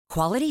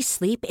Quality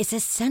sleep is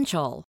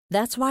essential.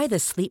 That's why the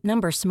Sleep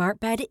Number Smart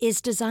Bed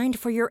is designed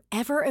for your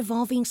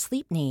ever-evolving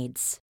sleep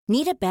needs.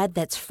 Need a bed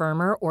that's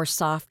firmer or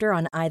softer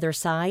on either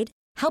side?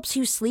 Helps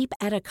you sleep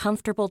at a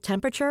comfortable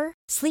temperature?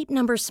 Sleep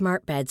Number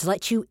Smart Beds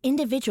let you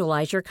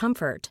individualize your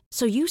comfort,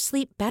 so you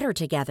sleep better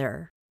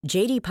together.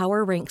 J.D.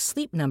 Power ranks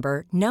Sleep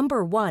Number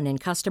number 1 in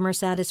customer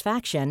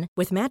satisfaction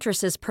with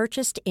mattresses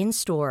purchased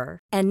in-store.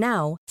 And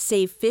now,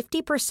 save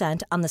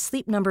 50% on the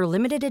Sleep Number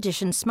Limited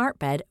Edition Smart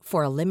Bed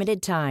for a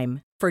limited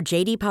time. For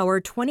J.D. Power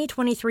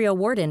 2023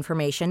 award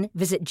information,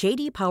 visit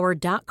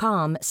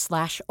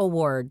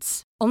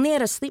jdpower.com/awards. Only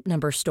at a Sleep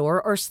Number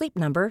store or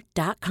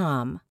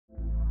sleepnumber.com.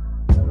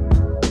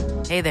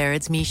 Hey there,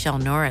 it's Michelle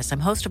Norris.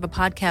 I'm host of a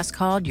podcast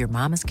called Your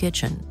Mama's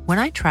Kitchen. When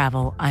I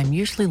travel, I'm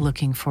usually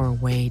looking for a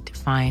way to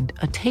find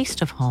a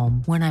taste of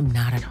home when I'm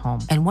not at home.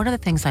 And one of the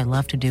things I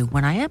love to do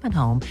when I am at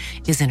home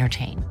is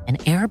entertain. And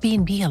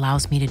Airbnb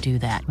allows me to do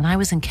that. When I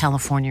was in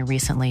California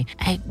recently,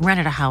 I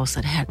rented a house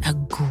that had a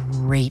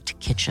great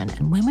kitchen.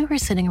 And when we were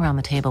sitting around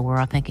the table, we're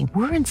all thinking,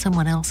 we're in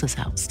someone else's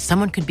house.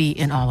 Someone could be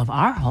in all of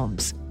our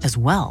homes as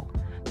well.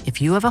 If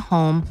you have a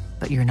home,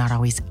 but you're not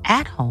always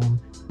at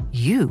home,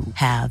 you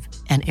have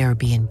an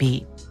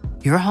Airbnb.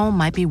 Your home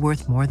might be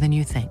worth more than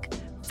you think.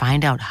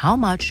 Find out how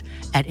much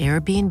at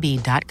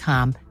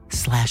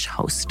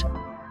airbnb.com/host.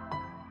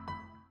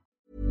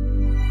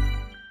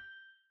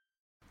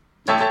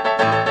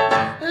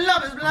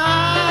 Love is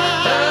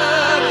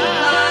blind.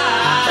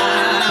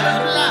 Love is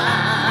blind.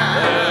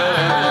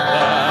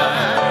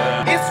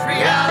 It's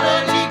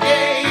Reality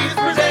Gaze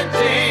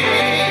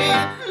presenting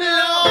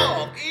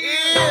Love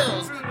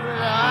is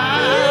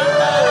Blind.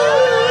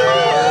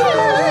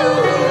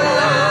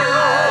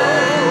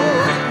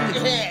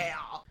 Yeah.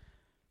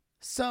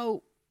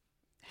 So,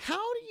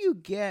 how do you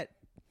get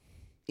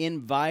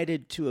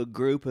invited to a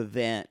group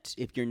event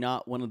if you're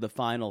not one of the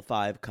final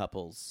 5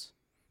 couples?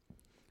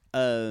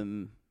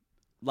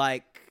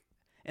 Like,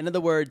 in other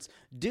words,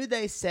 do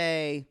they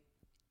say,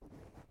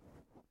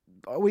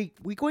 are we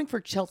going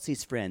for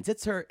Chelsea's friends?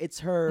 It's her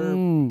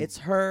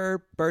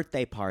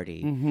birthday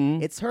party.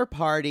 Mm-hmm. It's her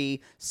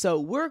party, so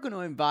we're going to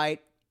invite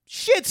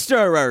shit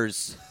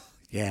stirrers.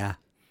 Yeah.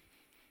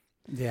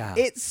 Yeah.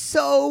 It's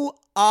so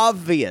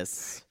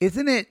obvious.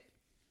 Isn't it?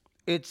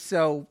 It's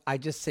so, I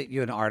just sent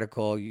you an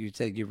article. You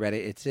said you read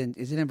it.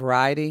 Is it in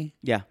Variety?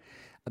 Yeah.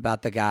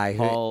 About the guy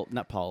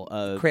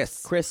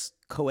Chris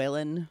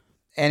Coelen.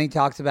 And he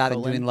talks about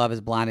it doing Love is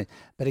Blind,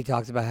 but he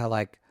talks about how,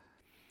 like,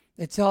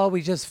 it's all,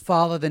 we just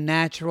follow the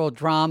natural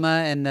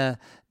drama and the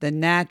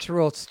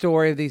natural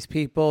story of these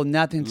people.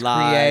 Nothing's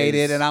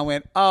created. And I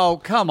went, oh,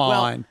 come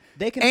on.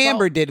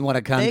 Amber didn't want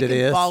to come to this.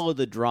 They can follow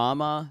the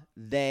drama.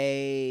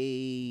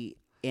 They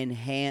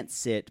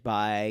enhance it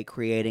by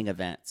creating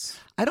events.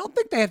 I don't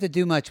think they have to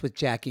do much with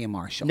Jackie and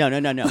Marshall. No.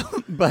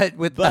 but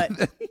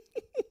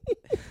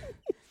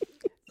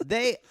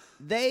They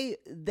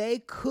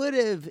could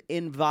have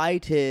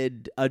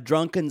invited a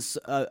drunken.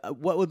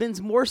 What would have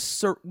been more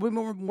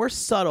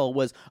subtle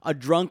was a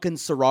drunken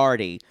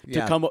sorority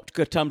to come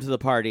to the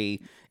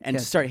party and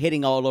to start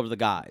hitting all over the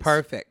guys.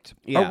 Perfect.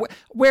 Yeah. Or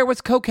where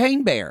was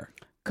Cocaine Bear?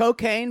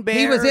 Cocaine Bear.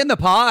 He was in the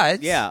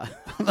pods. Yeah.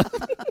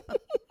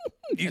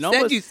 You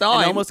said you saw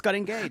him. Almost got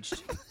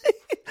engaged.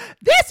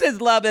 This is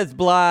Love is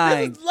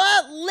Blind. This is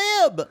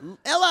Lib.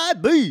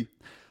 L-I-B.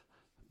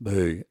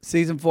 Boo.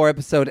 Season 4,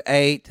 episode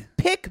 8.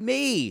 Pick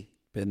me.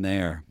 Been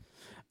there.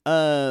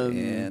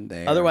 And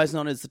there. Otherwise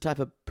known as the type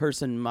of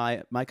person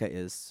Micah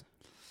is.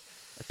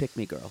 A pick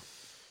me girl.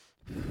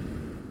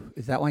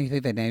 Is that why you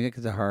think they named it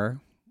because of her?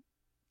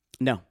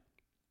 No.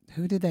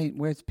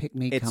 Where's pick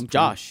me come from? It's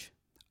Josh.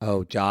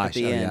 Oh, Josh. At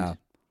the end. Yeah.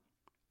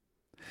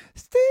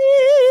 Stay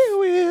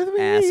with me.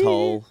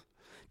 Asshole.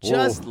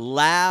 Just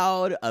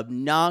loud,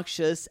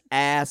 obnoxious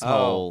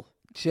asshole.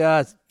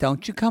 Just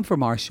don't you come for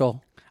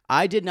Marshall.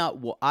 I did not.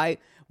 When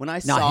I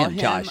saw him,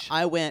 Josh.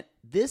 I went,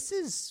 this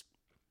is.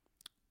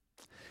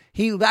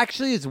 He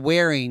actually is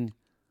wearing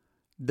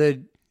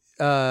the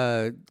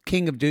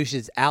King of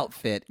Douche's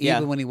outfit,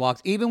 even when he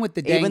walks, even with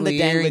the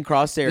dangly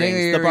cross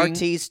earrings, the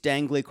Bartice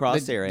dangly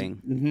cross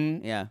earring.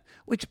 Mm-hmm. Yeah,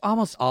 which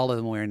almost all of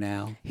them wear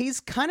now. He's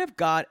kind of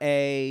got both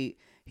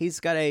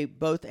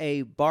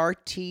a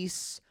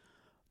Bartice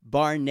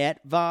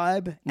Barnett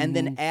vibe, and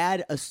then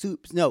add a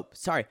soup. No,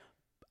 sorry,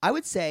 I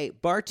would say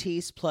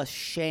Bartice plus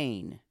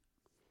Shane.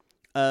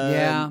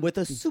 With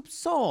a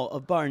soupçon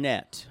of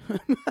Barnett.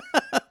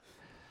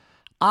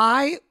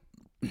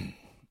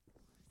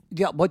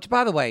 Which,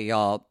 by the way,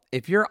 y'all,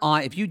 if you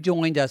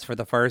joined us for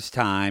the first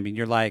time and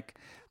you're like,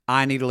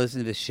 I need to listen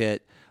to this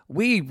shit,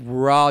 we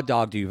raw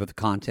dogged you for the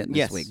content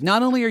this week.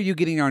 Not only are you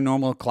getting our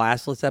normal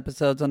classless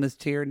episodes on this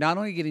tier, not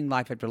only are you getting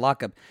Life After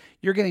Lockup,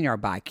 you're getting our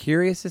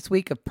Bi-Curious this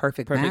week of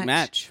Perfect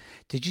Match.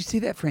 Did you see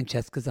that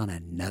Francesca's on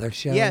another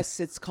show? Yes,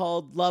 it's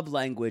called Love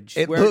Language,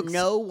 where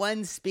no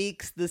one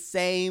speaks the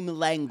same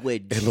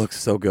language. It looks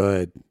so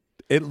good.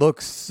 It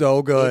looks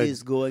so good. It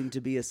is going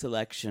to be a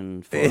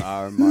selection for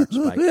our March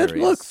Bi-Curious. It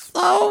looks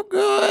so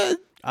good.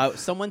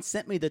 Someone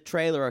sent me the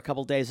trailer a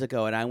couple days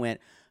ago, and I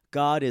went,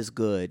 God is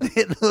good.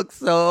 It looks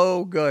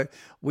so good.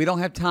 We don't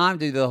have time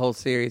to do the whole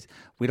series.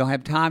 We don't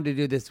have time to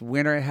do this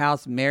Winter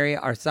House,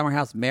 our Summer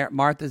House,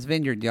 Martha's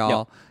Vineyard, y'all.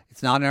 Nope.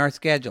 It's not in our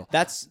schedule.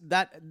 That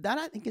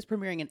I think is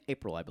premiering in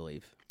April, I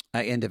believe.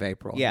 End of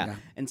April. Yeah.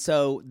 And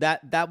so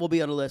that will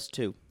be on the list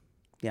too.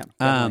 Yeah.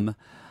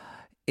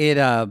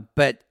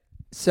 But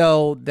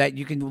so that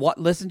you can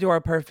listen to our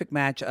Perfect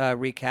Match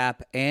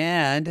recap,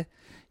 and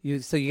you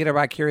get a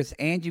Vicarious,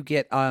 and you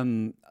get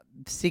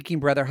Seeking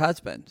Brother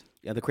Husband.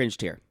 Yeah, the cringe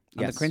tier.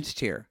 On the cringe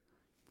tier.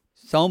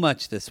 So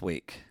much this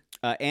week.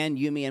 And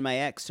You, Me, and My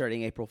Ex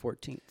starting April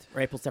 14th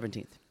or April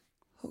 17th.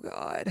 Oh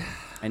God,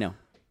 I know.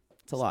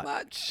 It's a lot.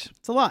 Much.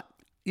 It's a lot.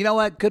 You know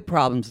what? Good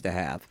problems to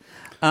have.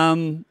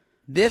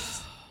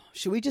 This.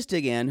 Should we just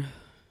dig in?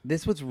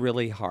 This was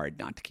really hard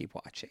not to keep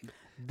watching.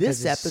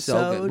 This episode,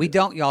 so good. We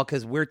don't, y'all,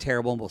 because we're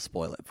terrible and we'll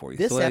spoil it for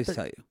you. So let me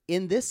tell you.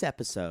 In this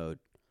episode,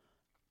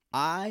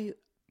 I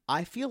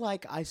feel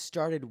like I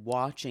started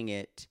watching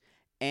it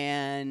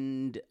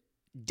and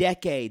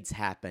decades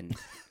happened.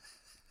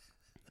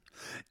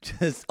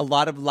 Just a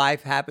lot of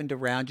life happened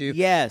around you.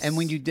 Yes. And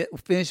when you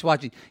finished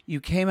watching, you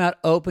came out,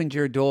 opened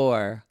your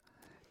door,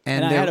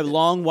 and I had a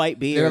long white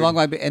beard.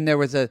 And there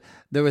was a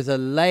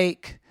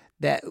lake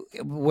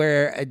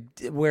where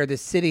the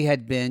city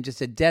had been,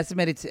 just a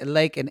decimated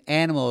lake, and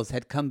animals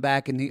had come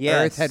back, and the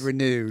earth had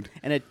renewed.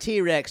 And a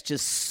T-Rex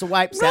just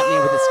swipes at me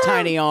with its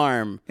tiny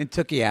arm and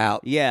took you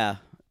out. Yeah.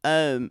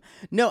 No,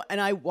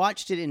 and I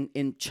watched it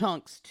in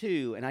chunks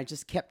too, and I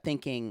just kept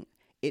thinking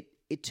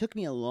it took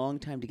me a long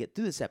time to get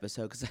through this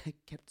episode because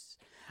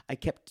I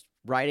kept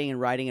writing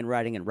and writing and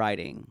writing and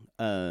writing.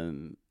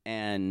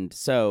 And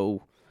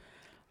so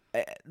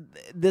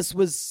this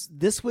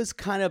was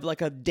kind of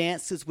like a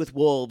Dances with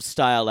Wolves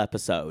style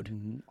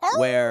episode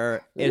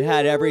where it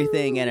had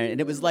everything in it,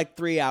 and it was like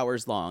 3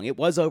 hours long. It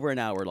was over an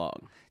hour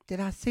long. Did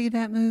I see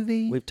that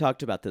movie? We've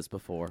talked about this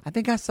before. I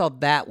think I saw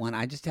that one.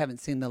 I just haven't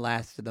seen The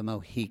Last of the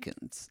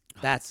Mohicans.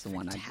 That's the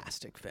one I did.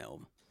 Fantastic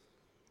film.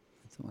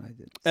 That's the one I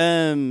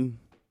did.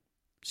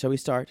 Shall we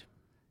start?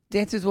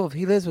 Dances Wolf.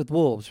 He lives with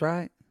wolves,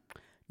 right?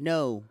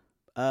 No.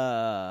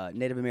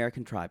 Native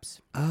American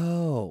tribes.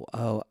 Oh.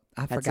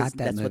 I forgot that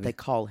That's movie. what they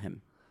call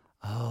him.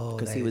 Oh.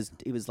 Because he was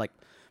like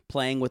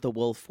playing with a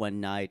wolf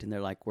one night, and they're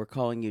like, "We're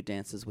calling you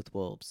Dances with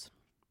Wolves."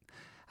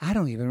 I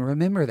don't even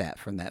remember that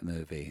from that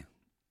movie.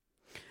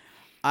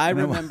 I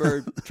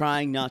remember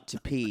trying not to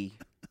pee,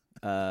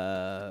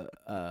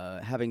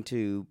 having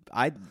to.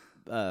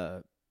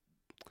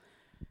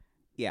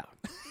 Yeah.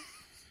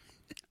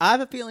 I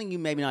have a feeling you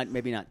maybe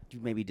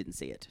didn't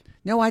see it.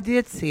 No, I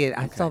did see it.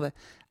 I saw that.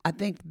 I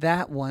think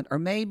that one, or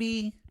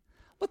maybe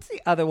what's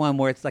the other one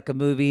where it's like a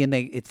movie and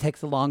it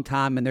takes a long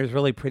time and there's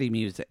really pretty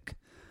music?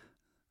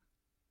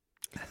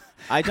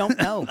 I don't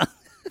know.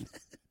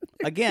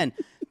 Again,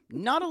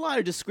 not a lot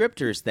of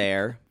descriptors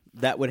there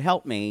that would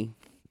help me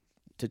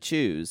to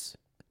choose.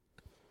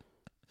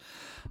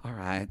 All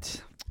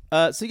right.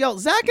 So y'all,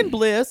 Zach and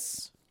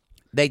Bliss.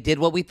 They did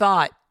what we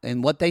thought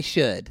and what they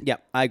should. Yeah,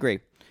 I agree.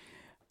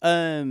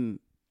 I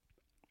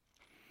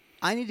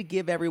need to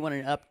give everyone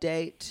an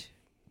update.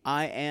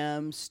 I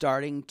am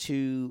starting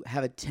to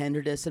have a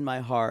tenderness in my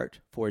heart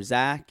for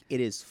Zach.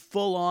 It is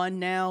full on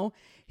now.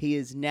 He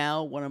is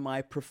now one of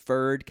my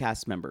preferred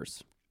cast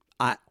members.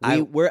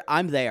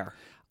 I'm there.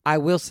 I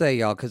will say,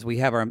 y'all, because we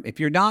have if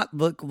you're not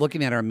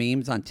looking at our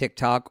memes on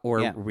TikTok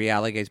or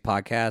Reality Gaze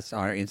Podcast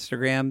on our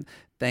Instagram,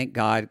 thank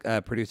God,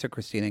 producer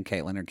Christina and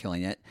Caitlin are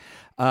killing it.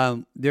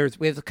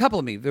 We have a couple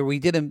of memes. We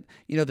did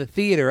the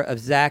theater of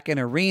Zach and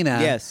Arena.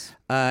 Yes.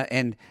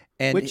 And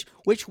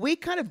which we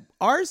kind of,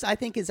 ours I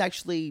think is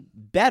actually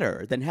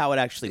better than how it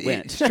actually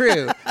went. It's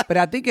true. But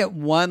I think at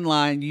one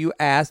line you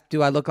asked,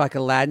 "Do I look like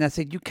Aladdin?" I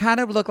said, "You kind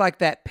of look like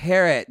that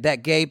parrot,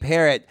 that gay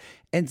parrot."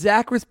 And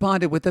Zach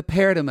responded with a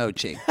parrot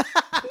emoji.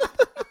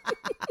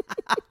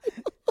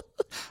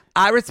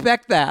 I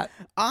respect that.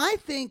 I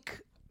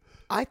think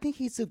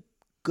he's a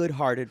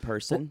good-hearted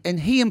person. And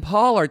he and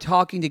Paul are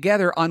talking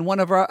together on one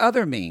of our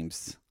other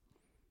memes.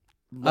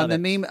 On the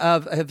meme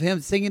of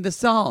him singing the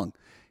song.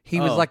 He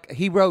was like,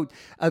 he wrote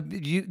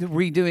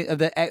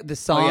redoing the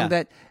song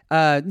that.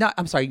 No,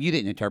 I'm sorry, you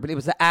didn't interpret. It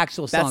was the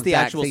actual song. That's the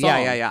actual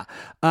song.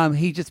 Yeah.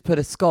 He just put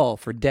a skull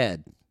for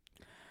dead.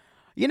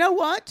 You know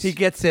what? He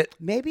gets it.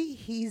 Maybe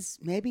he's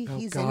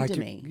into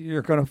me.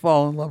 You're gonna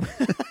fall in love.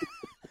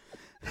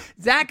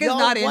 Zach is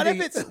not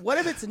into. What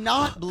if it's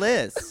not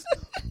Bliss?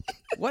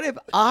 What if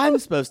I'm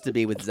supposed to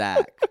be with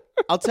Zach?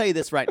 I'll tell you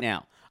this right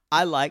now.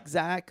 I like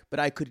Zach, but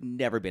I could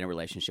never be in a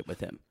relationship with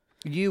him.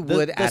 You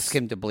would ask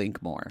him to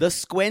blink more. The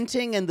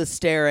squinting and the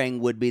staring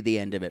would be the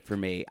end of it for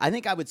me. I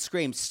think I would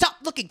scream, "Stop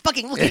fucking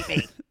looking at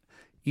me!"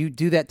 You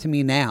do that to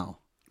me now.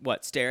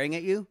 What, staring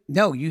at you?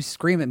 No, you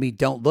scream at me,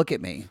 "Don't look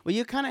at me." Well,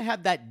 you kind of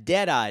have that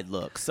dead-eyed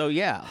look, so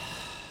yeah.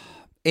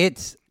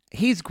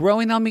 He's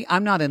growing on me.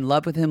 I'm not in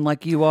love with him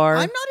like you are.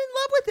 I'm not in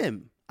love with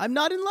him.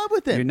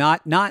 You're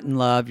not in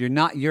love.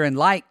 You're in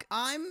like.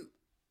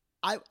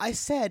 I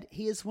said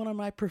he is one of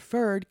my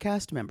preferred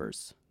cast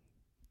members.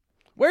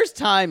 Where's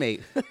Timey?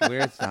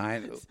 Where's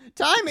Timey?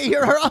 Timey,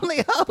 you're our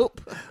only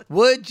hope.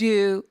 Would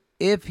you,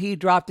 if he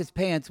dropped his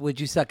pants, would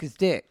you suck his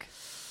dick?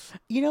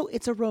 You know,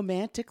 it's a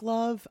romantic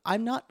love.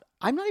 I'm not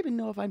even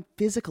know if I'm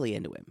physically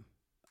into him.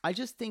 I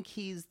just think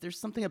there's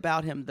something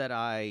about him that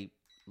I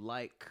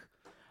like.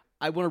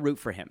 I want to root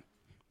for him.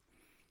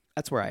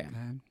 That's where I am.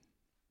 Okay.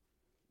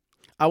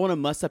 I want to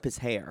muss up his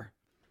hair.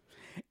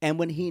 And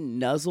when he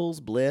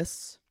nuzzles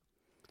Bliss,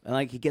 and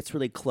like he gets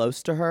really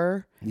close to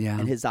her, Yeah.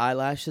 and his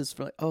eyelashes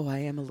feel like, oh, I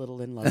am a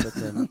little in love with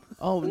him.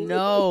 Oh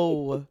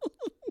no.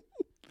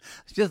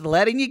 It's just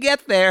letting you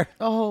get there.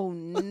 Oh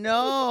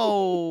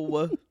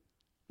no.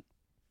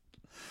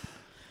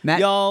 Matt,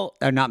 Y'all,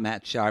 or not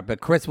Matt Sharp, but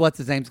Chris, what's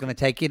his name's going to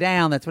take you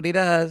down. That's what he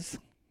does.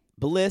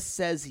 Bliss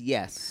says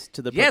yes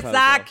to the Yes,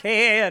 proposal. I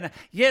can.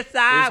 Yes,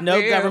 I There's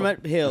no will.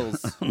 government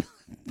hills.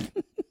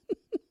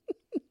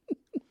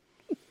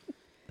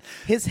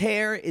 His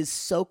hair is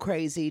so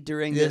crazy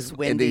during Yes, this and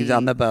windy he's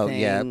on the boat,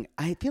 thing. yeah.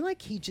 I feel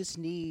like he just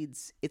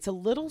needs, it's a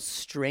little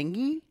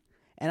stringy,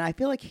 and I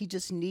feel like he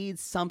just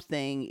needs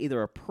something,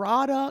 either a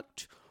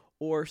product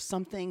or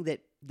something that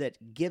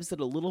gives it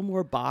a little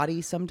more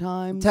body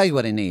sometimes. Tell you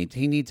what he needs.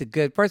 He needs a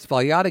good, first of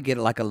all, you ought to get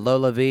like a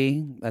Lola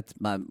V. That's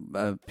my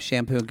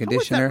shampoo and How much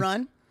conditioner. that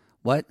run?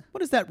 What? What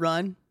does that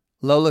run?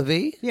 Lola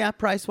V? Yeah,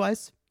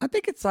 price-wise. I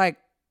think it's like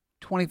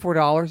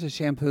 $24 a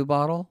shampoo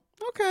bottle,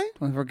 Okay.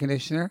 24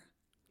 conditioner.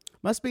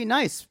 Must be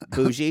nice,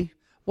 bougie.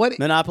 What?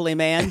 Monopoly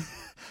man.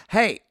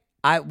 Hey,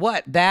 I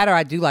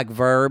do like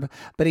Verb,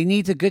 but he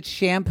needs a good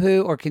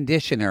shampoo or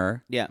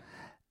conditioner. Yeah.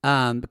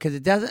 Because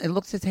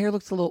his hair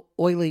looks a little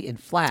oily and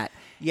flat.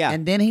 Yeah.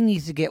 And then he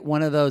needs to get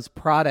one of those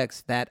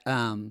products that,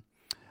 or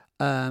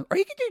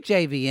you can do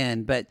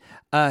JVN, but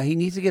he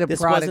needs to get a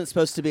This product wasn't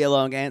supposed to be a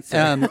long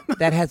answer.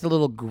 that has a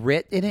little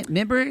grit in it.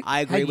 Remember?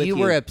 I agree how with you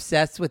you. were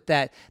obsessed with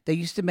that. They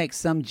used to make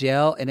some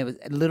gel, and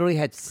it literally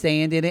had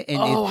sand in it. And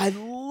I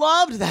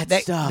loved that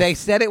stuff. they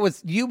said it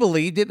was, you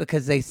believed it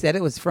because they said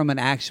it was from an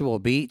actual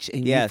beach,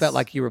 and you Yes. felt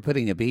like you were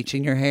putting a beach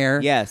in your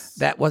hair. Yes.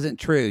 That wasn't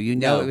true. You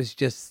know, No. it was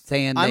just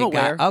sand. I'm they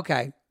aware. Got,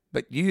 okay.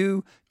 But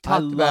you I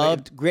talked about it.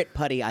 loved grit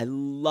putty. I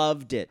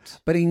loved it.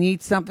 But he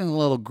needs something a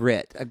little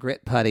grit. A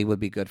grit putty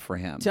would be good for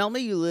him. Tell me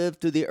you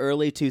lived through the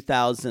early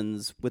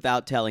 2000s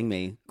without telling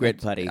me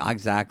grit putty.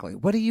 Exactly.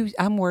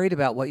 I'm worried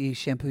about what you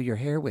shampoo your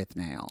hair with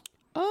now.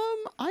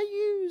 I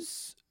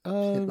use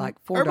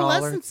like $4? herbal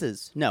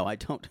essences. No, I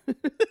don't.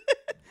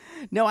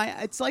 No,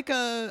 it's like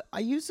I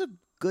use a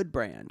good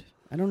brand.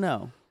 I don't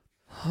know.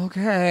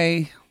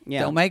 Okay.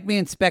 Yeah. Don't make me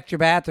inspect your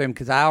bathroom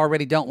because I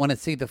already don't want to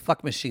see the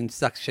fuck machine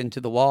suction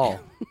to the wall.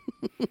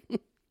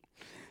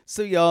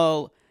 So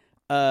y'all,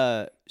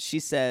 she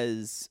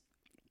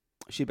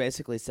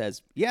basically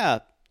says, yeah,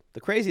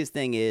 the craziest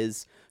thing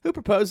is who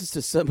proposes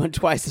to someone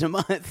twice in a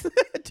month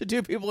to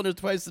two people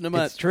twice in a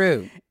month. It's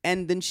true.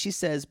 And then she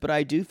says, but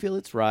I do feel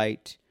it's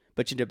right,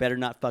 but you better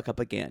not fuck up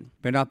again.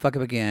 Better not fuck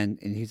up again.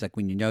 And he's like,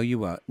 when you know, you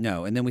won't.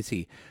 No. And then we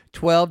see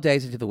 12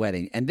 days into the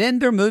wedding. And then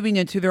they're moving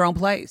into their own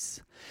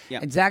place. Yeah.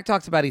 And Zach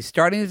talks about he's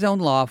starting his own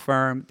law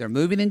firm. They're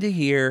moving into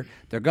here.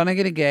 They're going to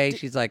get engaged.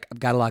 She's like, I've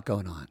got a lot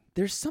going on.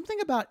 There's something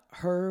about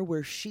her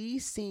where she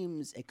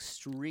seems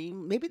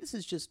extreme. Maybe this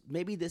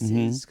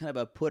is kind of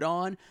a put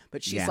on,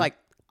 but she's Yeah. like,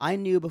 I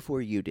knew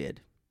before you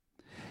did.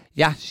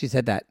 Yeah, she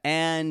said that.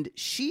 And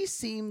she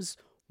seems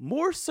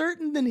more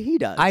certain than he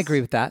does. I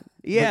agree with that.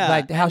 Yeah,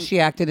 Like how she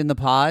acted in the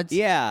pods.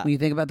 Yeah. When you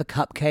think about the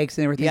cupcakes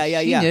and everything.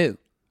 Yeah, she knew.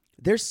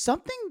 There's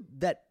something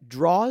that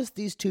draws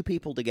these two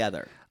people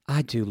together.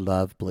 I do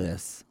love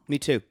Bliss. Me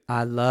too.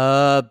 I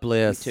love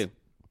Bliss. Me too.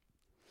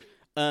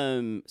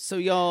 So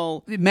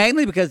y'all,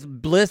 Mainly because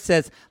Bliss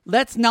says,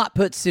 let's not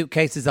put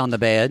suitcases on the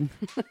bed.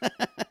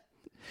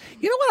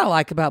 You know what I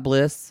like about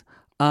Bliss?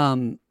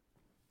 Sometimes,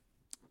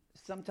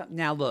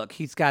 now look,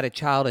 he's got a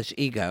childish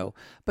ego,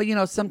 but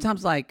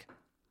sometimes like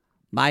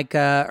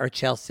Micah or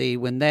Chelsea,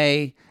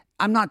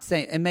 I'm not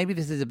saying, and maybe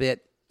this is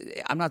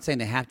I'm not saying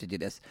they have to do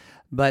this,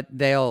 but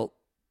they'll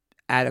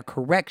add a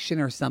correction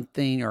or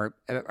something or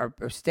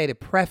state a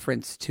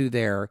preference to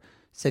their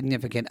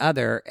significant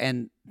other,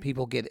 and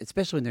people get,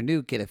 especially when they're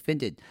new, get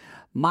offended.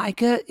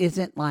 Micah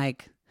isn't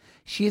like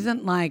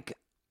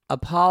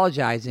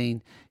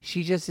apologizing.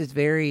 She just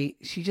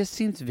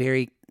seems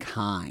very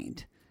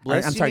kind.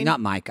 Bliss, I'm you sorry, mean? not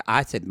Micah.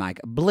 I said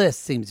Micah. Bliss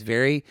seems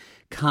very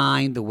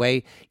kind. The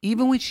way,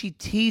 even when she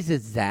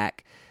teases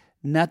Zach,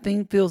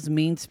 nothing feels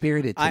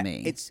mean-spirited to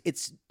me.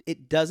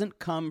 It doesn't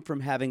come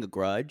from having a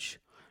grudge.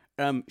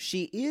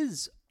 She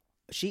is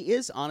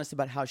honest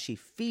about how she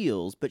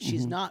feels, but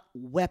she's not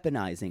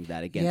weaponizing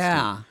that against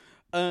him.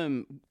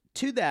 Yeah.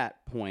 To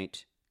that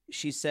point,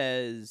 she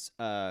says,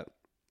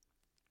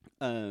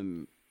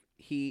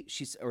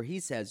 he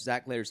says,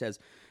 Zach later says,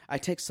 I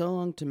take so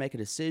long to make a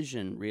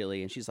decision,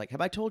 really. And she's like,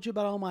 have I told you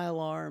about all my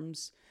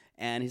alarms?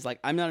 And he's like,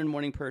 I'm not a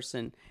morning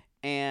person.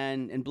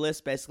 And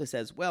Bliss basically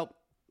says, well,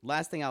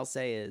 last thing I'll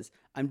say is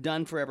I'm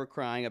done forever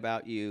crying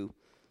about you.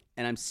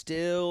 And I'm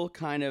still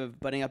kind of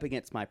butting up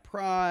against my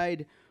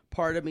pride.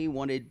 Part of me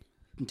wanted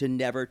to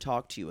never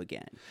talk to you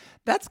again.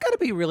 That's got to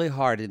be really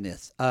hard in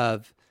this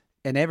of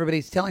And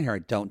everybody's telling her,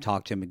 don't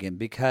talk to him again,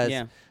 because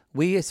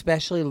we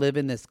especially live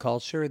in this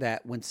culture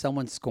that when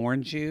someone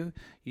scorns you,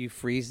 you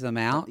freeze them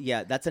out.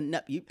 Yeah, that's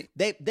enough.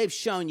 They've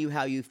shown you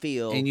how you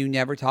feel, and you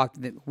never talk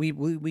to them.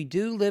 We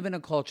do live in a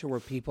culture where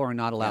people are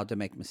not allowed to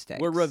make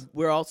mistakes.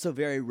 We're also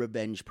very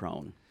revenge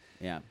prone.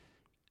 Yeah.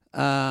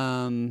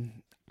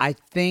 I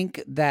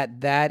think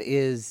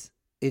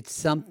it's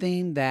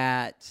something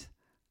to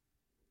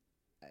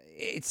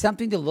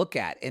look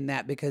at in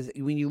that, because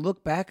when you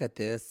look back at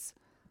this,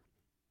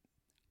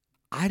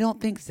 I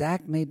don't think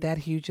Zach made that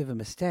huge of a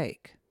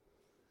mistake.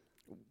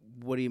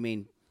 What do you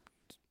mean?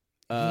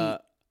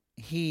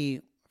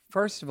 He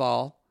first of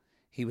all,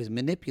 he was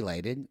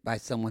manipulated by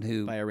someone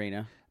by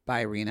Irina,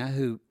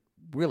 who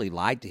really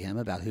lied to him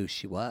about who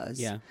she was.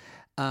 Yeah.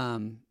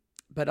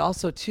 But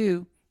also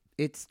too,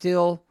 I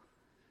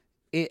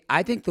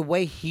think the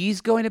way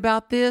he's going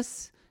about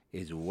this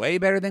is way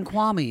better than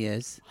Kwame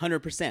is.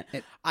 100%.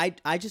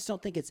 I just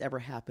don't think it's ever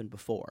happened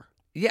before.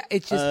 Yeah,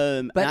 it's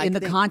just, but in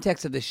the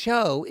context of the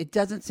show, it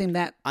doesn't seem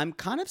that. I'm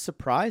kind of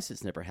surprised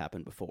it's never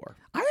happened before.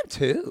 I am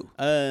too.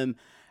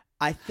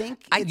 I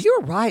think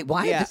you're right.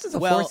 Why? Yeah, this is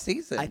the fourth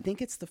season. I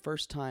think it's the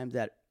first time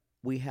that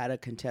we had a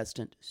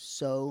contestant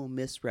so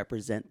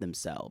misrepresent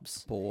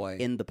themselves. Boy,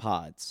 in the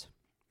pods.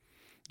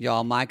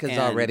 Y'all, Micah's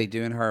already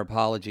doing her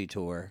apology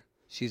tour.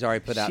 She's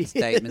already put out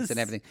statements and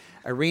everything.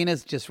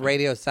 Irina's just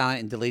radio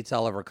silent and deletes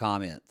all of her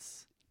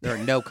comments. There are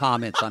no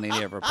comments on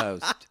any of her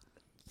posts.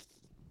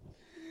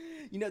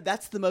 You know,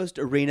 that's the most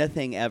Irina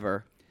thing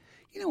ever.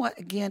 You know what?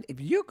 Again, if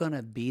you're going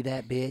to be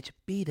that bitch,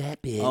 be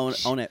that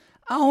bitch. Own it.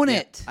 Own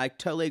it. I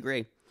totally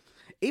agree.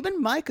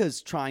 Even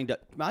Micah's trying to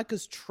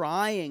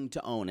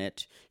own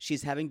it.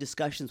 She's having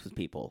discussions with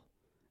people.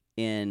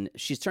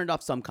 She's turned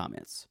off some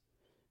comments.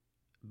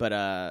 But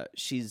I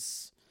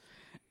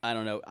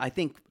don't know. I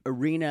think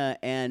Irina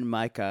and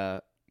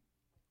Micah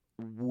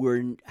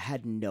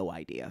had no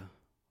idea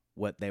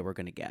what they were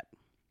going to get.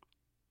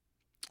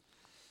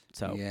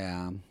 So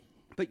yeah.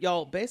 But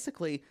y'all,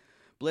 basically,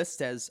 Bliss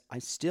says, I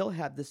still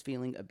have this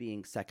feeling of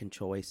being second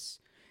choice.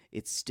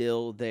 It's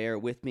still there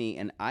with me,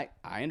 and I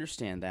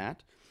understand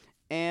that.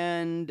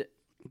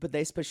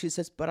 But she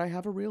says, but I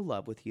have a real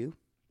love with you.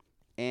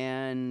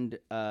 And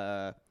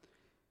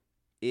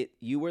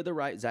you were the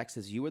right, Zach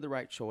says, you were the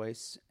right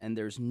choice, and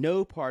there's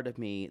no part of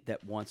me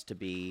that wants to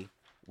be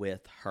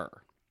with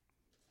her.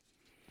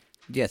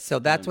 Yes, so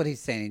that's what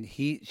he's saying.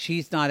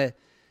 She's not a...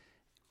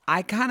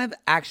 I kind of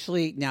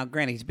actually, now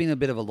granted, he's being a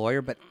bit of a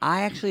lawyer, but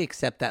I actually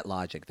accept that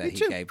logic that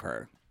he gave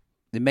her.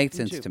 It makes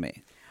sense to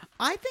me.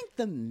 I think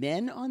the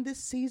men on this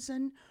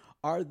season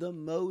are the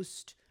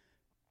most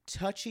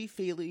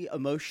touchy-feely,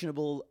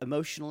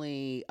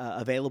 emotionally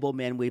available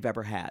men we've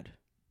ever had.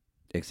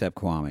 Except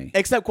Kwame.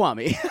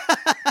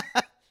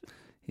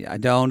 Yeah, I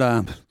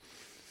don't...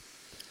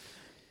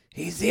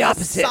 He's the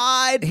opposite.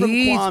 Aside from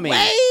Kwame.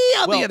 Way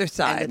on the other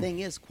side. And the thing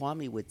is,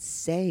 Kwame would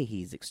say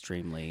he's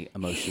extremely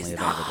emotionally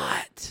available.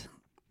 Not.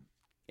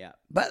 Yeah.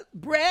 But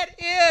Brett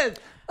is.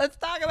 Let's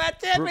talk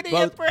about Tiffany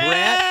and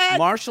Brett,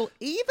 Marshall,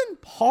 even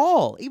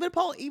Paul,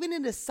 even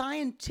in a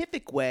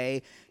scientific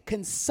way,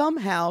 can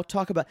somehow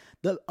talk about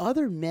the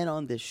other men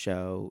on this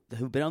show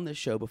who've been on this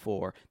show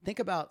before. Think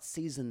about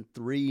season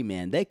 3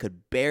 men. They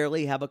could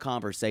barely have a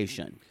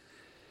conversation.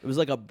 It was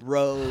like a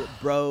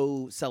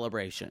bro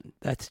celebration.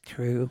 That's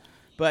true.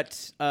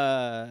 But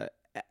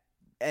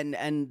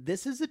and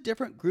this is a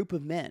different group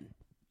of men,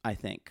 I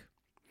think.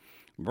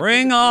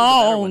 Bring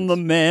on the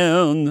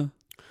men.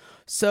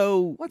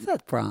 So what's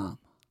that from?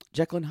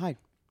 Jekyll and Hyde.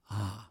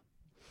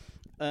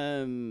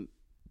 Tiffany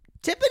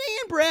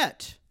and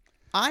Brett.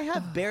 I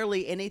have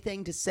barely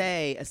anything to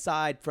say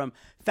aside from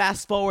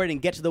fast forward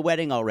and get to the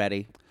wedding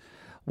already.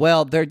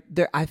 Well,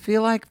 I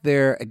feel like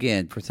they're,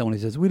 again, for someone who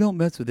says we don't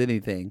mess with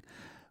anything,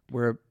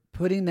 we're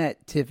putting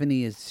that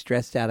Tiffany is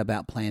stressed out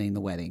about planning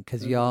the wedding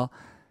because y'all,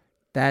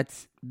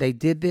 they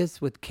did this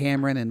with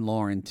Cameron and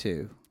Lauren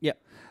too.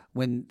 Yep.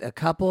 When a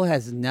couple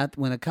is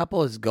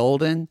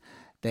golden,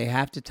 they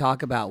have to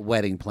talk about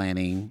wedding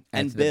planning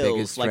and the bills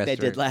biggest like they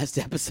did last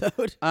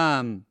episode.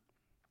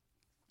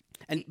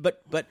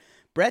 But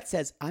Brett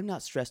says I'm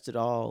not stressed at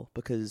all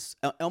because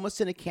almost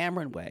in a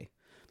Cameron way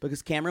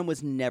because Cameron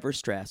was never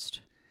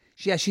stressed.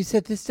 Yeah, she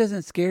said, this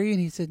doesn't scare you?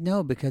 And he said,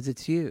 no, because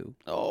it's you.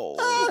 Oh.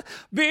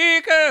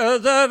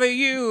 Because of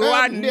you,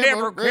 I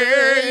never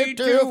cared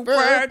to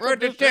fight for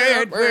the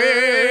dead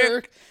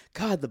work.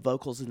 God, the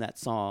vocals in that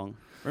song.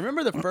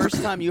 Remember the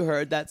first time you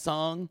heard that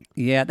song?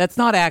 Yeah, that's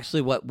not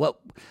actually what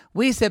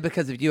we said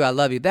because of you, I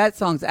love you. That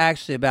song's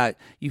actually about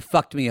you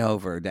fucked me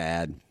over,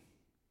 Dad.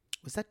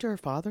 Was that to her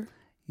father?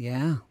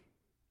 Yeah.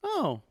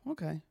 Oh,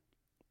 okay.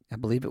 I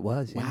believe it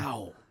was. Yeah.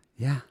 Wow.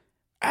 Yeah.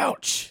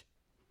 Ouch.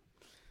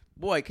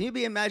 Boy, can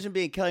you imagine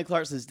being Kelly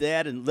Clarkson's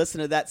dad and listen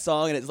to that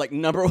song and it's like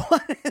number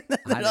 1?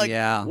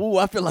 Yeah. Ooh,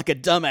 I feel like a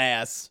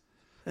dumbass.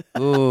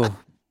 Ooh.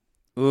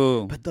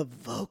 Ooh. But the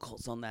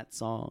vocals on that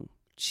song,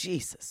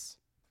 Jesus.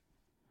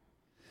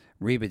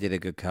 Reba did a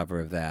good cover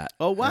of that.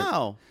 Oh,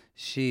 wow.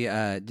 She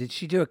did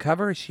she do a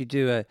cover? I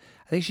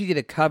think she did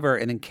a cover,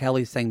 and then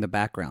Kelly sang the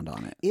background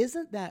on it.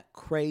 Isn't that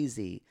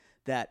crazy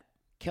that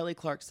Kelly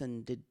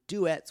Clarkson did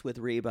duets with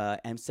Reba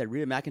and said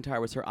Reba McEntire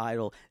was her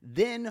idol?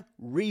 Then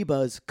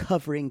Reba's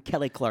covering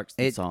Kelly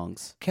Clarkson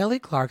songs. Kelly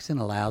Clarkson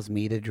allows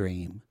me to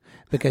dream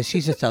because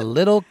she's just a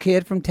little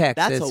kid from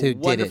Texas That's who a did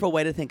wonderful it.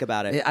 way to think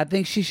about it. I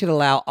think she should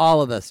allow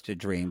all of us to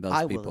dream. Those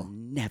I people. will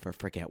never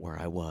forget where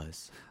I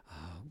was.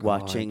 God,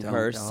 Watching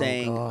her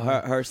sing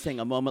her sing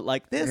a moment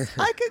like this.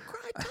 I could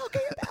cry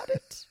talking about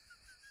it.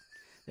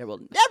 There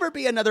will never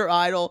be another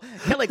idol.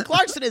 Kelly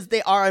Clarkson is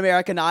our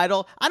American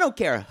Idol. I don't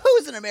care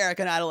who's an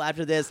American Idol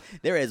after this.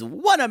 There is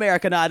one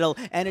American Idol,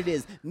 and it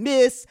is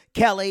Miss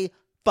Kelly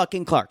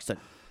fucking Clarkson.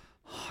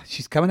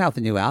 She's coming out with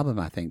a new album,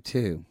 I think,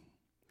 too.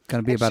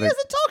 Going to be And about she has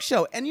a talk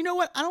show. And you know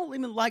what? I don't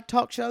even like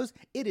talk shows.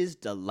 It is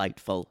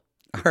delightful.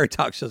 her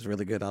talk show's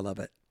really good. I love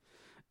it.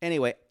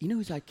 Anyway, you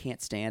know who I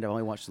can't stand? I've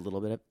only watched a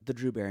little bit of the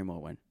Drew Barrymore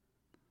one.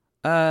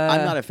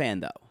 I'm not a fan,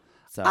 though.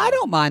 So I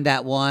don't mind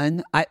that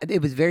one.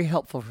 It was very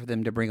helpful for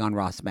them to bring on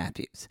Ross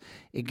Matthews.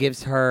 It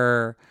gives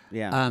her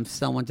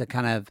someone to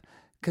kind of,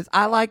 because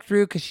I like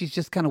Drew because she's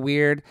just kind of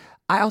weird.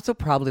 I also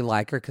probably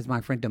like her because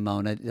my friend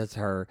Damona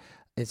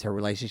is her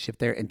relationship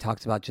there and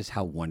talks about just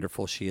how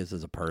wonderful she is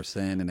as a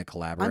person and a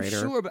collaborator.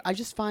 I'm sure, but I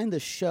just find the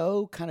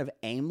show kind of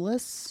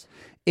aimless.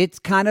 It's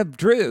kind of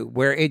Drew,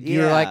 where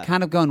you're like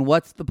kind of going,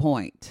 what's the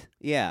point?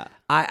 Yeah.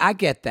 I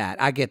get that.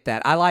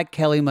 I like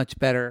Kelly much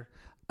better.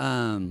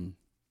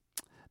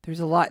 There's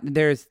a lot.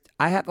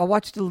 I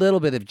watched a little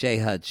bit of J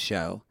Hud's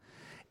show.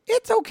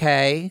 It's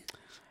okay.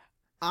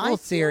 A little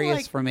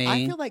serious for me.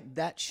 I feel like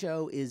that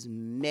show is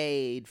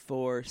made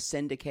for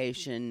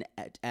syndication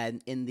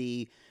and in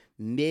the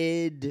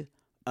mid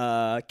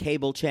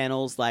cable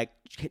channels like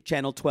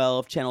Channel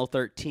 12, Channel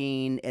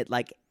 13 at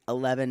like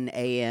 11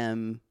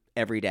 a.m.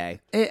 every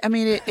day.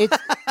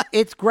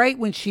 It's great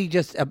when she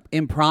just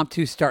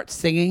impromptu starts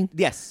singing.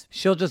 Yes.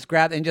 She'll just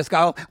grab it and just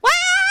go, wah!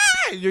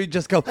 You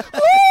just go,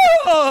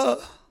 wah!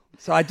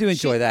 So I do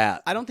enjoy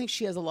that. I don't think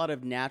she has a lot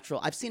of natural.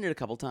 I've seen it a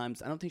couple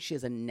times. I don't think she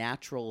has a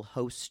natural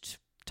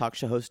talk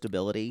show host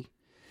ability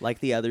like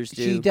the others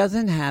do. She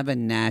doesn't have a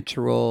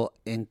natural,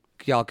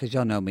 y'all, because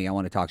y'all know me, I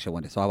want a talk show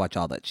one day, so I watch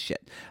all that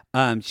shit.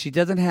 She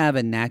doesn't have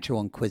a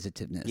natural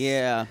inquisitiveness.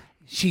 Yeah.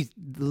 She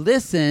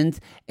listens,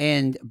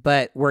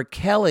 but where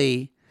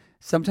Kelly,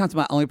 sometimes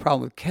my only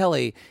problem with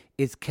Kelly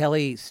is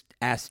Kelly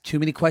asks too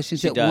many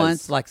questions at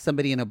once, like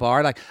somebody in a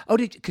bar, like,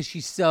 because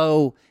she's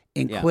so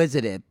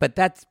inquisitive. But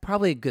that's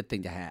probably a good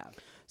thing to have.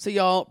 So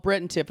y'all,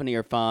 Brett and Tiffany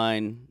are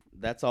fine.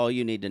 That's all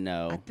you need to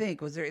know. I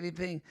think. Was there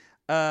anything?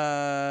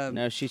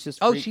 No, she's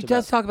just. She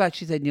does talk about.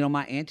 She said,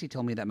 my auntie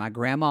told me that my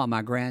grandma and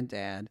my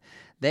granddad,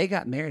 they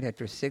got married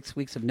after 6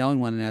 weeks of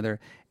knowing one another,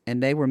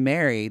 and they were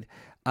married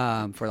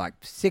for like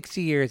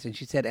 60 years. And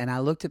she said, and I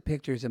looked at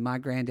pictures, and my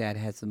granddad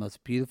has the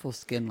most beautiful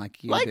skin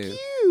like you do. Like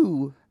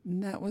you.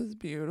 And that was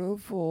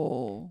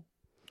beautiful.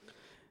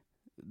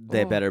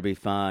 They better be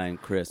fine,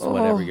 Chris,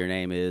 whatever your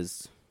name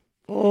is.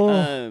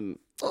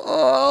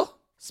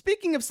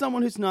 Speaking of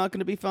someone who's not going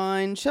to be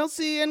fine,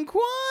 Chelsea and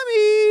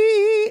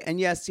Kwame. And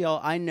yes,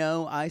 y'all, I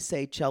know I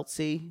say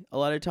Chelsea a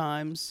lot of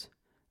times.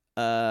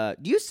 Do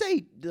you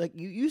say like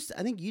you?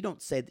 I think you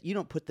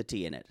don't put the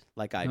T in it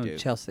like I do.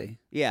 Chelsea.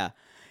 Yeah,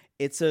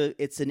 it's an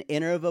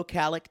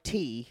intervocalic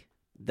T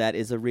that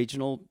is a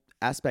regional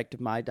aspect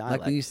of my dialect.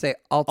 Like when you say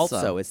also.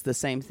 Also, it's the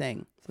same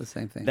thing. It's the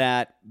same thing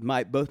that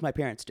both my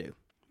parents do,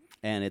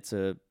 and it's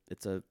a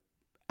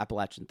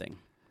Appalachian thing.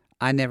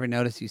 I never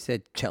noticed you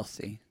said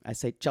Chelsea. I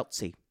say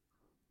Chelsea,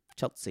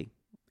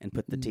 and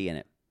put the T in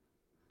it.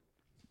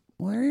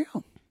 Well, there you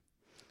go.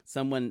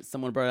 Someone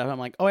brought it up. I'm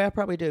like, oh yeah, I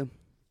probably do.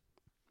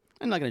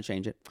 I'm not going to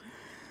change it.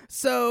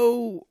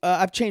 So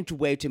I've changed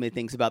way too many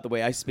things about the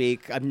way I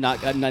speak. I'm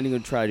not even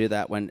going to try to do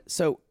that one.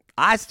 So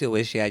I still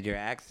wish you had your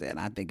accent.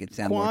 I think it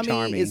sounded more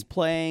charming. Kwame is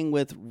playing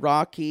with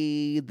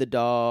Rocky the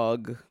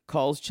dog.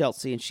 Calls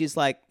Chelsea, and she's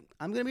like,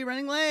 I'm going to be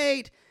running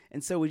late.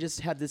 And so we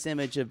just have this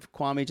image of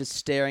Kwame just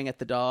staring at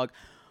the dog.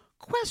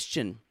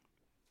 Question.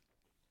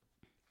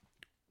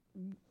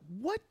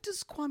 What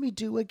does Kwame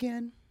do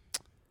again?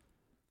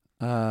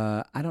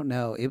 I don't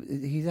know.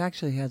 He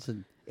actually has a...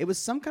 It was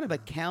some kind of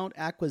account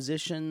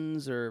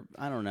acquisitions or,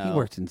 I don't know. He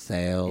works in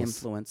sales.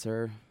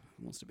 Influencer.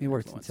 He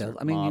works in sales.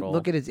 I mean, you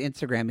look at his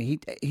Instagram.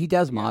 He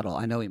does model.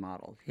 I know he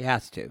models. He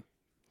has to.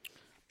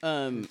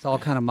 It's all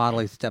kind of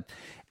modeling stuff.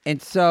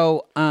 And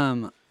so...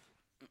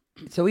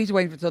 So he's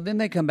waiting so then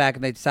they come back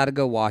and they decide to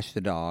go wash the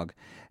dog.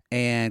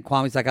 And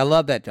Kwame's like, I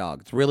love that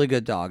dog. It's a really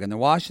good dog. And they're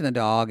washing the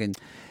dog. And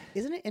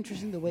isn't it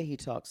interesting the way he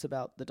talks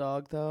about the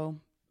dog, though?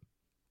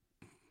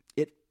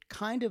 It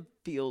kind of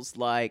feels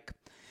like,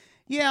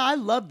 yeah, I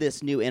love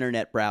this new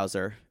internet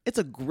browser. It's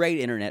a great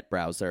internet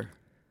browser.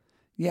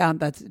 Yeah,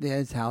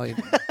 that's how he...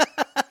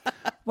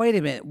 Wait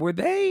a minute. Were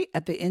they,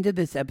 at the end of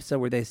this episode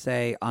where they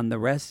say on the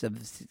rest of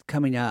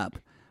coming up,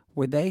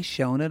 were they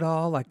shown at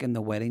all, like in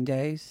the wedding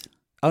days?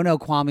 Oh, no,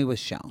 Kwame was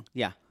shown.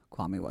 Yeah.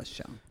 Kwame was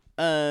shown.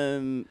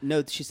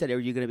 No, she said, "Are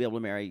you going to be able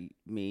to marry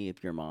me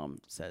if your mom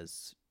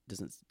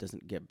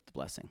doesn't give the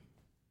blessing?"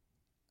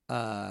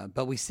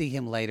 But we see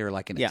him later,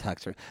 like in a Yeah.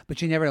 tux.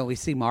 But you never know. We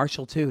see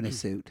Marshall too in a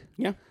suit.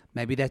 Yeah.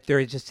 Maybe that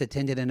they're just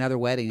attended another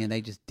wedding and they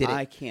just did it.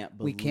 I can't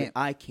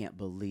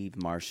believe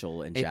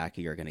Marshall and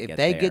Jackie are going to get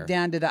there. If they get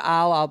down to the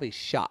aisle, I'll be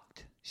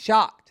shocked.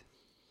 Shocked.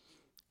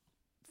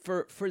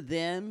 For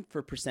them,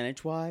 for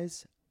percentage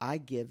wise, I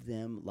give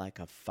them like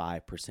a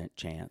 5%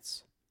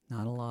 chance.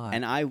 Not a lot.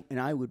 And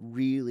I would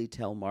really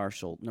tell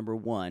Marshall, number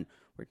one,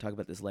 we're talking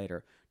about this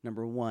later.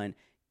 Number one,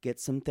 get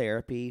some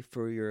therapy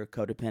for your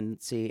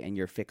codependency and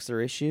your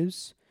fixer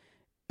issues.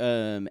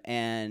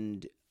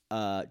 And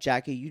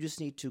Jackie, you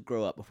just need to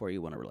grow up before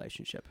you want a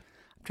relationship.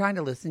 I'm trying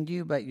to listen to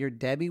you, but your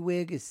Debbie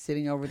wig is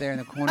sitting over there in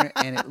the corner,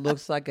 and it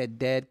looks like a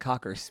dead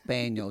Cocker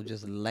Spaniel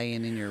just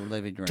laying in your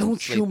living room. Don't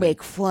sleeping. you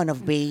make fun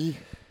of me.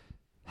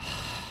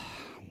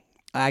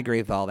 I agree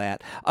with all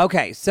that.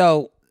 Okay,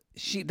 so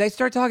they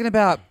start talking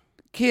about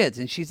kids,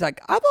 and she's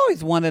like, I've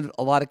always wanted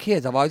a lot of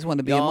kids. I've always wanted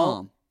to be a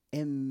mom.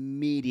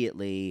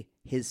 Immediately,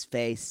 his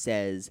face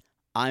says,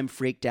 I'm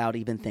freaked out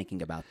even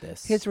thinking about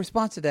this. His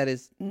response to that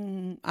is,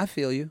 I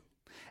feel you.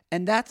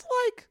 And that's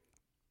like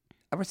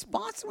a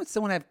response when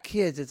someone have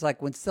kids. It's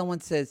like when someone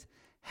says,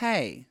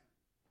 hey,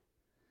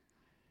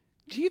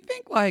 do you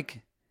think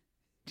like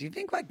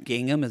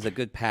gingham is a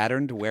good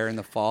pattern to wear in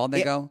the fall? And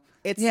they go,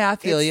 yeah, I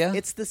feel you.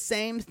 It's the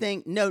same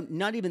thing. No,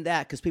 not even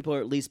that, because people are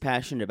at least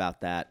passionate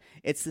about that.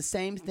 It's the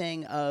same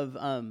thing of,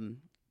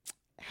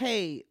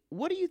 hey,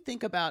 what do you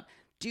think about,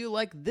 do you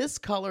like this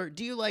color?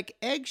 Do you like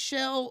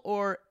eggshell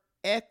or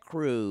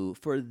ecru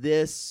for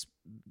this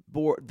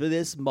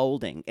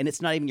molding? And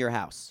it's not even your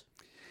house.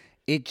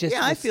 It just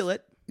I feel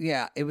it.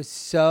 Yeah, it was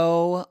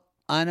so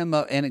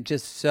and it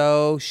just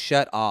so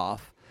shut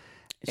off.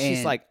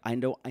 She's like, I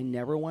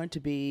never wanted to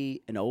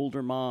be an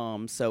older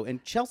mom. So,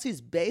 and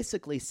Chelsea's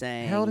basically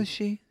saying, how old is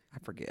she? I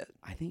forget.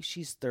 I think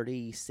she's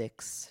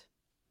 36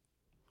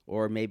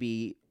 or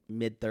maybe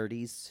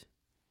mid-30s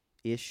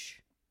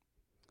ish.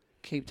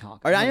 Keep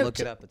talking. Or I know look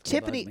it up. It's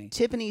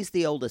Tiffany's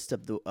the oldest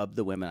of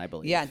the women, I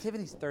believe. Yeah, and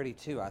Tiffany's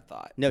 32, I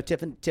thought. No,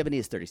 Tiffany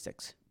is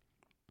 36.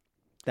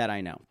 That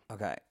I know.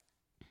 Okay.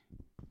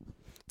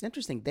 It's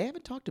interesting. They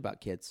haven't talked about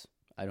kids,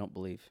 I don't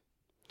believe.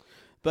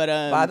 But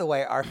by the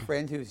way, our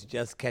friend who's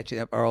just catching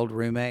up, our old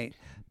roommate,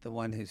 the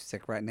one who's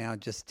sick right now,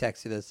 just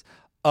texted us,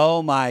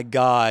 oh my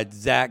God,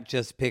 Zach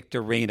just picked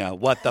Arena.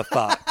 What the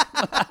fuck?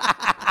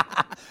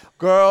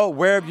 Girl,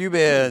 where have you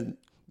been?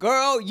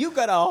 Girl, you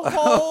got a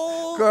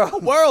whole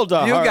world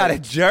of You her. got a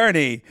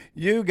journey.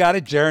 You got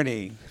a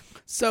journey.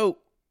 So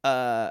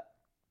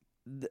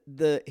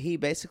he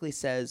basically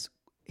says,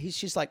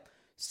 she's like,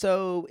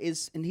 and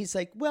he's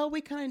like, well,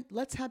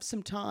 let's have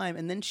some time.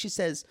 And then she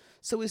says,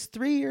 so is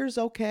 3 years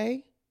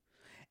okay?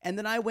 And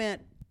then I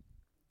went,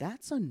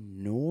 that's a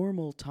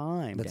normal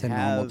time. That's a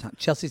normal time.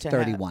 Chelsea's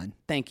 31.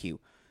 Thank you.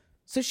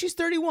 So she's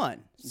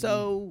 31.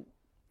 So,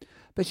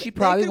 but she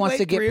probably wants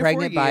to get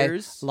pregnant by. A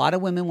years. lot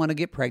of women want to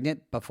get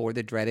pregnant before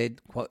the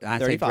dreaded, I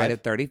say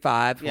dreaded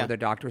 35, where their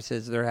doctor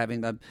says they're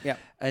having them. Yeah.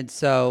 And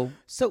so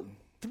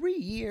 3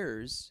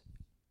 years,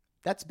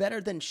 that's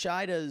better than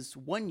Shida's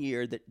 1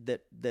 year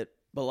that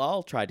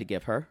Bilal tried to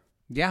give her.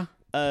 Yeah.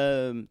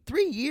 3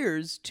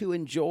 years to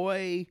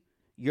enjoy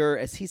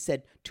as he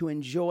said, to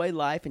enjoy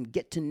life and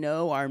get to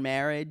know our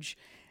marriage.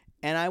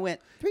 And I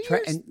went, 3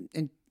 years.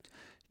 And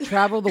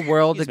travel the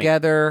world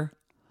together.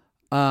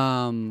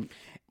 And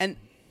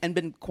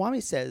Ben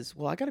Kwame says,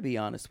 well, I got to be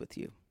honest with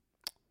you.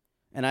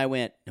 And I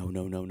went,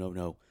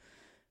 no.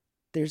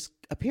 There's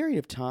a period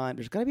of time.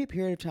 There's got to be a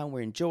period of time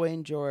where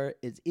enjoy.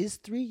 Is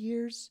 3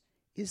 years?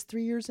 Is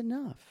 3 years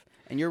enough?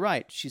 And you're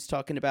right. She's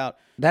talking about.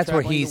 That's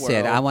what he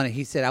said. World.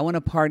 He said, I want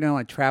a partner. I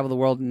want to travel the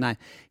world. And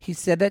he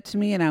said that to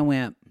me, and I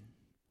went,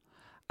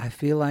 I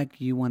feel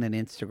like you want an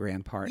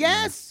Instagram partner.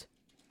 Yes.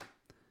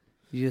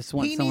 You just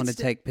want someone to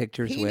take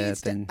pictures with. He needs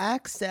to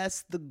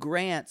access the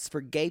grants for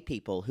gay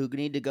people who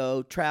need to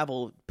go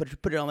travel,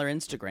 put it on their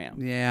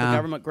Instagram. Yeah. The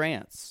government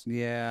grants.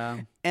 Yeah.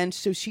 And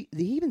so he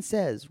even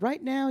says,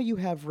 right now you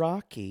have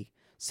Rocky,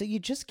 so you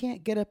just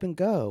can't get up and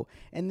go.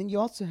 And then you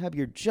also have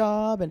your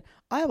job, and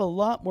I have a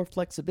lot more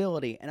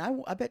flexibility. And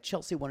I bet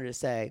Chelsea wanted to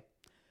say,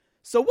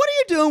 so what are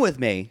you doing with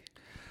me?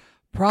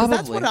 Probably.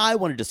 That's what I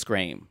wanted to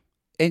scream.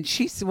 And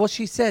she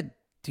said,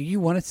 do you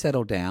want to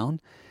settle down?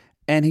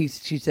 And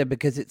she said,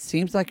 because it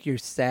seems like you're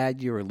sad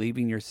you are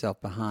leaving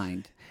yourself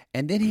behind.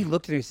 And then he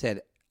looked at her and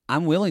said,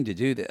 I'm willing to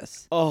do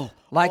this.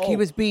 He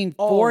was being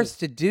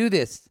forced to do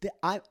this.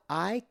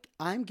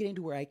 I'm getting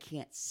to where I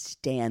can't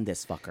stand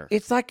this fucker.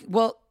 It's like,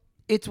 well,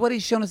 it's what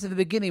he's shown us at the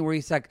beginning where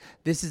he's like,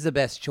 this is the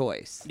best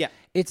choice. Yeah.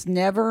 It's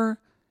never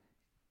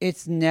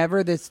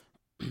this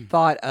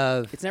thought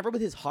of. It's never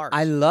with his heart.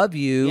 I love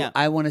you. Yeah.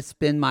 I want to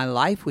spend my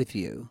life with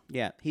you.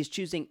 Yeah. He's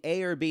choosing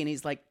A or B, and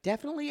he's like,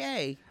 definitely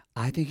A.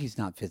 I think he's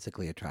not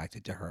physically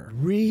attracted to her.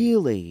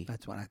 Really?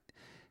 That's what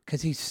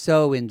because he's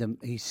so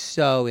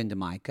into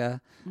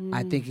Micah.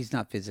 I think he's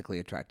not physically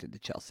attracted to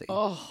Chelsea.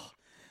 Oh,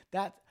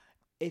 that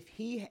if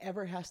he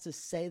ever has to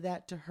say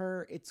that to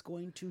her, it's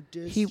going to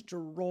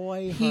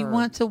destroy her. He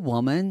wants a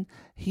woman.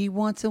 He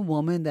wants a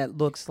woman that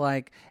looks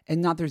like,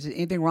 and not there's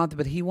anything wrong with it,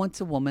 but he wants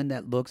a woman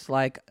that looks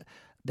like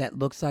a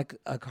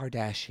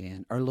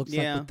Kardashian, or looks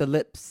like with the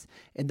lips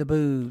and the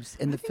boobs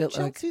and the fit.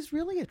 Chelsea's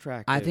really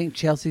attractive. I think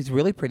Chelsea's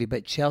really pretty,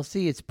 but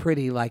Chelsea is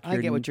pretty like I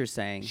get what you're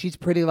saying. She's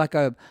pretty like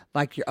a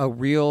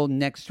real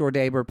next door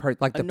neighbor,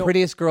 like the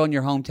prettiest girl in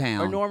your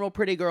hometown, a normal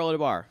pretty girl at a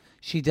bar.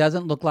 She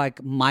doesn't look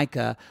like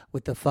Micah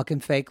with the fucking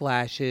fake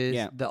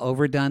lashes, the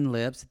overdone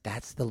lips.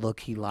 That's the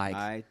look he likes.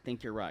 I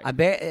think you're right. I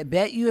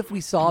bet you if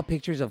we saw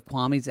pictures of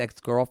Kwame's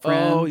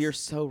ex-girlfriends. Oh, you're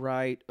so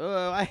right.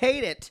 Oh, I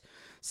hate it.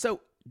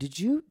 So did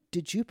you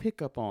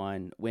pick up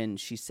on when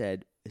she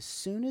said, as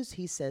soon as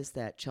he says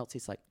that,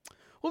 Chelsea's like,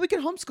 well, we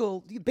can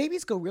homeschool.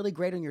 Babies go really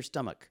great on your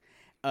stomach.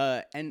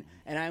 And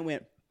I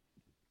went,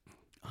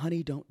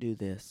 honey, don't do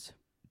this.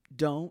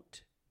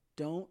 Don't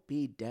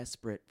be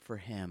desperate for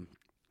him.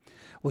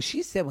 Well,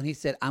 she said when he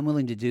said, I'm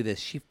willing to do this,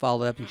 she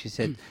followed up and she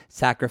said,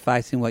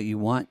 sacrificing what you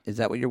want. Is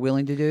that what you're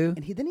willing to do?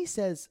 And then he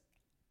says,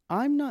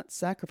 I'm not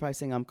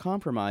sacrificing, I'm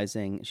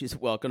compromising. She's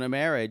welcome to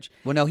marriage.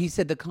 Well, no, he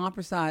said the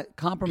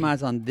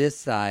compromise on this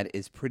side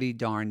is pretty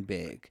darn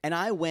big. And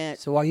I went.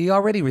 So he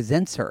already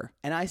resents her.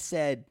 And I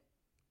said,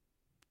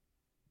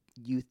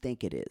 you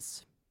think it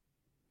is?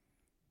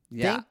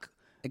 Yeah.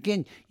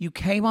 Again, you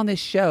came on this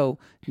show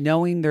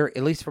knowing there,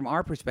 at least from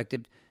our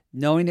perspective,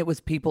 knowing it was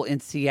people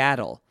in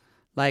Seattle.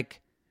 Like,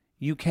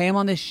 you came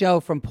on this show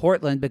from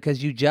Portland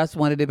because you just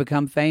wanted to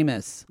become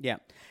famous. Yeah.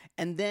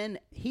 And then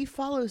he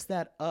follows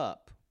that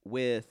up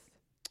with,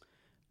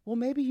 well,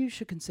 maybe you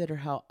should consider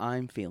how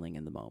I'm feeling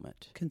in the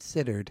moment.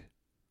 Considered.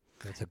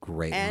 That's a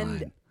great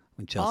line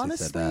when Chelsea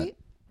honestly, said that.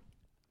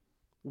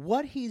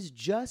 What he's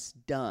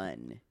just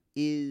done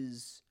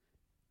is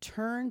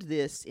turned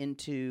this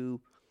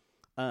into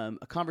a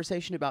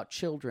conversation about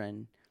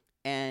children,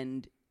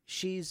 and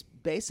she's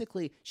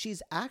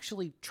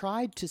actually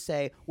tried to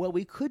say, well,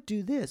 we could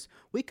do this.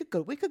 We could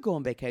go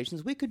on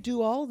vacations. We could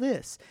do all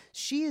this.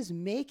 She is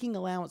making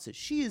allowances.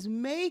 She is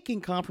making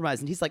compromise.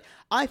 And he's like,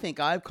 I think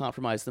I've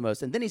compromised the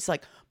most. And then he's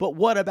like, but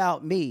what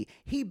about me?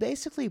 He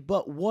basically,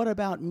 but what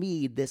about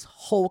me, this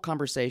whole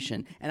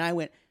conversation. And I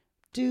went,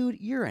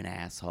 dude, you're an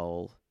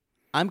asshole.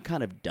 I'm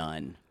kind of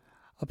done.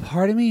 A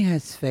part of me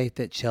has faith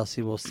that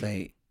Chelsea will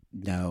say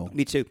no.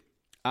 Me too.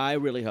 I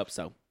really hope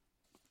so.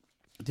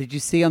 Did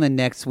you see on the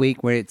next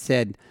week where it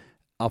said,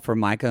 for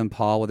Micah and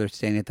Paul, while they're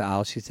standing at the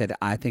aisle, she said,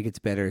 I think it's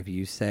better if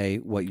you say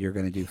what you're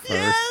going to do first.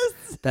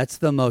 Yes! That's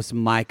the most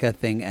Micah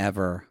thing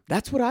ever.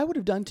 That's what I would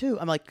have done too.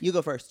 I'm like, you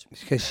go first.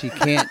 Because she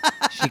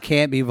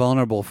can't be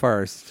vulnerable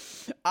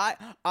first.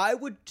 I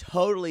would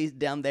totally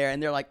down there,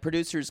 and they're like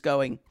producers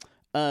going,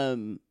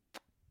 producers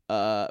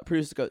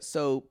go,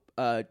 so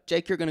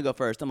Jake, you're going to go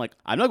first. I'm like,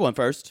 I'm not going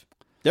first.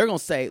 They're going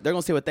to say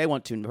what they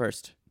want to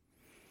first.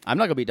 I'm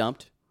not going to be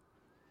dumped.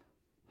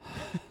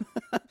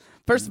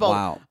 First of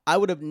all, I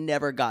would have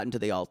never gotten to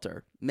the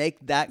altar. Make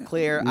that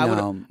clear.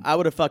 No. I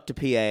would have fucked a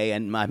PA,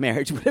 and my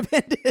marriage would have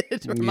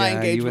ended. Or my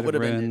engagement would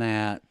have ended.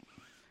 That.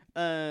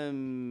 The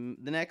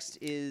next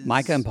is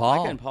Micah and Paul.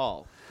 Micah and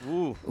Paul.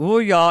 Ooh,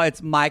 y'all!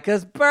 It's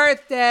Micah's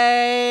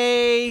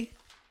birthday.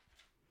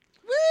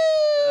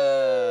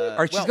 Woo!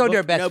 Or she's going to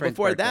her best friend's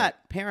before birthday.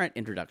 that, parent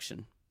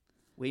introduction.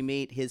 We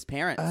meet his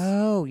parents.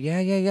 Oh, yeah.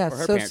 Or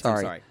her So parents, sorry.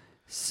 I'm sorry.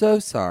 So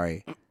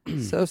sorry.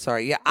 So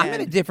sorry. Yeah, I'm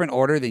in a different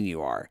order than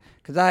you are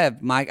because I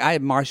have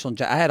Marshall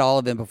and I had all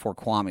of them before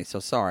Kwame. So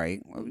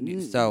sorry.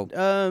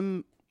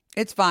 So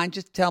it's fine.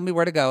 Just tell me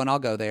where to go and I'll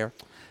go there.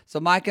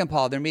 So Micah and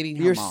Paul, they're meeting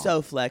her You're mom.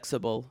 so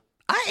flexible.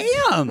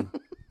 I am.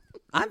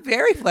 I'm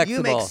very flexible.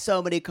 You make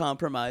so many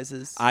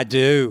compromises. I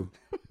do.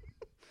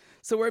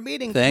 So we're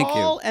meeting Thank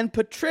Paul you. and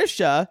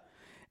Patricia,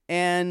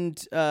 and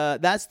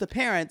that's the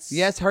parents.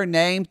 Yes,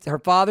 her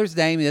father's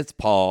name is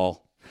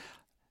Paul.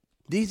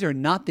 These are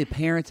not the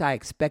parents I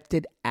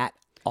expected at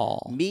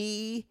all.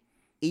 Me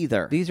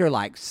either. These are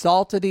like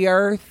salt of the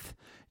earth.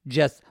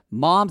 Just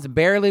mom's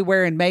barely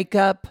wearing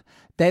makeup.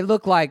 They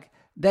look like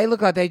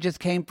they just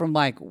came from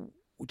like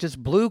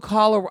just blue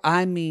collar.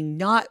 I mean,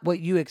 not what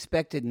you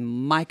expected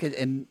Micah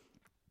and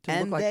to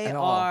look like at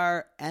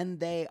all. And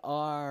they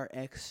are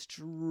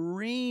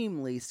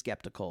extremely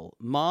skeptical.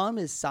 Mom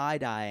is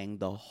side-eyeing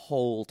the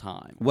whole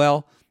time.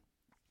 Well,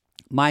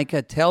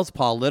 Micah tells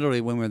Paul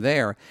literally when we're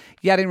there,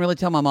 yeah, I didn't really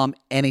tell my mom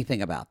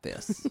anything about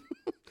this.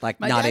 Like,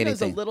 My not dad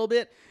anything. knows a little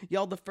bit.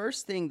 Y'all, the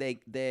first thing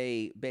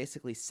they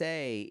basically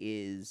say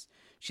is,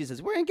 she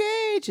says, we're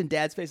engaged. And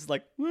Dad's face is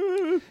like,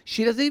 "Woo."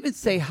 She doesn't even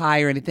say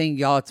hi or anything.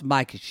 Y'all, it's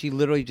Micah. She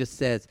literally just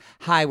says,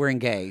 hi, we're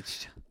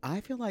engaged.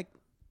 I feel like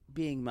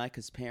being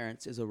Micah's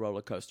parents is a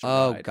roller coaster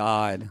Oh, ride.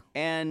 God.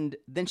 And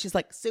then she's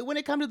like, so when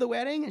it comes to the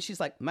wedding? And she's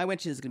like, my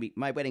wedding's going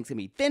to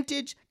be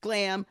vintage,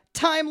 glam,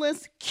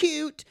 timeless,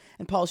 cute.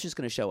 And Paul's just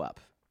going to show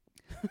up.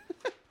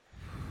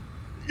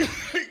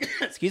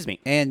 Excuse me.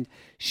 And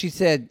she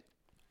said,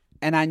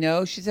 and I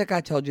know, she's like,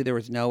 I told you there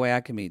was no way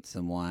I could meet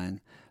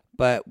someone,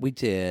 but we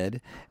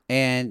did.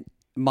 And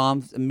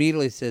Mom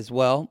immediately says,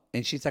 well,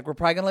 and she's like, we're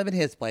probably going to live in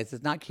his place.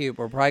 It's not cute.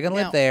 We're probably going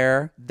to live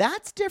there.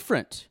 That's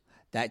different.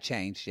 That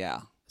changed,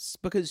 yeah.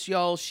 Because,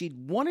 y'all, she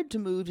wanted to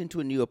move into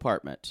a new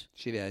apartment.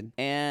 She did.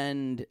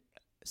 And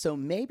so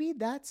maybe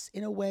that's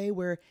in a way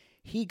where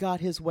he got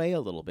his way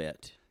a little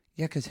bit.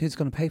 Yeah, because who's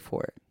going to pay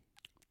for it?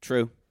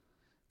 True.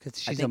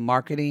 Because she's a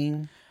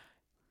marketing...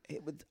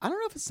 I don't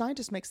know if a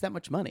scientist makes that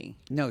much money.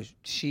 No,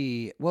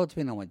 well, it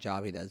depends on what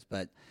job he does,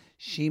 but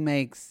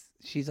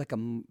she's like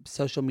a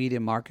social media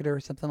marketer or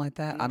something like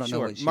that. I don't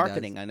know what she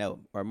marketing, does. I know.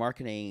 Or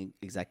marketing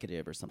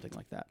executive or something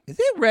like that. Is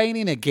it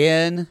raining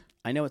again?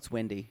 I know it's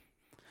windy.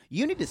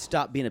 You need to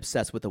stop being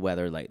obsessed with the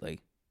weather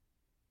lately.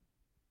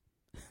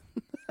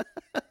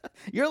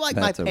 You're like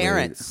my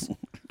parents.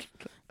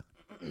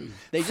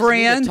 They just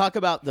need to talk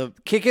about the...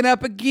 Kicking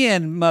up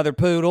again, Mother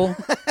Poodle.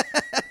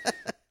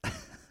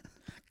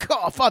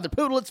 Oh, Father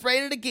Poodle, it's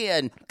raining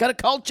again. Gotta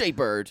call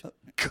Jaybird.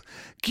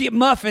 Get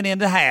Muffin in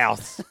the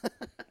house.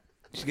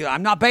 She goes,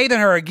 I'm not bathing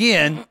her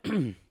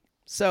again.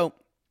 So,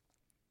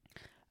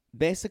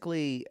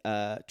 basically,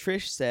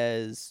 Trish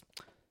says,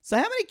 so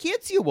how many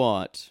kids you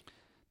want?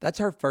 That's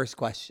her first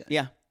question.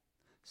 Yeah.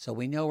 So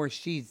we know where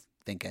she's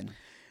thinking.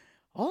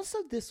 Also,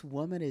 this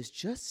woman is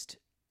just,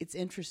 it's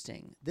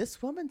interesting.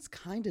 This woman's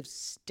kind of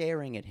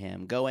staring at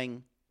him,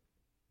 going,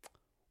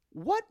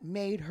 what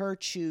made her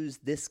choose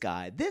this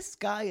guy? This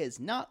guy is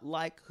not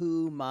like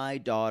who my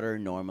daughter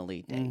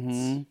normally dates.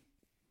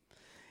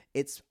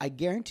 Mm-hmm. I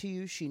guarantee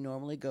you she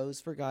normally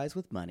goes for guys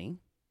with money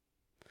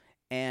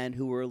and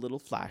who are a little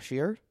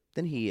flashier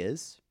than he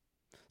is.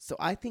 So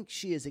I think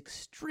she is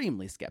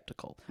extremely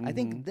skeptical. Mm-hmm. I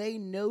think they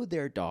know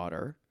their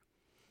daughter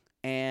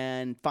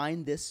and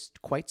find this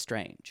quite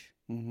strange.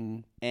 Mm-hmm.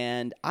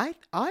 And I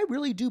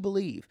really do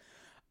believe.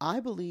 I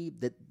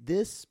believe that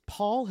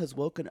Paul has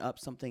woken up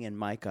something in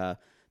Micah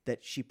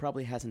that she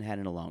probably hasn't had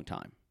in a long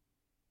time.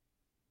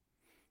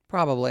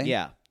 Probably.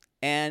 Yeah.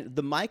 And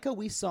the Micah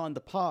we saw in the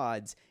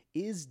pods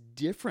is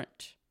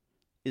different.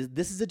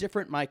 This is a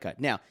different Micah.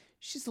 Now,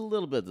 she's a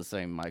little bit the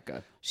same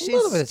Micah. She's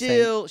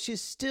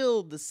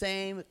still the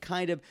same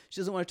kind of, she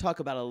doesn't want to talk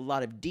about a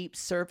lot of deep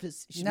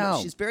surface.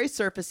 She's very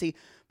surfacey,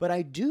 but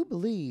I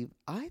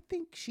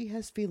think she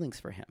has feelings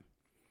for him.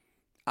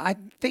 I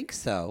think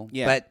so.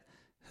 Yeah. But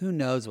who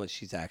knows what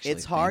she's actually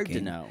It's hard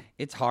thinking. to know.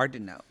 It's hard to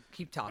know.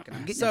 Keep talking.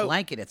 I'm getting a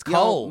blanket. It's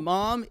cold.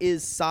 Mom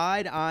is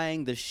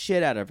side-eyeing the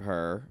shit out of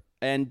her,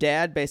 and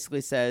Dad basically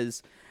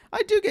says,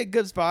 I do get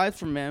good vibes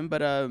from him,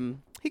 but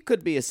he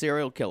could be a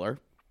serial killer.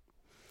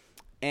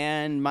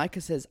 And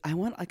Micah says, I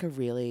want like a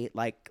really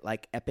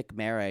like epic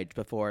marriage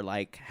before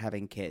like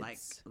having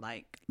kids.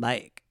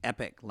 Like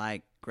epic,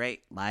 like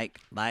great, like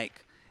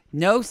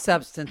no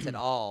substance at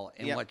all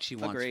in what she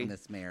wants from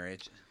this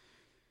marriage.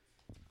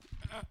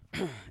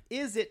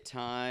 Is it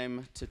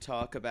time to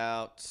talk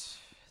about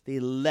the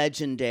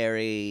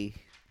legendary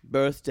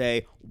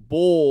birthday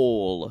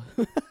ball?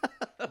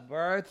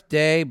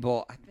 Birthday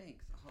ball. I think.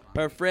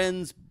 Her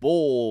friend's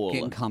ball.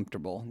 Getting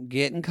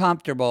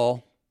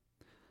comfortable.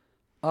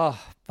 Oh,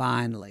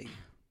 finally.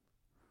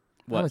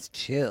 What? I was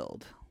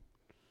chilled.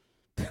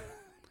 I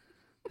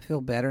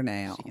feel better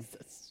now.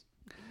 Jesus.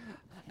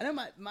 I know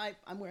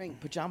I'm wearing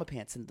pajama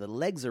pants and the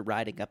legs are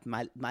riding up.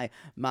 My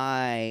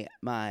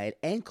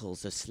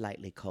ankles are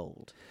slightly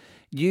cold.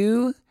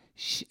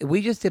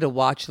 We just did a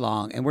watch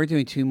long, and we're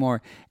doing 2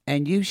 more.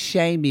 And you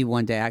shamed me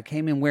one day. I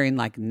came in wearing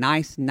like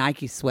nice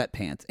Nike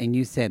sweatpants, and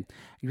you said,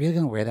 "You really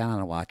gonna wear that on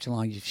a watch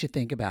along? You should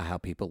think about how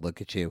people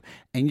look at you."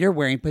 And you're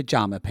wearing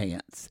pajama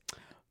pants.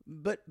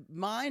 But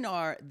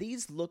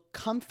these look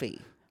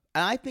comfy.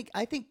 And I think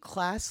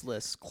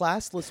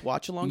classless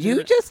watch alongs.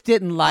 You just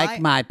didn't like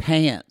my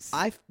pants.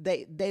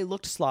 They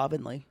looked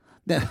slovenly.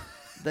 They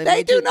They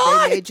made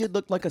you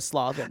look like a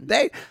Sloven.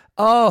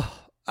 I'm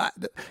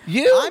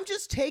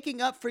just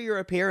taking up for your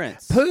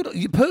appearance.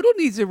 Poodle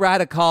needs to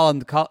write a call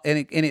and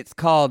it's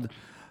called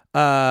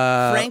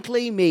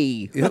Frankly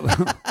Me.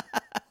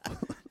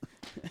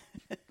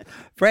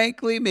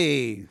 Frankly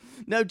Me.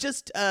 No,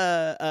 just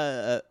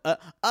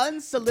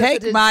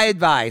unsolicited. Take my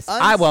advice.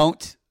 I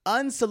won't.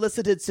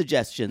 Unsolicited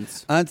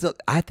suggestions.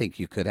 I think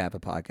you could have a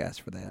podcast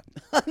for that.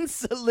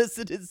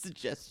 Unsolicited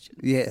suggestions.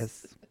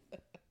 Yes.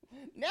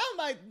 Now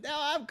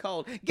I'm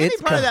cold. Give me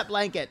part of that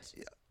blanket.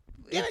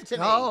 Give it to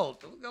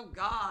cold. Me. Oh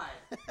God!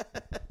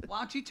 Why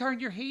don't you turn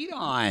your heat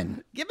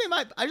on? Give me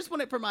I just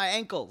want it for my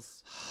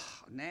ankles.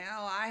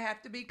 Now I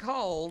have to be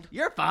cold.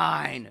 You're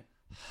fine.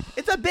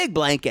 It's a big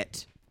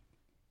blanket.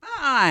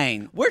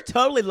 Fine. We're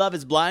totally Love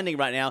is Blinding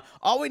right now.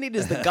 All we need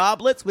is the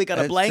goblets. We got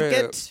a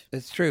blanket. True.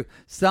 It's true.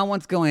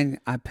 Someone's going,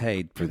 I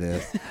paid for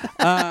this.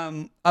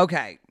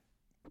 Okay.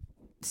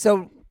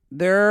 So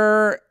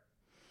this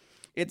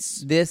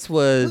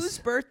was whose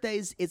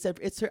birthdays? Is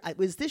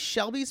this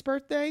Shelby's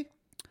birthday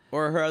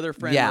or her other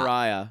friend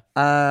Mariah?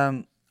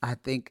 I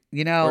think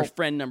or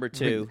friend number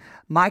 2.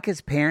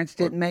 Micah's parents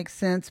didn't make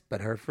sense, but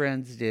her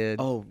friends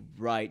did. Oh,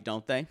 right,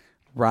 don't they?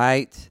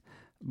 Right,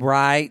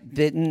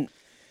 didn't.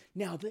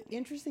 Now, the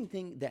interesting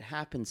thing that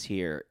happens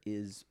here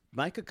is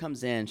Micah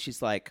comes in.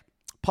 She's like,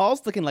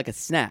 Paul's looking like a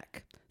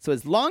snack. So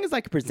as long as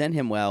I can present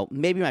him well,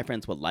 maybe my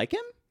friends will like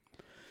him.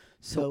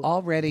 So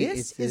already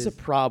this is a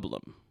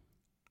problem.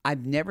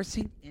 I've never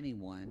seen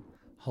anyone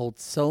hold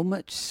so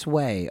much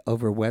sway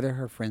over whether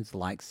her friends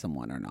like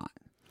someone or not.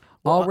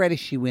 Well, already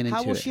she went into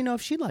it. How will she know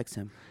if she likes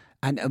him?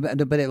 I know,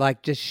 but it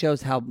like just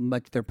shows how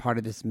much they're part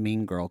of this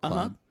mean girl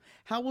club.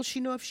 How will she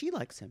know if she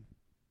likes him?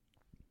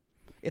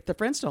 If the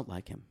friends don't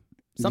like him,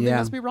 something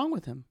must be wrong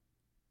with him.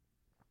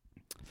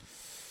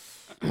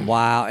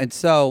 Wow. And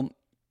so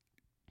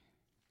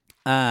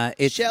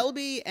it's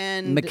Shelby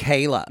and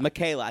Michaela.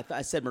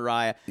 I said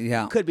Mariah.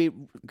 Yeah. Could be.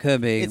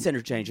 It's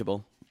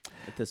interchangeable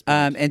at this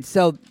point. And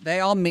so they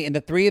all meet, and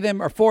the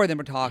four of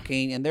them are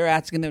talking, and they're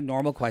asking them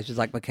normal questions.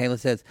 Like Michaela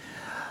says,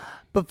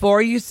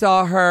 before you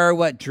saw her,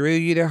 what drew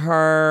you to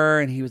her?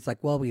 And he was like,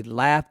 well, we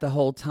laughed the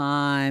whole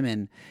time.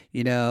 And,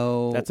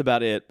 that's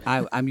about it.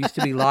 I'm used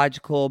to be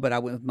logical, but I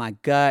went with my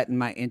gut and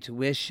my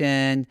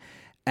intuition.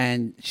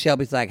 And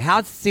Shelby's like,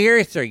 how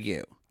serious are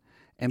you?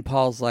 And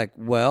Paul's like,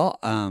 well,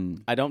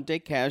 I don't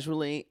date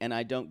casually, and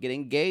I don't get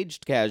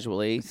engaged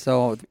casually.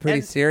 So it's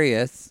pretty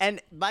serious.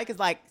 And Mike is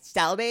like,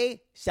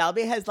 Shelby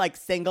has like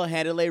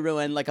single-handedly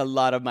ruined like a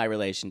lot of my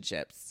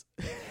relationships.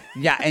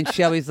 Yeah, and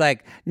Shelby's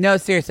like, no,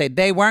 seriously,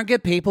 they weren't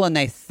good people and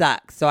they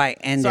suck. So I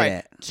ended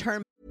it.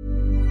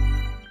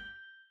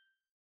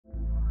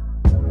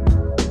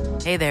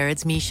 Hey there,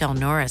 it's Michelle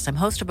Norris. I'm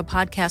host of a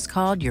podcast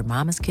called Your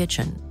Mama's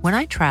Kitchen. When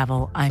I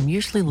travel, I'm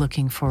usually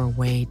looking for a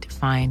way to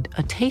find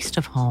a taste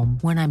of home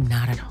when I'm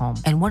not at home.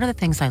 And one of the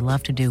things I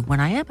love to do when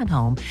I am at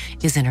home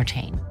is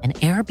entertain. And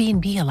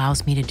Airbnb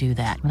allows me to do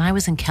that. When I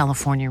was in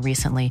California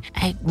recently,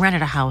 I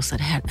rented a house that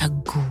had a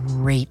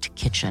great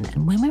kitchen.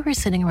 And when we were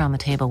sitting around the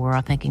table, we were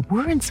all thinking,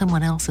 we're in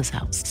someone else's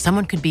house.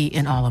 Someone could be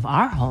in all of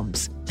our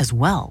homes as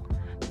well.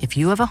 If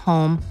you have a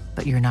home,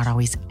 but you're not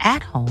always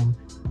at home,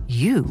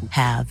 you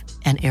have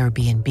an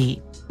Airbnb.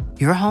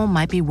 Your home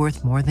might be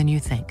worth more than you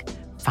think.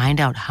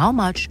 Find out how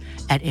much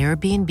at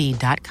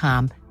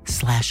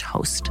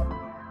airbnb.com/host.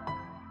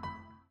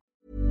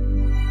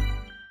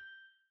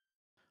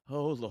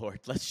 Oh, Lord,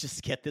 let's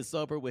just get this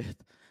over with.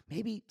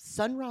 Maybe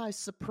sunrise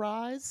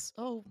surprise?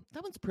 Oh,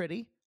 that one's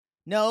pretty.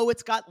 No,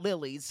 it's got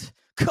lilies.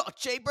 God,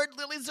 Jaybird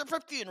lilies are for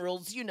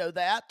funerals. You know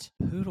that.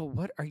 Poodle,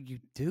 what are you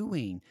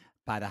doing?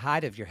 By the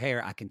height of your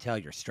hair, I can tell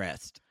you're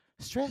stressed.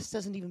 Stress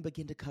doesn't even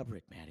begin to cover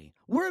it, Maddie.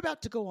 We're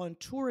about to go on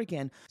tour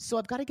again, so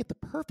I've got to get the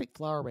perfect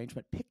flower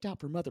arrangement picked out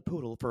for Mother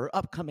Poodle for her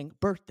upcoming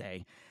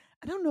birthday.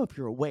 I don't know if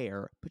you're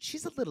aware, but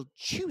she's a little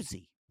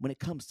choosy when it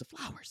comes to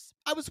flowers.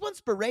 I was once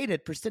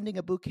berated for sending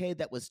a bouquet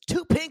that was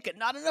too pink and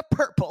not enough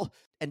purple.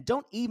 And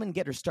don't even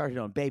get her started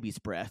on baby's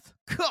breath.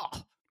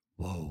 God.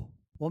 Whoa.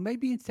 Well,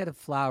 maybe instead of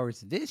flowers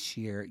this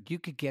year, you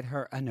could get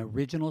her an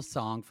original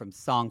song from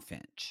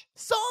Songfinch.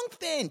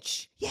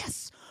 Songfinch!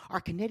 Yes! Our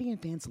Canadian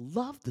fans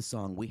loved the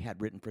song we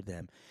had written for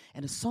them.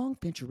 And a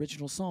Songfinch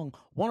original song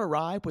won't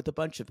arrive with a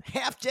bunch of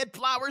half-dead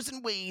flowers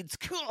and weeds.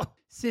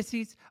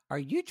 Sissies, are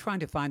you trying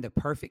to find the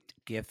perfect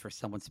gift for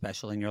someone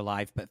special in your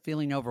life but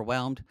feeling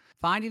overwhelmed?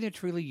 Finding a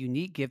truly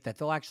unique gift that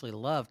they'll actually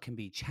love can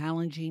be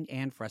challenging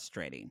and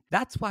frustrating.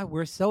 That's why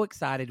we're so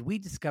excited we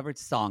discovered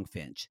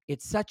Songfinch.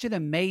 It's such an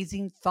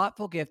amazing,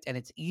 thoughtful gift, and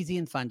it's easy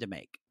and fun to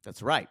make.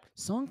 That's right.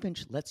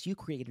 Songfinch lets you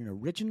create an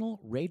original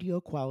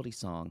radio-quality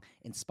song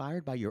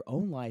inspired by your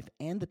own life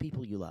and the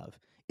people you love.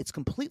 It's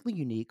completely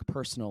unique,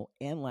 personal,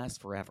 and lasts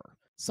forever.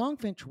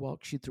 Songfinch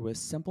walks you through a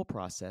simple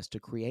process to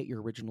create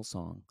your original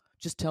song.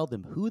 Just tell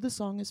them who the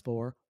song is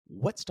for,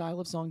 what style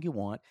of song you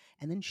want,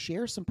 and then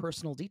share some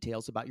personal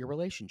details about your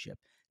relationship.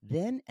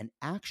 Then an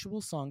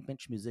actual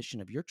Songfinch musician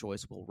of your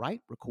choice will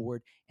write,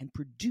 record, and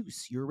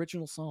produce your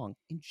original song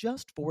in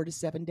just 4 to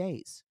 7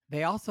 days.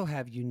 They also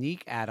have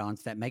unique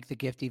add-ons that make the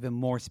gift even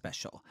more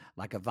special,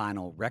 like a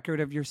vinyl record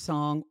of your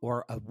song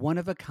or a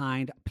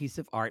one-of-a-kind piece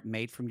of art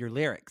made from your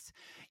lyrics.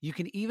 You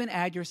can even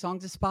add your song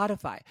to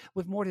Spotify.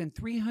 With more than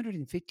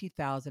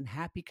 350,000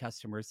 happy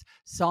customers,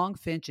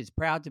 Songfinch is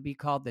proud to be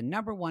called the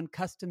 #1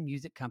 custom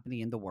music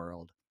company in the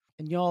world.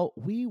 And y'all,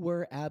 we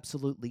were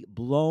absolutely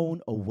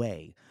blown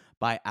away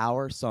by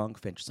our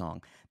Songfinch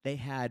song. They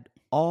had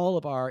all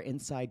of our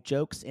inside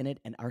jokes in it,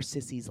 and our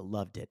sissies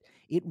loved it.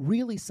 It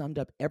really summed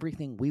up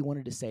everything we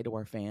wanted to say to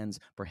our fans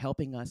for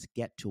helping us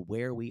get to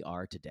where we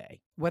are today.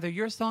 Whether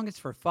your song is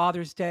for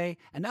Father's Day,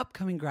 an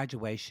upcoming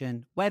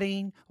graduation,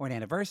 wedding, or an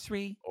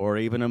anniversary, or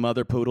even a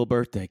Mother Poodle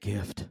birthday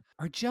gift,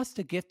 or just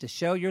a gift to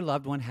show your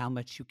loved one how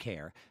much you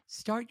care,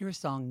 start your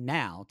song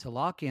now to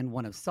lock in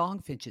one of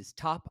Songfinch's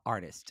top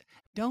artists.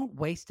 Don't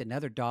waste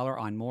another dollar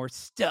on more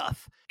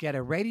stuff. Get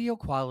a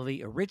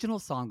radio-quality original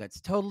song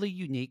that's totally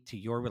unique to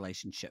your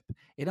relationship.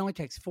 It only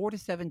takes 4 to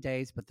 7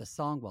 days, but the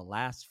song will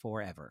last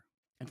forever.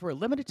 And for a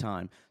limited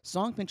time,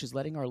 Songfinch is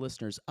letting our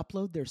listeners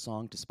upload their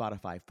song to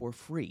Spotify for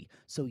free,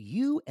 so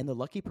you and the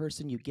lucky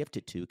person you gift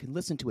it to can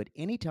listen to it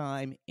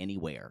anytime,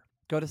 anywhere.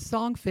 Go to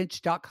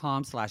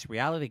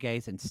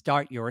songfinch.com/realitygaze and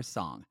start your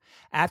song.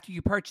 After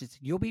you purchase,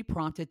 you'll be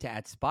prompted to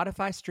add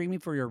Spotify streaming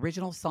for your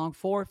original song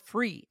for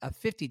free, a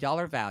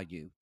 $50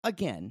 value.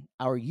 Again,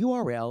 our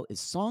URL is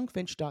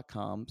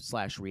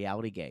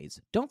songfinch.com/realitygaze.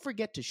 Don't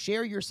forget to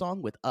share your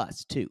song with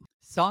us, too.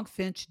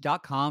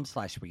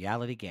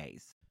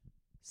 Songfinch.com/realitygaze.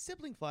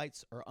 Sibling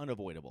fights are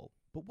unavoidable,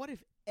 but what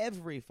if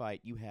every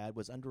fight you had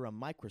was under a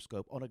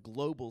microscope on a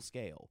global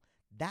scale?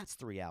 That's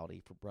the reality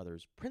for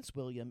brothers Prince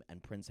William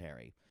and Prince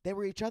Harry. They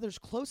were each other's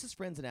closest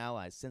friends and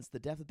allies since the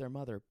death of their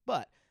mother,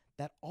 but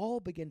that all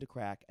began to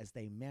crack as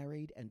they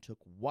married and took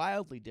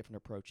wildly different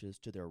approaches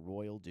to their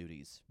royal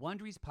duties.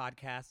 Wondery's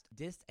podcast,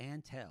 Dis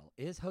and Tell,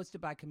 is hosted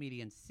by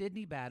comedians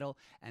Sydney Battle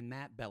and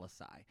Matt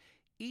Belisai.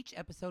 Each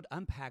episode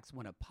unpacks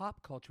one of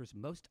pop culture's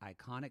most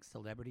iconic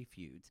celebrity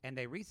feuds, and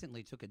they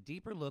recently took a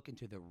deeper look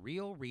into the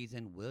real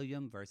reason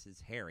William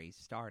versus Harry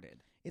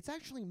started. It's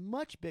actually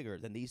much bigger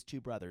than these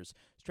two brothers,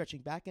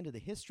 stretching back into the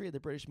history of the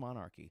British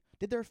monarchy.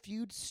 Did their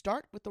feud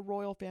start with the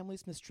royal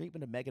family's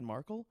mistreatment of Meghan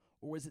Markle,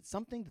 or was it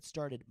something that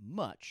started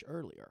much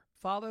earlier?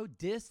 Follow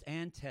Dis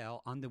and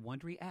Tell on the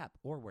Wondery app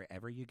or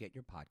wherever you get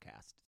your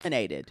podcast.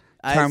 Terminated.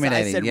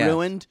 Terminated, I said yes.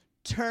 ruined.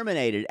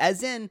 Terminated.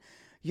 As in,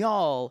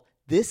 y'all,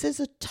 this is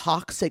a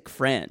toxic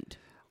friend.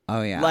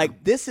 Oh, yeah.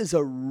 Like, this is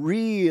a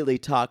really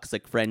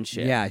toxic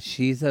friendship. Yeah,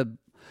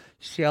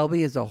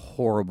 Shelby is a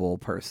horrible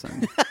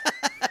person.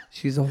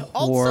 She's a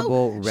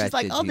horrible, wretched she's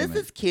like, oh, human.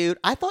 this is cute.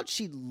 I thought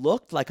she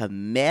looked like a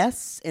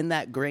mess in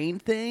that green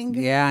thing.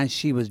 Yeah, and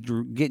she was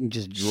getting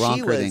just drunker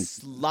She than... was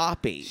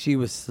sloppy. She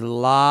was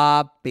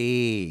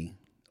sloppy.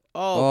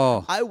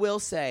 Oh. I will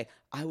say,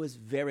 I was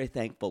very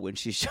thankful when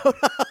she showed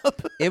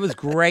up. It was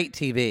great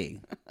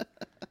TV.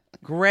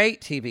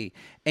 Great TV.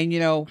 And, you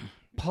know,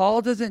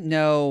 Paul doesn't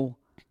know...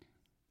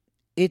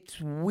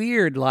 It's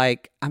weird.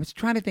 Like, I was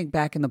trying to think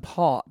back in the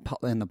pods.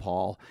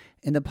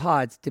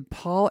 Did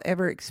Paul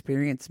ever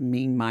experience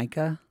mean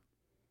Micah?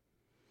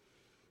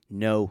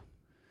 No.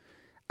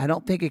 I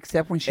don't think,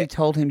 except when she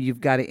told him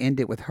you've got to end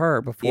it with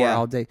her before Yeah.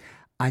 all day.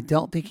 I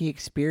don't think he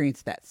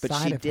experienced that But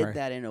side she of her. did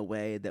that in a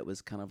way that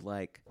was kind of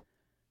like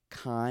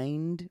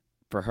kind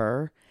for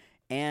her,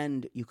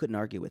 and you couldn't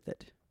argue with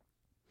it.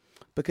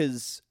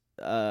 Because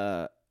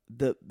the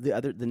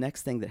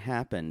next thing that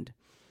happened,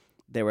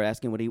 they were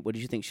asking, what did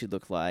you think she'd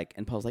look like?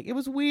 And Paul's like, it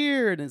was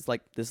weird. And it's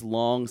like this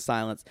long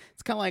silence.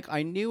 It's kind of like,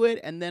 I knew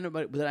it, and then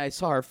I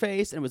saw her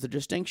face, and it was a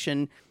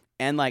distinction.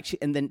 And like,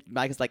 and then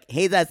Mike is like,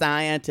 he's a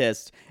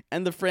scientist.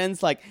 And the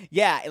friend's like,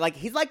 yeah, like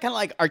he's like kind of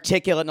like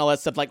articulate and all that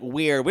stuff, like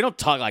weird. We don't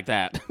talk like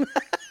that.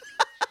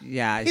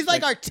 Yeah. He's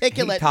like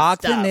articulate. He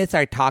talks and in stuff. this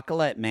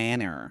articulate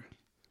manner.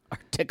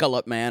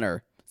 Articulate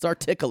manner. It's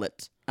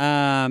articulate.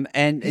 And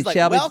He's like,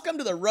 Shelby's- welcome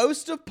to the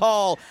roast of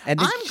Paul. And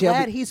I'm this glad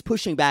Shelby- he's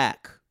pushing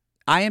back.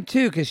 I am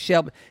too, because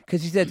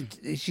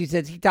she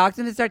says he talks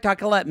in this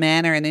articulate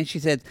manner, and then she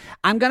says,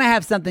 I'm gonna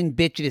have something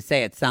bitchy to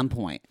say at some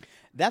point.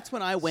 That's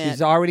when I went,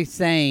 She's already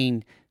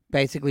saying,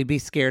 basically, be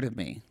scared of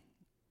me.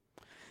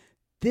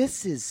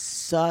 this is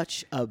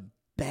such a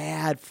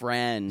bad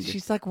friend.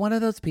 She's like one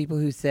of those people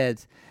who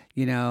says,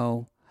 you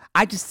know,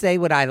 I just say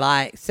what I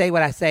like, say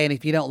what I say, and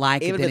if you don't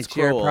like it, Even if then it's it's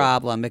your cruel.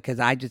 problem, because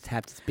I just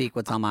have to speak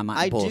what's on my mind.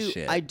 I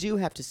Bullshit. do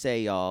have to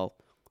say, y'all,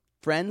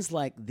 friends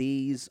like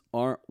these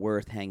aren't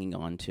worth hanging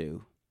on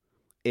to.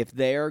 If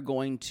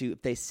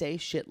they say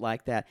shit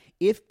like that,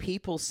 if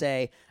people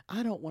say,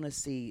 I don't want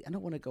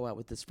to go out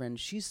with this friend,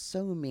 she's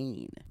so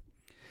mean.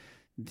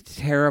 It's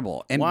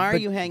terrible. And Why are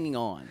you hanging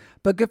on?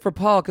 But good for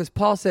Paul, because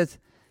Paul says,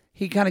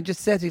 he kind of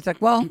just says, he's like,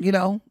 well, you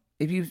know,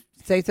 if you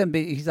say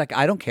something, he's like,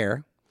 I don't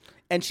care.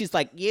 And she's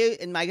like,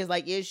 and Mike is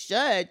like, you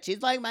should.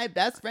 She's like my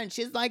best friend.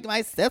 She's like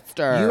my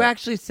sister. You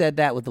actually said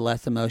that with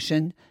less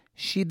emotion.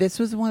 This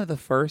was one of the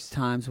first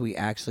times we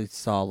actually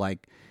saw,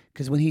 like,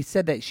 because when he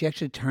said that, she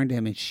actually turned to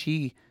him and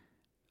she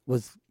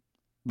was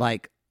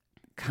like,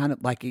 kind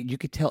of like, you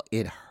could tell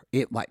it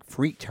like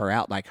freaked her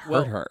out, like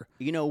hurt her.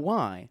 You know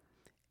why?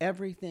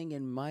 Everything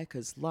in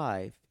Micah's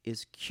life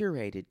is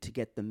curated to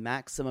get the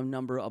maximum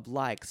number of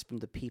likes from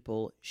the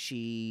people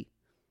she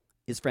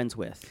is friends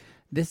with.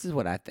 This is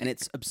what I think.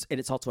 And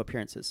it's also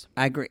appearances.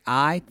 I agree.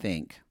 I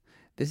think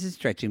this is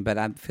stretching, but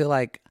I feel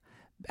like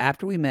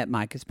after we met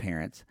Micah's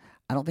parents,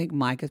 I don't think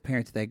Micah's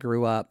parents, they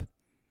grew up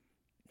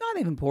not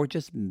even poor,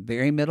 just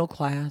very middle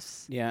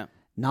class. Yeah.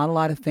 Not a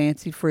lot of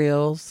fancy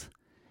frills.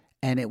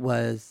 And it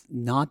was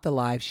not the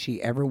life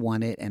she ever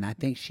wanted. And I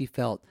think she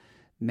felt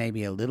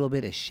maybe a little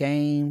bit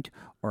ashamed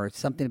or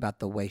something about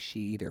the way she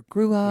either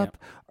grew up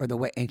or the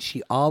way, and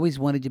she always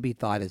wanted to be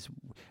thought as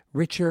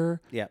richer,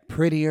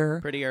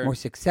 prettier, more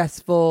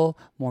successful,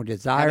 more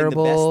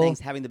desirable. Having the best things,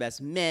 having the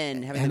best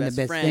men, having the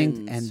best friends.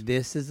 Things. And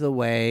this is the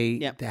way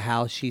to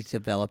how she's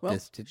developed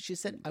this. She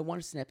said, I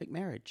want an epic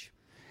marriage.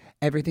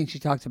 Everything she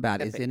talks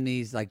about is in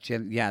these, like,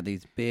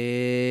 these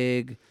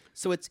big...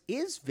 So it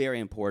is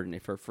very important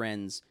if her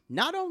friends,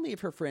 not only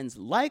if her friends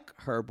like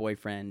her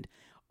boyfriend,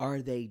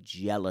 are they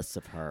jealous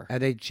of her? Are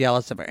they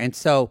jealous of her? And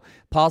so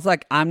Paul's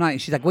like, I'm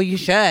not. She's like, well, you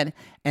should.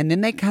 And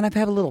then they kind of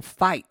have a little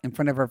fight in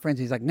front of her friends.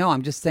 He's like, no,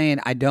 I'm just saying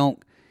I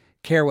don't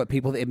care what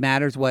people, it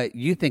matters what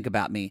you think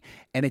about me.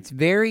 And it's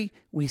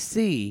we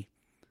see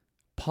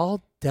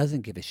Paul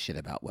doesn't give a shit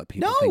about what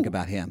people No. think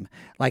about him.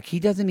 Like,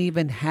 he doesn't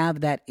even have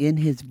that in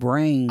his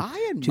brain.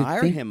 I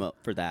admire him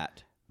for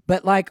that.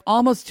 But, like,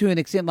 almost to an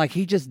extent, like,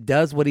 he just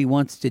does what he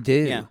wants to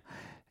do. Yeah.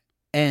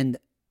 And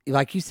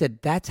like you said,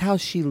 that's how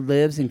she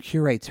lives and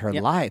curates her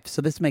life.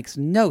 So this makes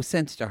no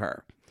sense to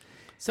her.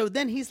 So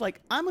then he's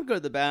like, I'm going to go to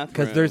the bathroom.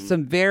 Because there's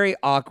some very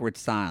awkward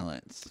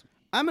silence.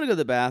 I'm going to go to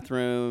the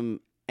bathroom.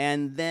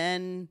 And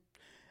then,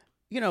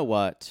 you know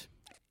what?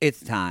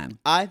 It's time.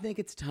 I think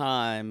it's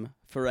time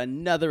for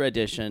another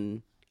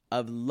edition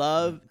of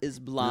Love is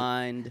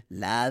Blind.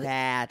 Love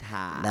That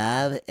high.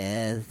 Love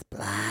is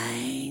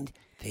Blind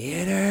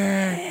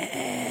Theater.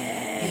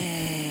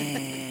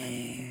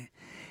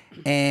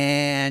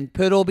 And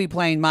Poodle will be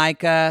playing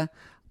Micah.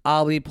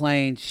 I'll be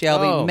playing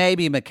Shelby,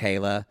 maybe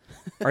Michaela,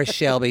 or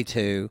Shelby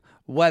too,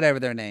 whatever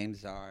their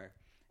names are.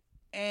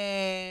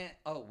 And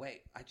oh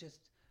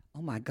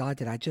my God,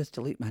 did I just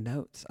delete my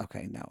notes?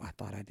 Okay, no, I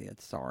thought I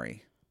did.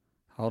 Sorry.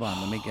 Hold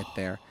on, let me get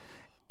there.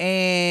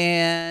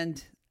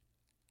 And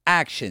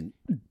action.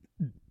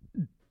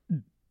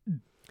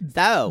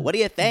 So, what do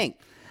you think?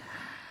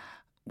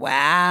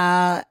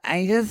 Wow,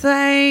 I just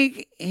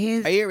like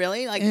he's. Are you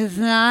really like? It's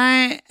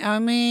not. I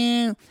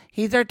mean,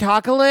 he's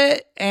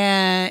articulate,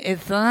 and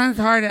it's sometimes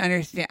hard to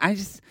understand.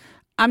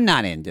 I'm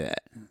not into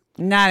it.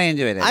 Not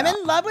into it at I'm all.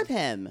 in love with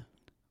him.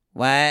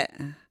 What?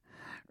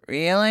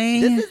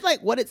 Really? This is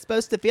like what it's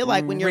supposed to feel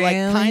like when you're like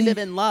kind of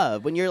in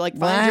love. When you're like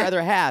find your What?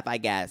 other half, I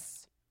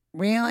guess.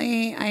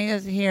 Really? I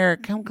just hear.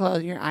 Come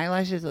close. Your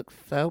eyelashes look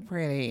so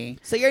pretty.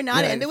 So you're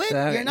not You're into it?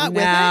 so- You're not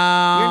with it?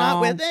 You're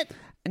not with it?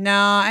 No,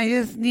 I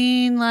just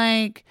need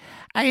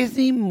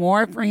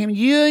more for him.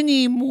 You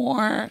need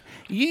more.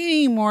 You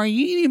need more.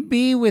 You need to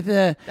be with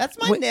a. That's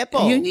my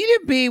nipple. You need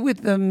to be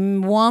with a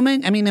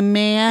woman. I mean, a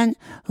man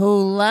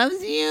who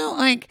loves you.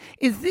 Like,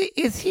 is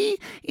he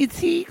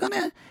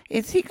gonna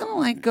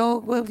like go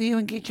with you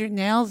and get your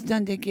nails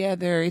done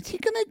together? Is he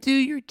gonna do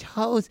your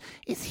toes?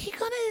 Is he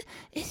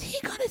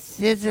gonna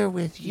scissor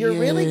with you? You're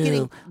really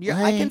getting.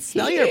 I can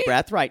smell your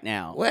breath right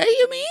now. What do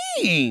you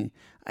mean?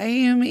 What do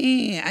you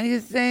mean? I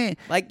just say.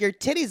 Like your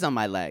titties on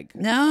my leg.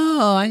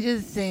 No, I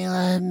just say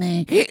love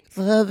me,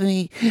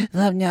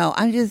 love. No,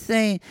 I'm just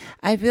saying.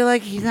 I feel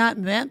like he's not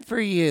meant for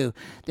you.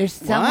 There's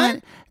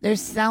someone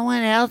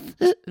else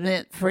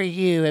meant for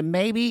you, and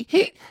maybe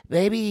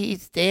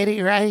he's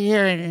standing right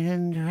here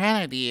in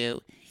front of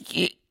you,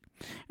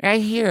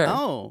 right here.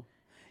 Oh,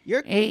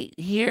 you're. Right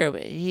here.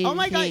 Oh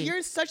my God,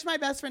 you're such my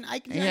best friend.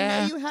 I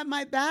know you have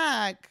my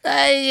back.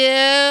 Thank you.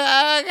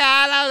 Oh my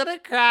God, I'm gonna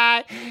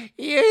cry.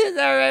 You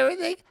deserve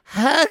everything.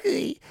 Hug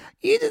me.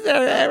 You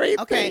deserve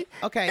everything.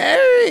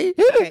 Okay.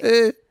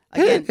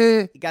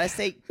 Again, you gotta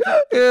say,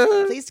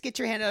 please get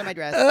your hand out of my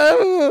dress.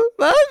 Oh,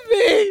 love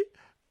me.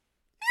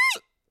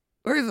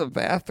 Where's the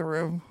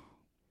bathroom?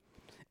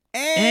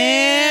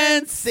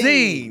 And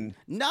scene.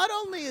 Not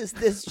only is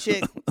this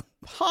chick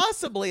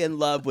possibly in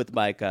love with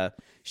Micah,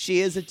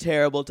 she is a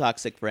terrible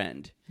toxic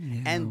friend.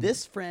 Yeah. And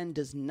this friend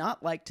does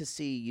not like to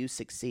see you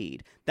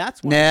succeed.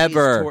 That's why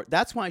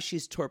that's why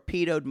she's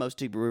torpedoed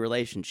most of your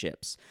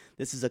relationships.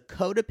 This is a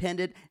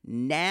codependent,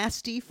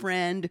 nasty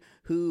friend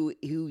who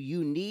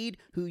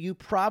you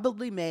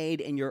probably made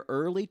in your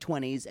early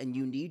 20s, and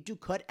you need to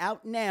cut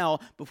out now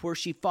before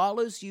she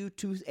follows you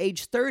to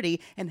age 30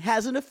 and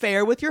has an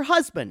affair with your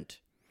husband.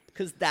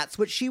 Because that's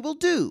what she will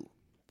do.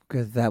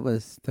 Because that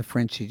was the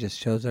friend she just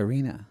chose,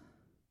 Irina.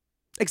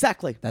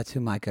 Exactly. That's who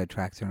Micah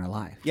attracts in her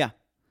life. Yeah.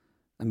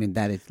 I mean,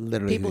 that is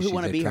literally people who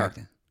want to be her.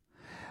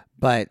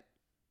 But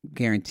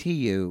guarantee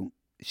you,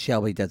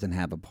 Shelby doesn't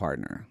have a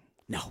partner.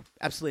 No,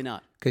 absolutely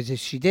not. Because if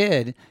she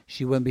did,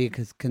 she wouldn't be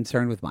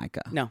concerned with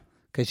Micah. No.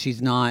 Because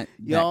she's not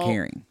that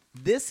caring.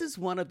 This is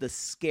one of the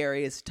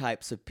scariest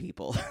types of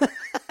people.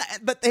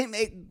 But they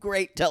make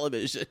great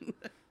television.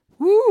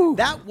 Woo.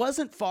 That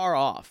wasn't far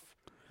off.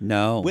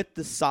 No. With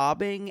the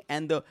sobbing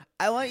and the,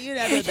 I want you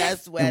to have the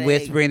best wedding. And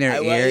whispering in her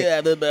ear. I want you to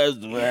have the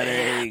best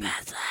wedding.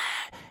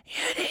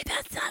 You need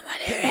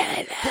somebody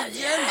really loves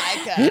you. You're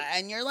Micah,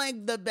 and you're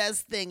like the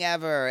best thing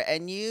ever.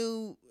 And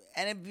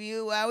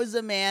if I was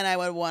a man, I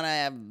would want to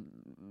have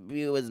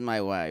you as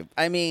my wife.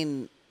 I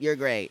mean, you're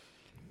great.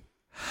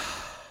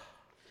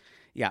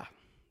 Yeah.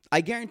 I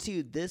guarantee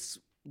you this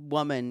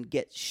woman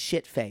gets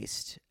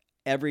shit-faced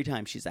every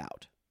time she's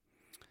out.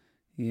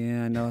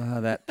 Yeah, I know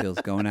how that feels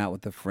going out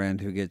with a friend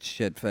who gets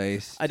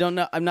shit-faced. I don't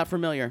know. I'm not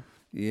familiar.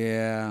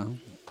 Yeah.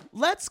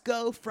 Let's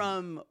go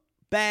from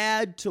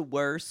bad to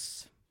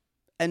worse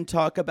and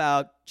talk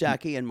about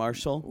Jackie and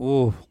Marshall.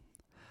 Ooh.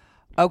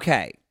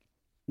 Okay.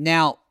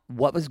 Now,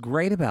 what was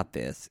great about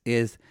this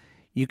is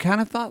you kind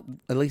of thought,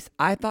 at least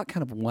I thought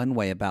kind of one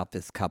way about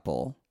this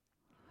couple.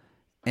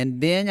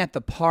 And then at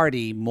the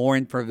party, more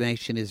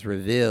information is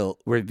revealed.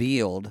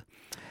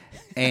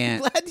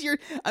 And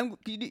I'm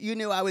glad you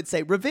knew I would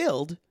say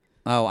revealed.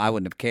 Oh, I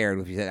wouldn't have cared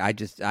if you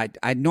said.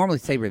 I normally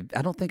say.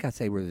 I don't think I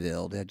say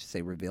revealed. I just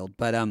say revealed.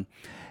 But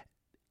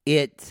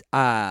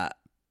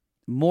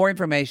more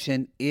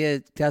information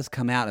does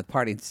come out at the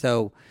party.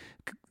 So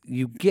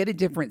you get a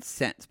different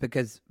sense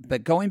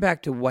but going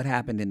back to what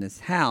happened in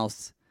this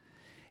house,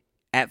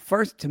 at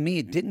first to me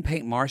it didn't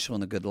paint Marshall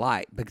in a good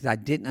light because I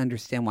didn't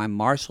understand why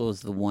Marshall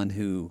is the one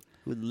who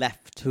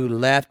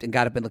left and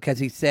got up because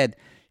he said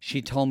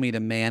she told me to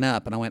man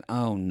up, and I went,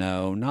 oh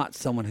no, not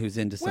someone who's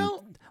into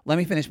some. Let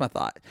me finish my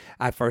thought.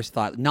 I first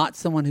thought not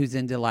someone who's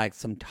into like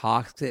some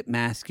toxic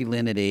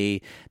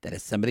masculinity that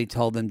if somebody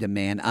told them to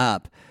man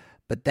up.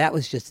 But that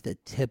was just the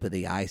tip of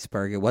the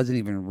iceberg. It wasn't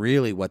even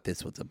really what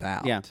this was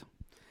about. Yeah.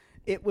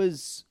 It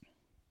was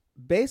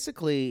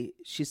basically,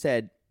 she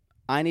said,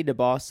 I need to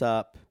boss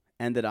up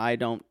and that I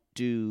don't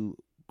do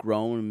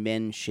grown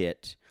men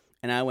shit.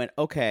 And I went,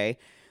 okay.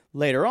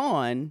 Later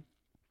on,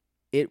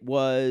 we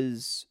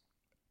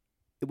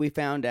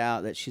found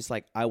out that she's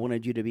like, I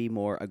wanted you to be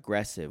more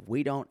aggressive.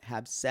 We don't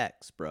have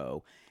sex,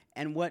 bro.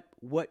 And what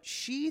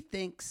she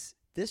thinks,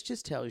 this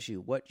just tells you,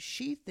 what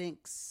she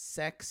thinks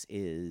sex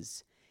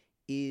is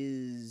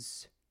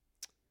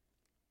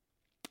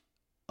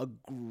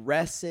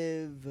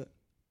aggressive,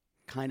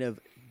 kind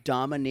of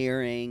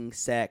domineering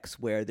sex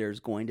where there's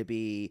going to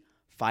be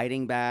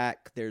fighting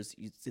back.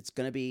 It's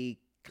going to be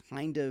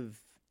kind of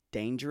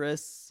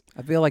dangerous.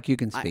 I feel like you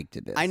can speak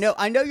to this. I know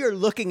you're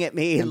looking at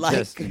me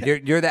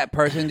you're that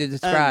person to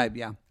describe,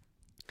 yeah.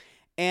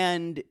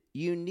 And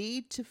you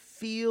need to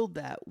feel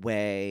that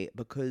way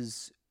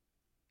because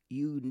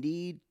you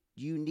need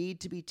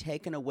to be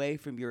taken away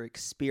from your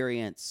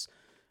experience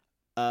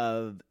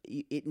of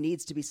it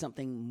needs to be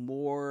something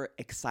more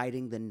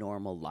exciting than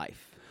normal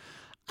life.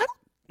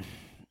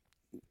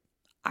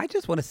 I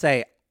just want to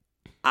say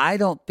I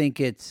don't think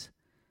it's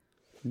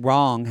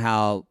wrong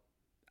how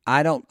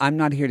I'm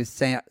not here to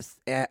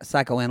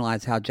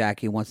psychoanalyze how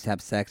Jackie wants to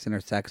have sex in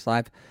her sex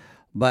life,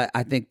 but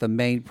I think the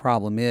main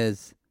problem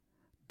is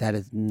that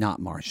is not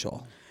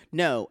Marshall.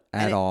 No.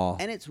 At all.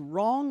 And it's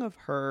wrong of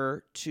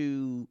her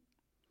to,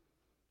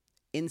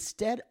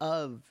 instead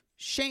of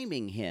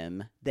shaming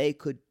him, they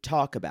could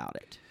talk about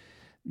it.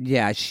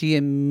 Yeah, she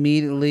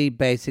immediately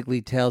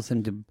basically tells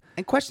him to...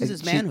 And questions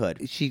his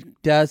manhood. She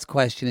does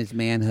question his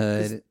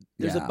manhood.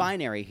 There's a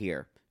binary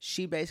here.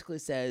 She basically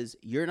says,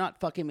 you're not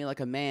fucking me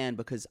like a man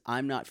because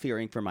I'm not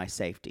fearing for my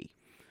safety.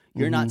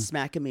 You're not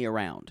smacking me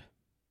around.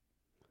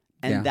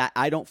 And that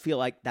I don't feel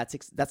like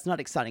that's not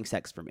exciting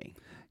sex for me.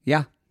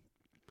 Yeah.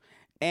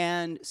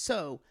 And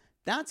so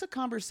that's a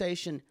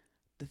conversation.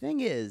 The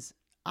thing is,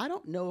 I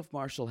don't know if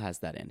Marshall has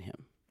that in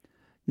him.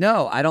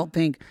 No, I don't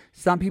think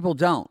some people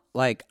don't.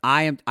 Like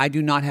I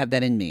do not have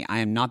that in me. I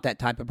am not that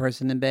type of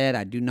person in bed.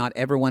 I do not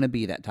ever want to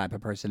be that type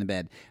of person in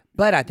bed.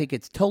 But I think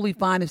it's totally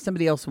fine if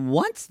somebody else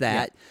wants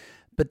that. Yeah.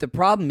 But the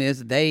problem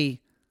is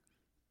they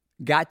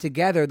got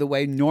together the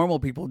way normal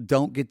people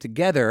don't get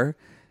together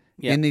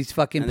in these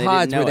fucking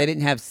pods where they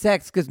didn't have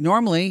sex. Because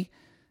normally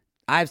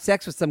I have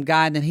sex with some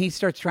guy and then he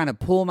starts trying to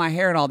pull my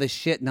hair and all this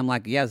shit. And I'm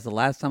like, yeah, it's the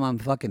last time I'm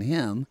fucking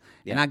him.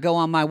 Yeah. And I go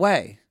on my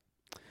way.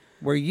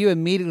 Where you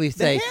immediately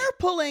say... The hair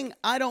pulling,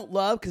 I don't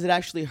love because it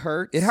actually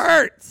hurts. It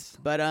hurts.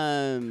 But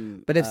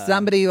if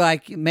somebody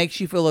like makes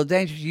you feel a little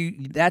dangerous,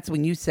 that's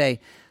when you say, you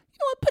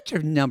know what, put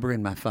your number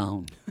in my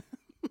phone.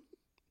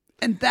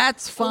 And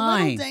that's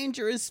fine. A little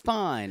danger is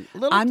fine.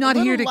 I'm not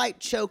here to light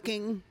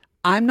choking.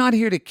 I'm not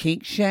here to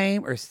kink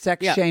shame or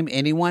sex shame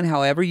anyone,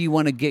 however you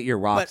want to get your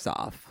rocks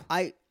off.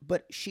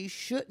 But she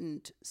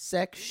shouldn't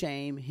sex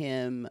shame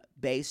him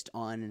based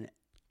on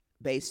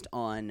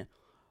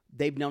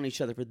they've known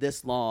each other for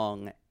this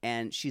long,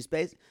 and she's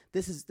this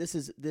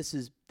is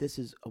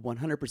a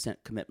 100%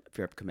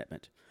 fear of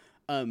commitment.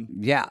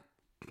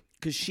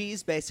 Because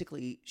she's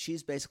basically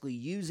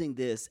using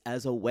this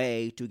as a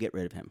way to get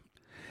rid of him.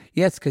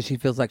 Yes, because she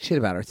feels like shit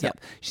about herself.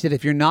 Yep. She said,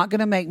 if you're not going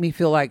to make me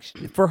feel like...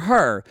 For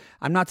her,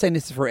 I'm not saying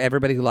this is for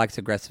everybody who likes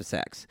aggressive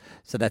sex,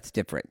 so that's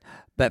different.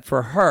 But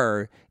for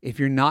her, if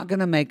you're not going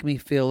to make me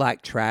feel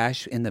like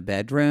trash in the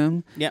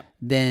bedroom,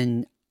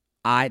 then...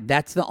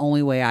 that's the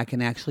only way I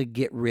can actually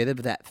get rid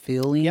of that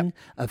feeling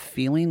of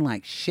feeling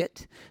like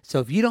shit. So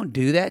if you don't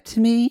do that to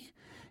me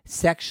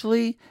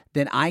sexually,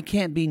 then I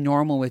can't be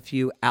normal with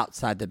you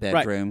outside the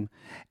bedroom. Right.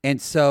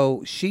 And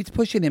so she's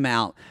pushing him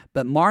out.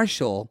 But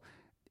Marshall,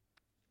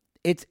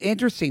 it's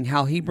interesting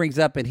how he brings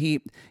up and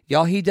he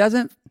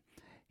doesn't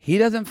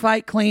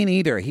fight clean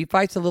either. He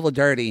fights a little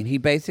dirty, and he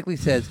basically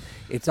says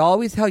it's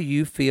always how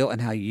you feel and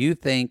how you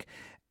think.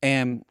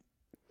 And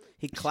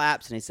he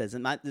claps and he says,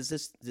 "Is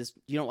this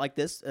you don't like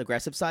this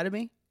aggressive side of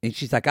me?" And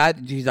she's like,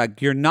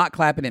 "You're not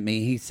clapping at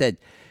me." He said,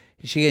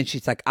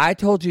 she's like, "I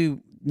told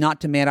you not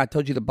to man. I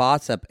told you to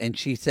boss up." And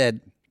she said,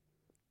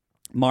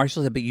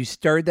 Marshall said, "But you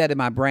stirred that in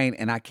my brain,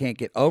 and I can't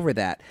get over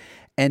that."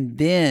 And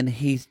then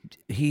he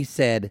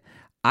said,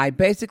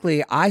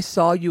 I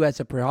saw you as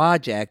a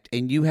project,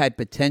 and you had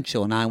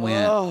potential." And I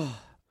went,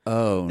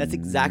 "Oh, that's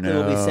exactly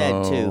what we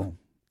said too.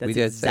 That's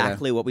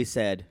exactly what we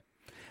said."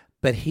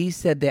 But he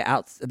said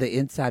the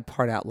inside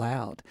part out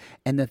loud,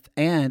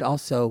 and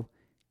also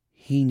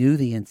he knew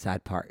the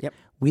inside part. Yep.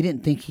 We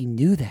didn't think he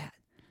knew that,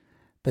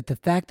 but the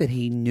fact that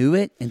he knew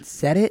it and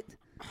said it,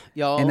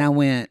 y'all, and I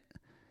went,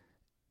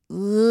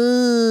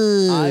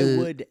 "Ugh." I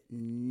would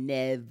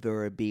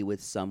never be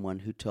with someone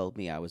who told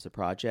me I was a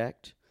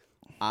project.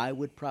 I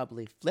would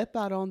probably flip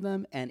out on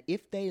them, and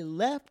if they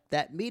left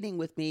that meeting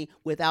with me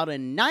without a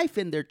knife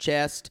in their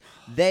chest,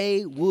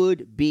 they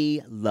would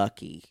be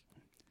lucky.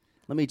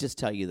 Let me just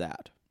tell you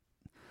that.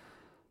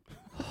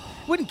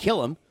 Wouldn't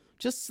kill them,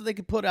 just so they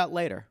could put out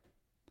later.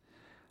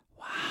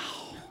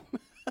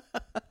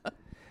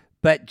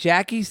 But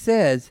Jackie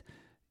says,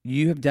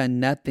 you have done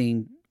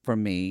nothing for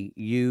me.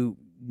 You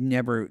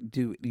never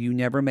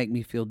make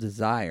me feel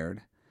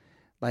desired.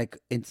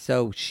 And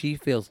so she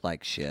feels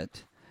like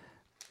shit.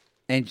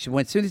 And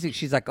as soon as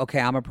she's like, okay,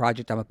 I'm a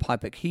project, I'm a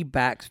puppet, he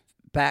backs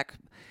back,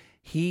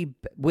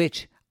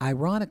 which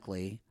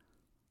ironically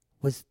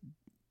was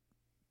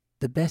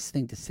the best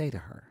thing to say to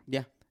her.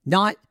 Yeah.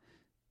 Not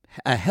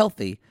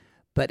healthy,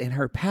 but in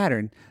her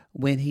pattern,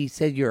 when he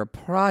said you're a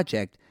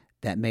project,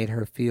 that made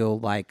her feel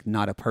like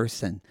not a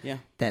person. Yeah.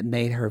 That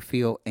made her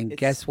feel, and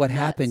guess what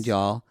happened,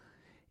 y'all?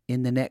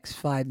 In the next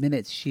 5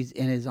 minutes, she's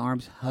in his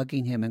arms,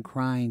 hugging him and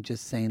crying,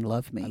 just saying,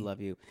 love me. I love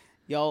you.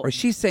 Y'all. Or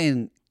she's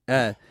saying,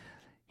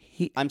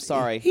 I'm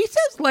sorry. He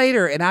says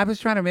later, and I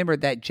was trying to remember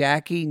that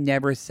Jackie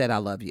never said, I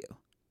love you.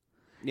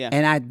 Yeah.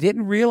 And I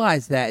didn't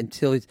realize that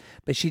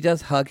but she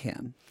does hug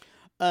him.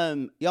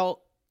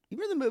 Y'all, you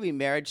remember the movie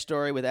Marriage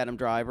Story with Adam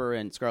Driver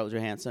and Scarlett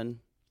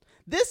Johansson?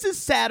 This is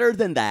sadder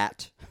than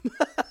that.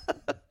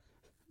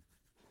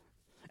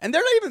 And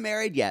they're not even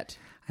married yet.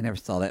 I never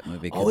saw that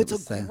movie. Oh,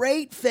 it's a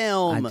great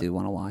film. I do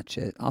want to watch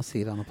it. I'll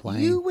see it on a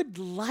plane. You would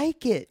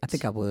like it. I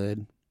think I would.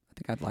 I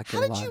think I'd like it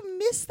a How lot. did you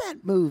miss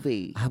that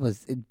movie? I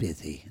was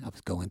busy. I was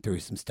going through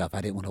some stuff.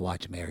 I didn't want to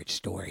watch Marriage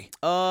Story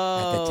Oh.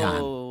 at the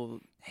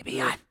time.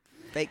 Maybe I...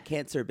 Fake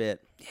cancer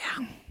bit.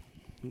 Yeah.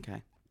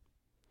 Okay.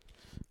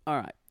 All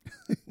right.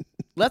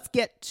 Let's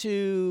get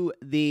to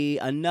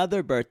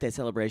another birthday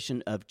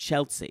celebration of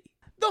Chelsea.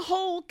 The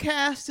whole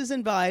cast is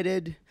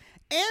invited,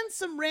 and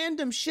some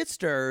random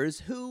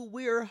shitsters who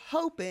we're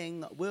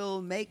hoping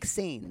will make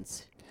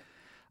scenes.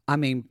 I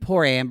mean,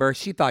 poor Amber.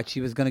 She thought she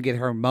was going to get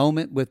her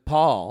moment with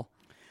Paul.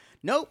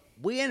 Nope.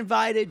 We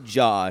invited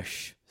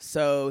Josh,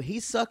 so he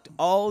sucked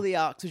all the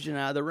oxygen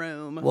out of the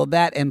room. Well,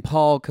 that and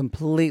Paul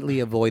completely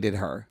avoided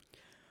her.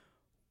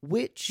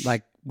 Which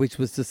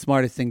was the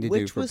smartest thing to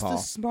do for Paul. Which was the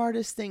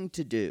smartest thing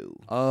to do.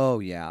 Oh,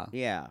 yeah.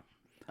 Yeah.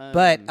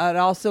 But it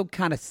also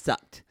kind of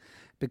sucked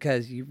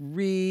because you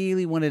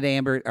really wanted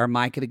Amber or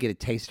Micah to get a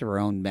taste of her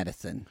own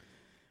medicine.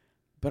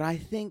 But I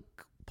think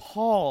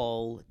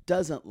Paul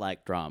doesn't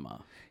like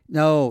drama.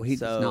 No, he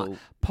does not.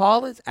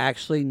 Paul is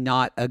actually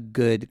not a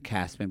good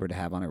cast member to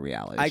have on a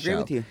reality show. I agree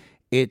with you.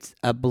 It's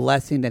a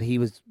blessing that he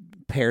was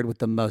paired with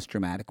the most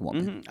dramatic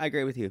woman. Mm-hmm. I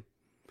agree with you.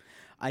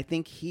 I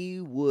think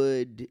he's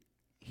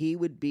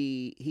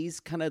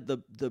kind of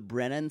the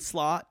Brennan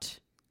slot.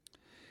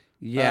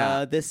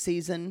 Yeah. This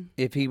season.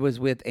 If he was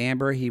with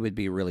Amber, he would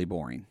be really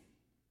boring.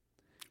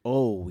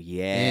 Oh,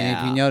 yeah. And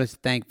if you notice,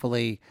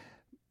 thankfully,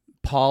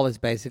 Paul is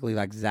basically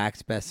like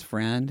Zach's best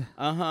friend.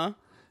 Uh-huh.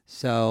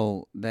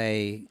 So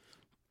they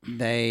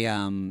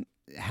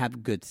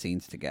have good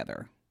scenes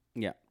together.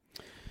 Yeah.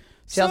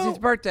 Chelsea's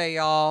birthday,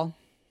 y'all.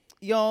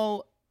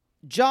 Y'all,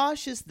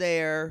 Josh is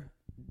there.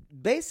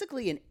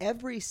 Basically, in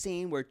every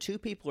scene where two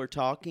people are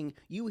talking,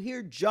 you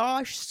hear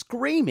Josh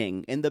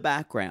screaming in the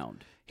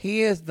background.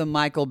 He is the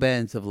Michael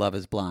Benz of Love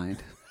is Blind.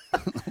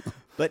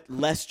 But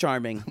less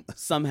charming,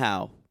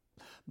 somehow.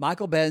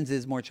 Michael Benz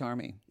is more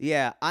charming.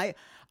 Yeah,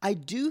 I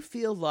do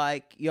feel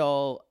like,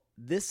 y'all,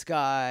 this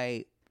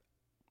guy,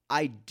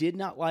 I did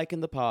not like in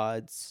the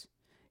pods.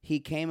 He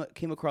came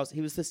across,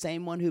 he was the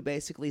same one who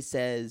basically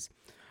says,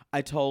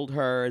 I told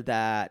her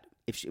that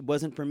if it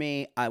wasn't for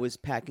me, I was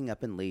packing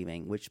up and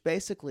leaving, which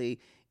basically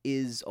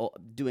is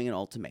doing an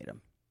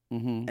ultimatum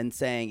and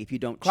saying, if you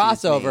don't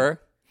crossover.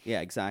 Choose me,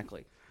 yeah,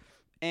 exactly.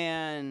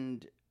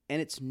 And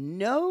it's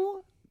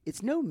no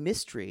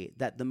mystery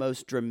that the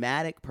most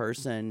dramatic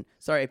person.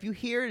 Sorry, if you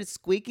hear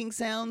squeaking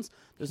sounds,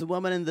 there's a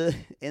woman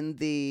in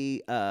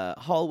the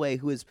hallway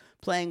who is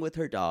playing with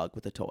her dog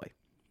with a toy.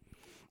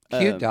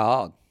 Cute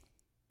dog.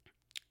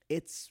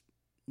 It's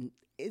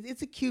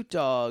a cute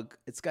dog.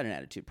 It's got an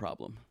attitude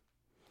problem.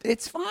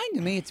 It's fine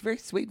to me. It's very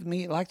sweet with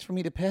me. It likes for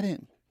me to pet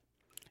him.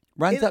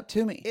 Runs up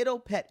to me. It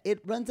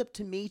runs up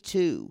to me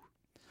too.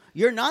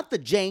 You're not the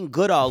Jane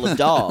Goodall of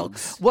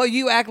dogs. Well,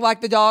 you act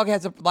like the dog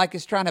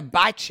is trying to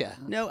bite you.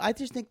 No, I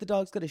just think the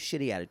dog's got a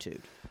shitty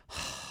attitude.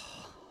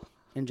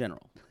 In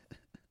general.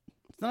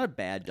 It's not a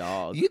bad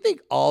dog. You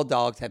think all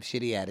dogs have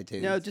shitty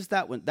attitudes? No, just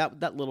that one.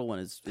 That little one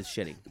is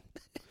shitty.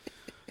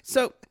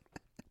 So,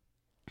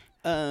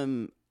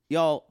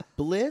 y'all,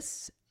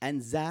 Bliss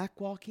and Zach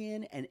walk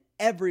in, and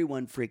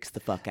everyone freaks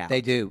the fuck out.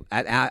 They do.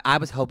 I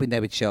was hoping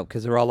they would show up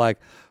because they're all like,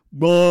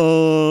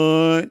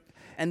 "But."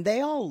 And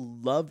they all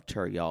loved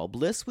her, y'all.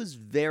 Bliss was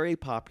very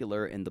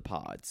popular in the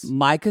pods.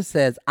 Micah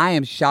says, I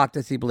am shocked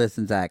to see Bliss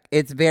and Zach.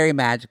 It's very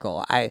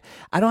magical. I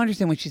don't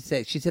understand what she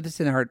said. She said this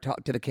in her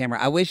talk to the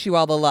camera. I wish you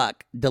all the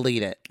luck.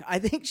 Delete it. I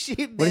think she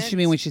meant... What does she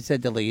mean when she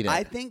said delete it?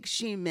 I think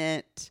she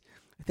meant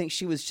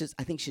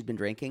I think she'd been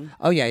drinking.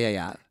 Oh,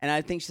 yeah. And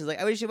I think she's like,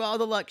 I wish you all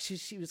the luck.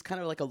 She was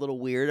kind of like a little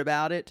weird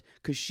about it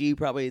because she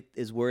probably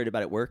is worried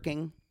about it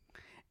working.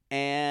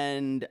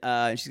 And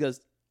she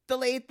goes,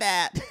 delete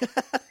that.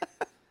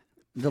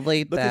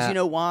 Delete that. Because you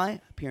know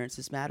why?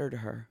 Appearances matter to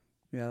her.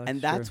 Yeah,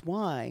 That's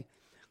why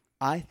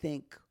I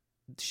think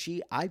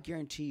I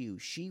guarantee you,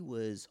 she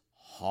was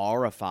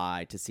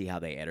horrified to see how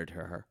they edited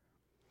her.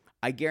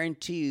 I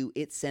guarantee you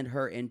it sent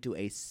her into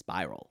a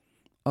spiral.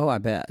 Oh, I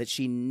bet. That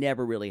she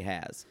never really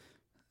has.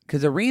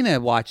 Because Arena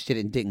watched it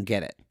and didn't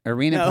get it.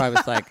 Arena probably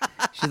was like,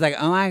 she's like,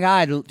 oh my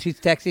God. She's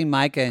texting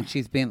Micah and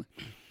she's been.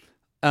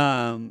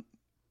 I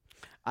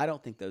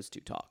don't think those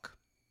two talk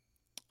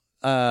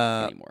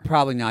anymore.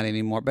 Probably not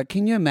anymore. But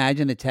can you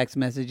imagine the text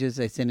messages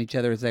they sent each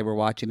other as they were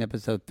watching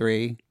episode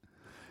 3?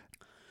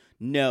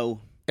 No.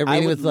 Arena I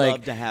would was love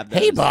like, to have those.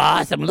 Hey,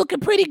 boss, I'm looking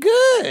pretty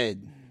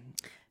good.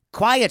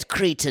 Quiet,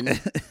 cretin.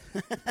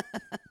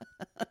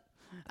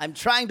 I'm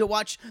trying to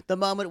watch the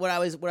moment where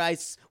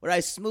I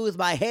smooth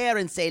my hair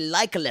and say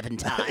like 11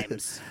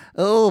 times.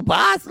 Oh,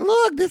 boss,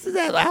 look, this is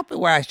that outfit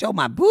where I show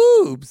my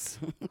boobs.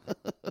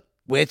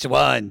 Which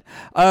one?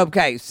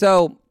 Okay,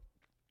 so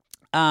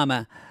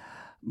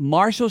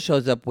Marshall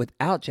shows up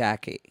without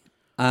Jackie.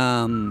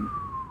 And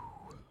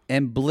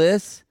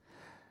Bliss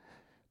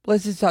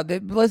is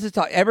talking.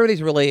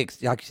 Everybody's really,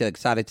 like you said,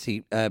 excited to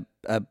see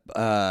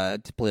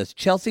to Bliss.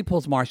 Chelsea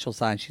pulls Marshall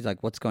aside. She's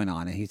like, "What's going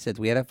on?" And he says,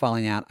 "We had a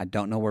falling out. I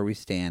don't know where we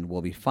stand.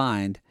 We'll be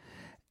fine."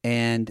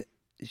 And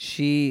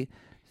she,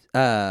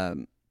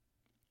 and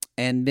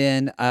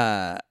then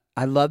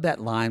I love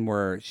that line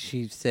where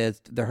she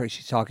says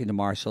she's talking to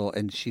Marshall,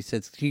 and she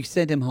says, "You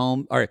send him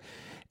home," or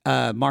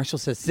Marshall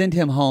says, "Send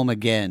him home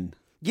again."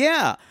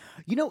 Yeah.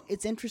 You know,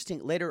 it's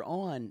interesting. Later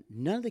on,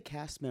 none of the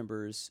cast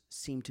members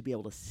seem to be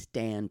able to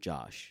stand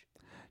Josh.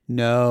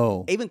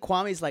 No. Even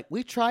Kwame's like,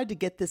 we tried to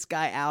get this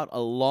guy out a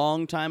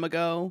long time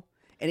ago.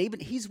 And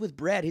even he's with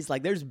Brett. He's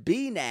like, there's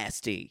B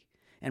nasty.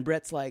 And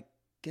Brett's like,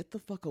 get the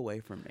fuck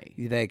away from me.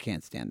 They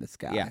can't stand this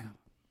guy. Yeah.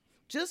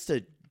 Just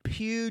a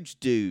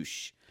huge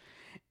douche.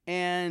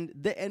 And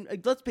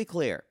let's be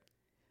clear.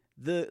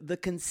 The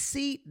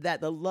conceit that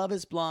the Love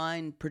is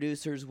Blind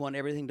producers want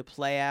everything to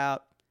play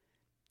out,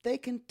 they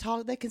can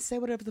talk, they can say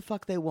whatever the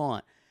fuck they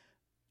want.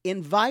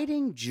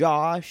 Inviting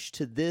Josh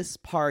to this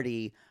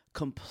party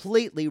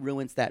completely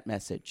ruins that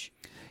message.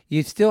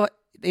 You still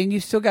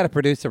got to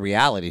produce a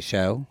reality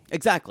show.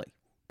 Exactly.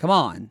 Come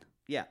on.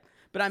 Yeah.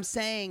 But I'm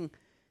saying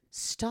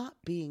stop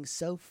being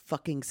so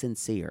fucking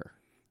sincere.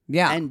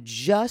 Yeah. And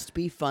just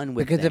be fun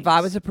with Because things. if I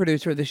was a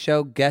producer of the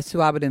show, guess who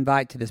I would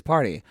invite to this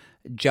party?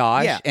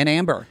 Josh and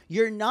Amber.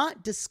 You're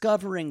not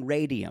discovering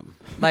radium.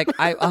 Like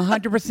I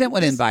 100%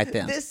 would invite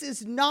them. This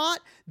is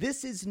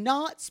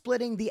not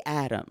splitting the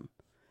atom.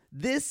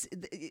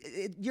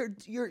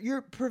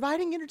 You're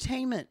providing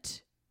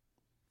entertainment.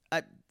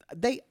 I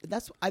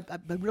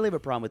really have a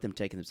problem with them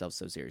taking themselves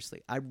so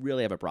seriously. I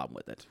really have a problem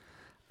with it.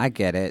 I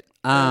get it.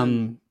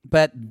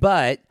 But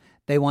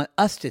they want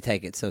us to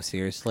take it so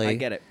seriously. I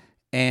get it.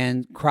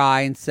 And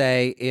cry and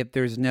say, if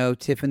there's no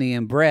Tiffany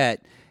and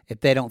Brett,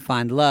 if they don't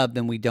find love,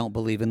 then we don't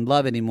believe in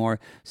love anymore.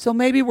 So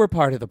maybe we're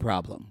part of the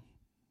problem.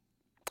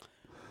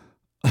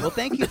 Well,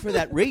 thank you for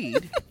that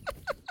read.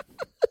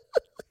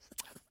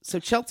 So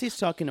Chelsea's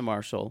talking to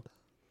Marshall.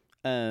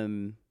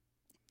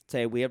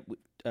 Say we have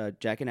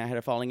Jack and I had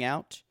a falling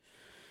out.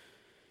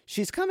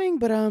 She's coming,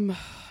 but I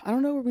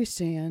don't know where we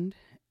stand.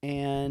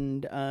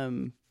 And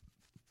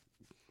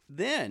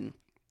then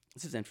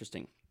this is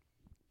interesting.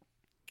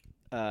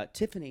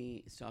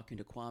 Tiffany is talking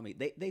to Kwame.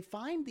 They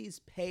find these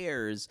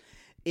pairs.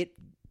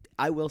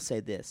 I will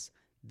say this.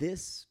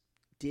 This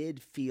did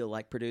feel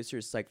like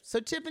producers like, so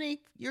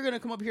Tiffany, you're going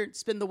to come up here and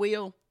spin the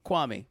wheel?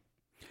 Kwame.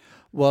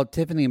 Well,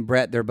 Tiffany and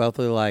Brett, they're both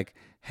like,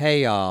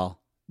 hey, y'all,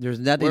 there's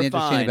nothing We're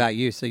interesting fine. about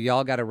you, so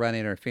y'all got to run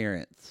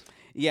interference.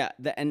 Yeah,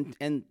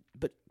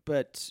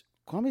 but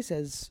Kwame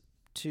says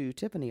to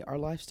Tiffany, our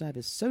lifestyle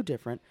is so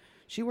different.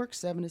 She works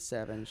 7 to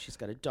 7. She's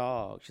got a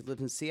dog. She lives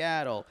in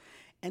Seattle.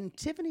 And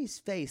Tiffany's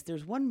face,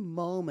 there's one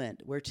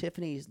moment where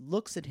Tiffany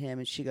looks at him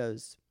and she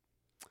goes,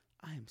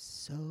 I am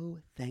so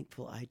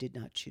thankful I did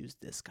not choose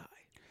this guy.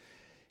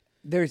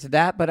 There's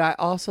that, but I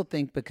also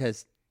think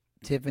because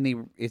Tiffany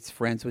is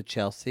friends with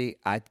Chelsea,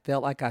 I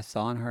felt like I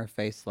saw in her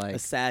face like A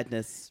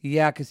sadness.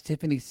 yeah, because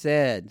Tiffany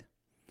said,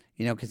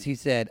 because he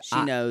said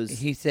She knows.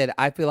 He said,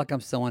 I feel like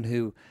I'm someone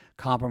who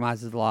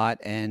compromises a lot,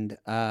 and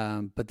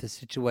but the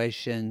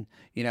situation,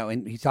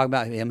 and he's talking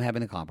about him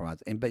having to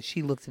compromise, but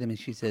she looks at him and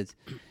she says,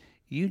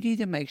 you need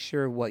to make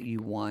sure what you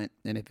want,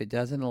 and if it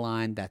doesn't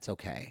align, that's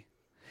okay.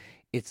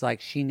 It's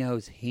like she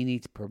knows he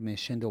needs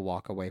permission to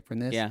walk away from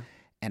this. Yeah.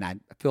 And I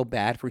feel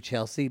bad for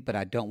Chelsea, but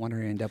I don't want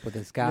her to end up with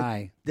this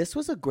guy. This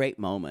was a great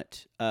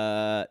moment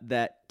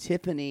that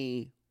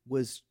Tiffany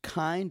was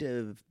kind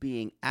of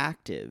being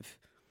active,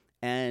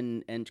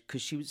 and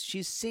because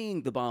she's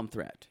seeing the bomb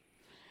threat,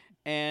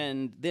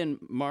 and then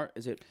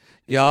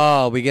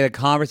Y'all, we get a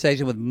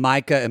conversation with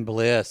Micah and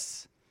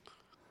Bliss.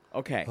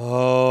 Okay.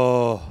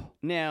 Oh.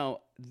 Now,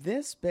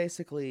 this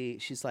basically,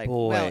 she's like,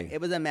 Boy. well, it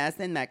was a mess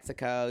in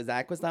Mexico.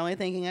 Zach was only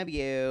thinking of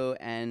you,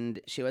 and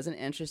she wasn't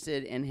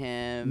interested in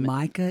him.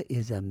 Micah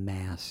is a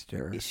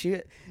master.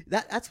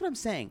 That's what I'm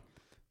saying.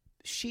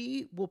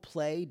 She will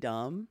play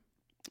dumb,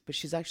 but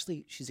she's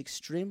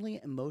extremely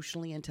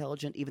emotionally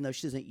intelligent, even though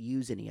she doesn't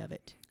use any of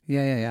it.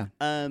 Yeah.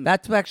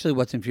 That's actually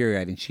what's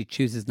infuriating. She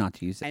chooses not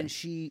to use it. And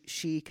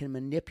she can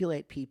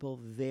manipulate people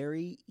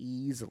very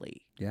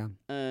easily. Yeah.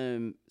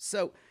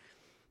 So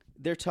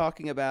they're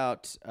talking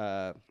about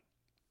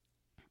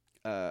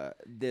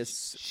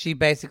this. She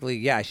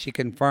basically, she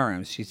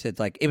confirms. She said,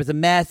 like, it was a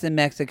mess in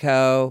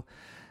Mexico.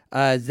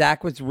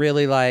 Zach was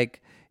really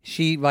like,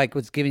 she like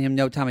was giving him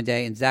no time of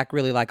day. And Zach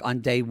really like on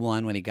day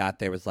one when he got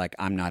there was like,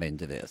 I'm not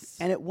into this.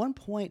 And at one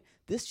point,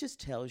 this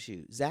just tells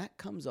you, Zach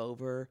comes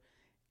over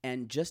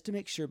and just to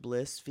make sure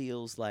Bliss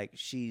feels like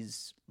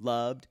she's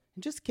loved,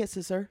 just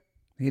kisses her.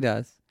 He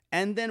does.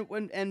 And then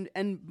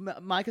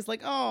Mike is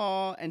like,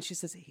 oh, and she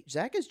says,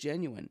 Zach is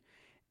genuine.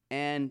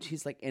 And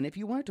she's like, and if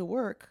you want it to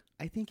work,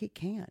 I think it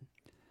can.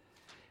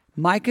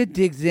 Micah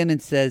digs in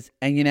and says,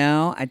 and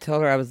I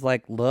told her, I was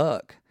like,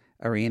 look,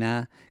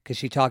 Irina, because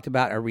she talked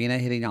about Irina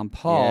hitting on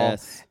Paul.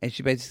 Yes. And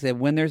she basically said,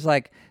 when there's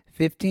like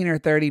 15 or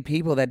 30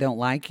 people that don't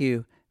like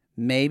you,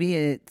 maybe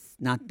it's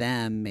not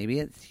them, maybe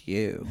it's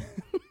you.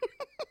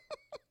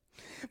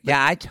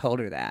 Yeah, I told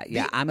her that.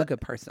 Yeah, I'm a good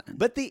person.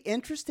 But the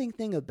interesting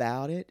thing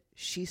about it,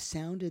 she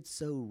sounded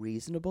so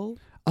reasonable.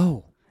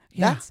 Oh,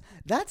 yeah.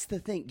 That's the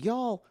thing.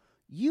 Y'all,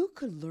 you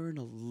could learn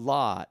a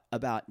lot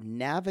about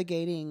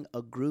navigating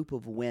a group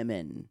of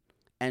women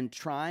and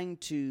trying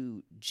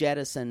to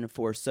jettison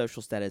for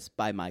social status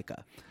by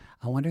Micah.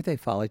 I wonder if they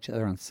follow each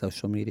other on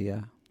social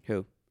media.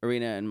 Who?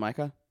 Irina and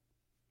Micah?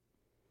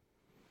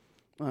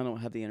 I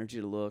don't have the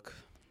energy to look.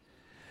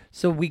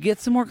 So we get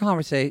some more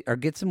conversation, or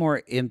get some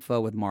more info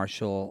with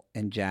Marshall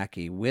and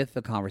Jackie with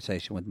the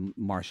conversation with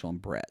Marshall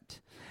and Brett.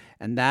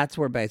 And that's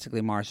where basically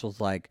Marshall's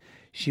like,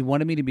 she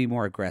wanted me to be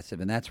more aggressive.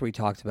 And that's where he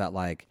talks about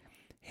like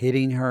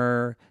hitting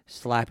her,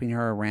 slapping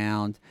her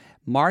around.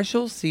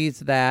 Marshall sees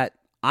that,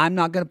 I'm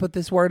not going to put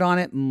this word on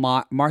it.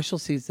 Marshall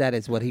sees that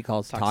as what he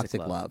calls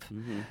toxic love.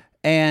 Mm-hmm.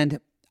 And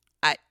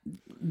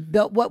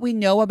what we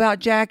know about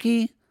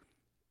Jackie,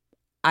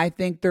 I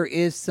think there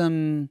is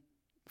some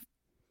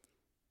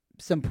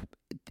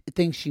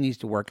things she needs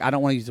to work. I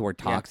don't want to use the word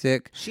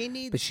toxic.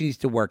 Yeah. But she needs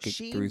to work it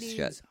through shit. She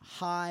shit. needs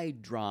high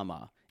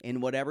drama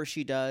in whatever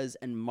she does,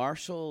 and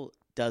Marshall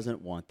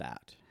doesn't want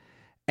that.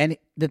 And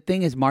the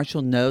thing is,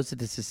 Marshall knows that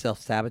this is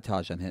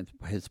self-sabotage on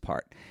his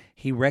part.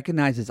 He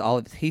recognizes all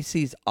of it. He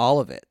sees all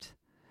of it.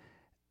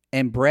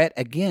 And Brett,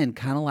 again,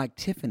 kind of like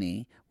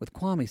Tiffany with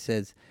Kwame,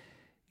 says,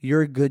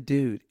 you're a good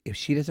dude. If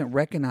she doesn't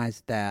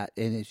recognize that,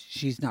 and if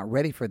she's not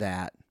ready for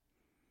that,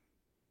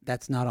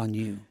 that's not on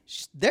you.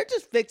 They're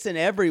just fixing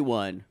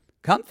everyone.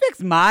 Come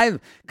fix my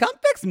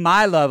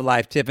love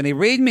life, Tiffany.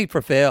 Read me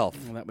for filth.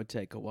 Well, that would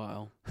take a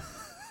while.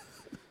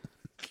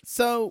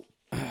 So,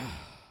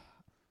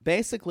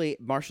 basically,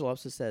 Marshall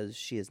also says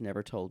she has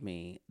never told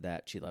me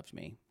that she loved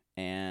me,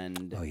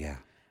 and oh yeah,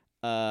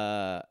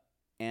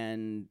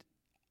 and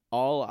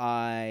all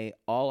I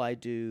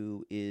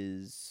do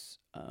is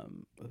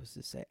what was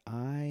this say?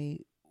 I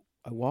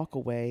walk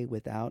away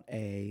without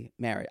a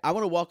marriage. I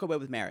want to walk away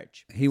with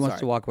marriage. He wants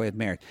to walk away with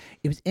marriage.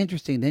 It was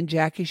interesting. Then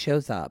Jackie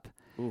shows up.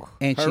 Ooh,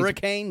 and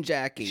Hurricane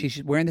Jackie.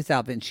 She's wearing this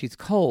outfit and she's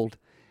cold.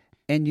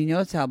 And you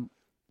notice how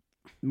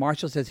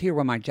Marshall says, here,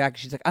 wear my jacket.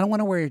 She's like, I don't want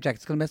to wear your jacket.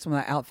 It's going to mess with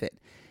my outfit.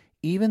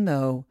 Even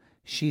though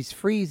she's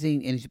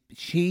freezing and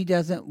she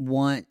doesn't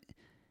want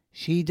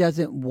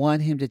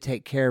him to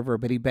take care of her,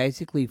 but he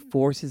basically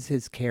forces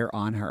his care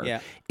on her.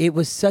 Yeah. It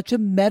was such a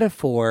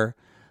metaphor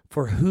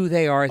for who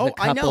they are as a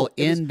couple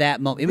in that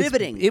moment.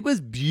 Riveting. It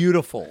was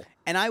beautiful.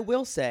 And I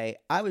will say,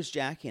 I was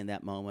Jackie in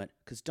that moment,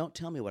 because don't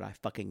tell me what I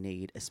fucking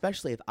need,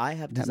 especially if I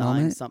have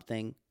designed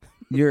something.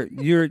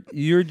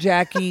 You're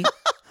Jackie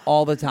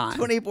all the time.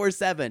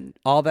 24/7.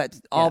 All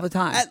the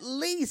time. At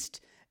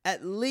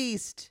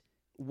least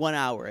 1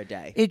 hour a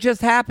day. It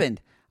just happened.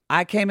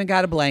 I came and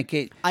got a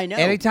blanket. I know.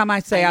 Anytime I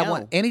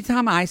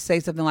say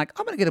something like,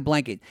 I'm going to get a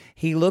blanket,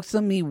 he looks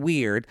at me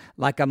weird,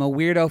 like I'm a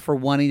weirdo for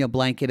wanting a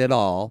blanket at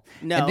all.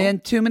 No. And then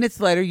 2 minutes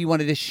later, you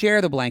wanted to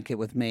share the blanket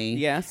with me.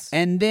 Yes.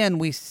 And then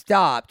we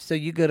stopped. So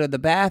you go to the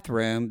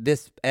bathroom.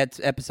 This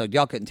episode,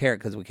 y'all couldn't tear it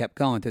because we kept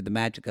going through the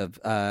magic of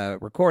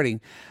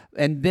recording.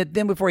 And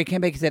then before he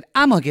came back, he said,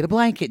 I'm going to get a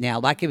blanket now,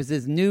 like it was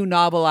his new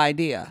novel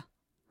idea.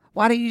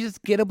 Why didn't you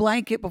just get a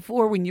blanket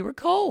before when you were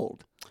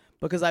cold?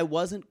 Because I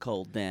wasn't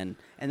cold then,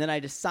 and then I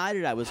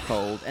decided I was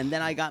cold, and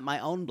then I got my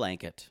own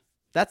blanket.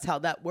 That's how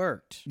that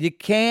worked. You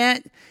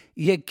can't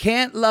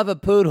love a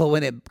poodle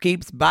when it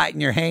keeps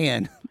biting your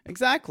hand.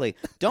 Exactly.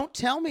 Don't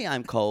tell me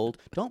I'm cold.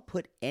 Don't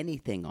put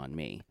anything on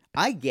me.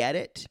 I get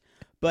it,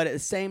 but at the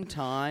same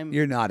time,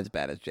 you're not as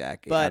bad as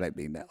Jackie. But I don't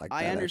mean that like that.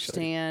 I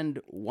understand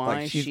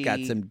why she's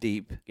got some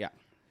deep. Yeah.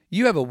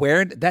 You have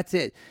awareness. That's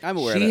it. I'm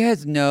aware of She it.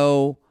 has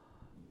no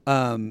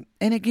And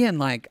again,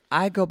 like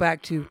I go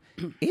back to,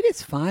 it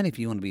is fine if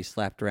you want to be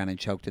slapped around and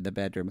choked in the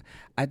bedroom.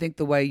 I think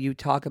the way you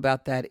talk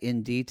about that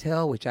in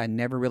detail, which I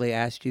never really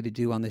asked you to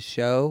do on the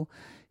show,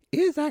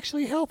 is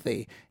actually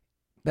healthy.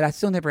 But I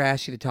still never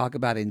asked you to talk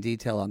about it in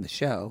detail on the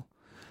show.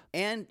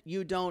 And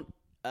you don't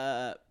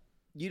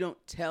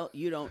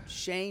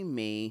shame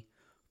me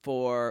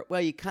for,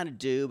 well, you kind of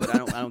do, but I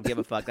don't give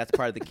a fuck. That's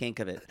part of the kink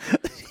of it.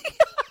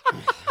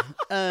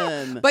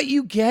 But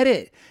you get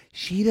it.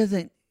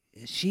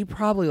 She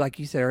probably, like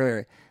you said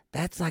earlier,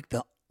 that's like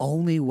the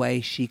only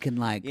way she can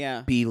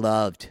be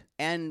loved.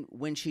 And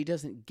when she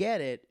doesn't get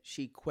it,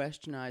 she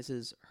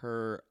questionizes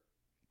her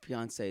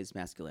fiance's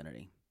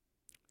masculinity.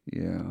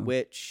 Yeah.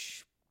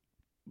 Which,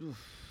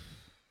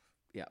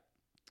 yeah.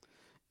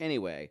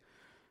 Anyway,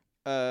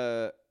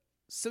 so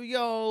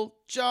y'all,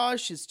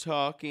 Josh is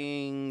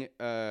talking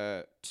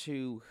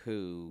to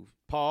who?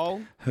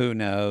 Paul? Who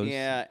knows?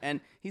 Yeah,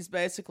 and he's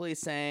basically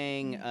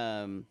saying,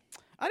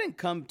 I didn't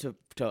come to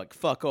like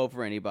fuck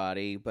over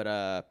anybody, but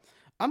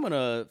I'm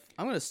gonna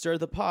stir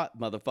the pot,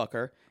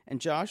 motherfucker. And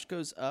Josh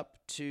goes up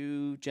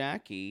to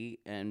Jackie,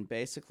 and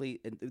basically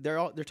they're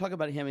talking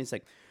about him. And he's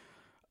like,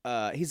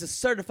 he's a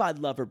certified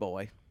lover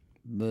boy.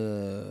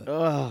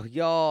 Oh,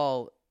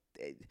 y'all,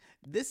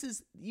 this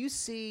is you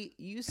see.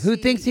 Who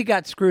thinks he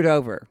got screwed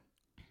over?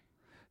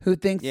 Who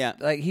thinks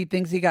he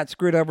thinks he got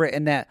screwed over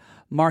and that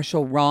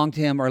Marshall wronged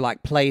him or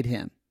like played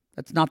him?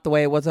 That's not the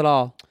way it was at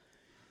all.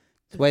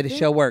 It's the way the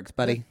show works,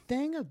 buddy.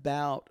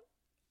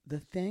 The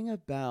thing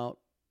about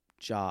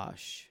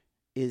Josh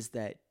is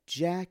that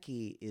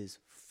Jackie is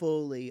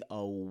fully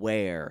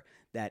aware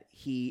that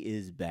he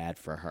is bad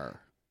for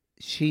her.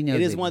 She knows.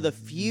 It is one of the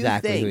few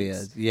things. Who he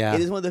is. Yeah. It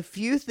is one of the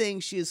few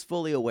things she is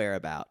fully aware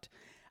about.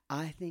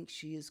 I think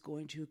she is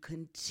going to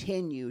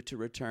continue to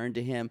return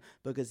to him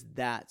because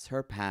that's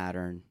her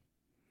pattern.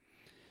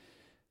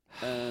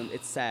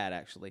 It's sad,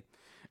 actually.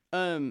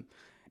 And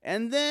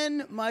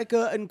then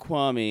Micah and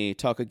Kwame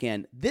talk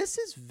again. This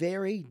is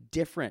very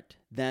different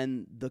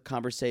than the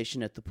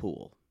conversation at the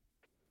pool.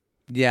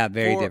 Yeah,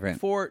 very different.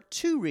 For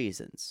two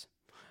reasons.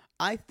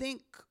 I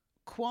think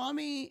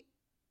Kwame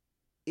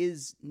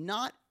is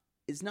not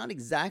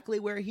exactly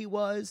where he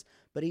was,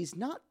 but he's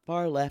not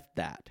far left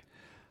that.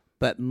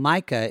 But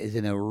Micah is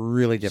in a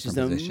really different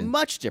position. She's in a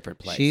much different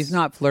place. She's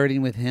not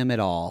flirting with him at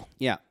all.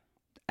 Yeah.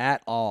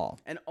 At all.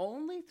 And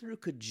only through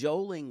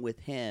cajoling with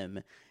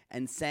him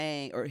and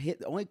saying,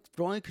 only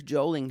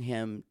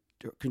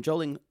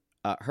cajoling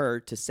her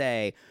to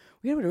say,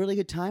 we're having a really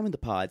good time in the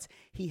pods,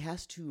 he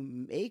has to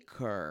make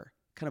her,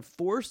 kind of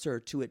force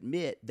her to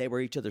admit they were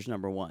each other's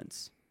number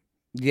ones.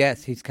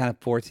 Yes, he's kind of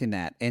forcing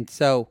that. And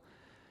so...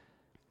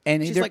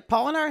 And she's like,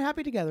 Paul and I are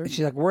happy together.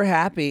 She's like, we're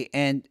happy.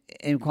 And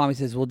Kwame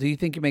says, well, do you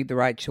think you make the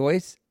right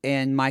choice?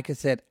 And Micah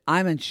said,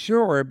 I'm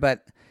unsure,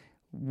 but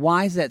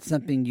why is that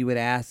something you would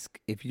ask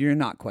if you're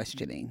not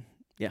questioning?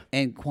 Yeah.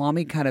 And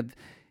Kwame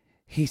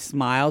he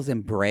smiles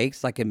and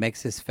breaks, like it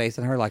makes his face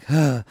on her like,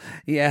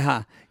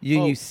 yeah,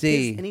 you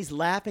see. And he's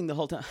laughing the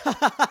whole time.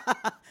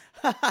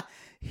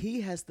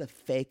 He has the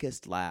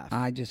fakest laugh.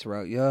 I just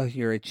wrote,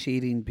 you're a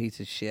cheating piece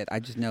of shit. I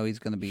just know he's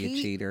going to be a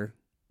cheater.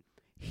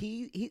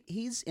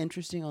 He's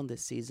interesting on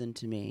this season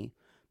to me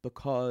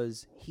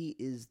because he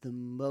is the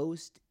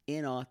most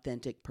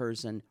inauthentic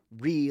person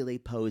really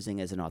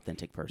posing as an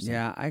authentic person.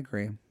 Yeah, I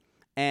agree.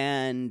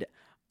 And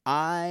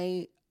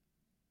I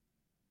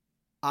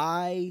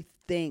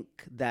think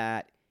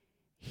that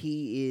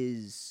he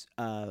is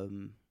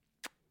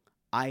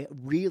I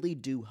really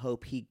do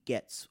hope he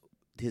gets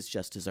his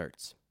just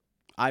desserts.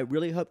 I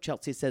really hope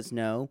Chelsea says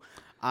no.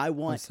 I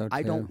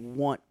don't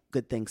want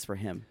good things for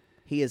him.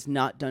 He's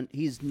not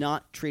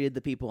treated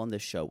the people on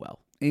this show well.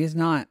 He is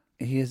not.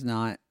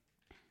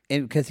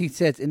 And because he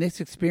says, in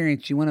this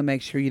experience, you want to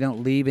make sure you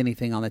don't leave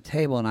anything on the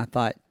table. And I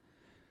thought,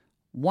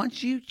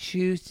 once you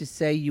choose to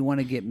say you want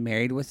to get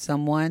married with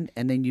someone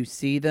and then you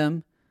see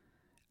them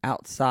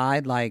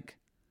outside, I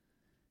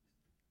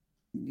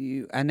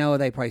know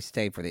they probably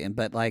stay for the end,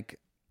 but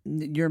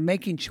you're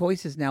making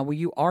choices now where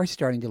you are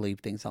starting to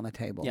leave things on the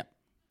table. Yeah.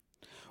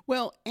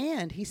 Well,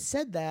 and he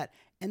said that,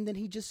 and then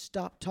he just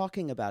stopped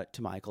talking about it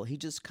to Michael. He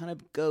just kind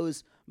of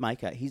goes,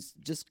 Micah, he's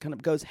just kind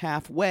of goes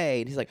halfway.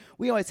 And he's like,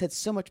 we always had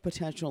so much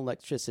potential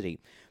electricity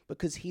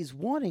because he's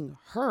wanting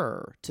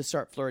her to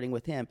start flirting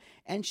with him.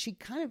 And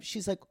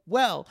she's like,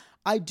 well,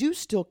 I do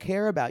still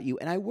care about you.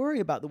 And I worry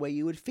about the way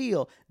you would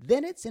feel.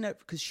 Then it's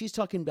because she's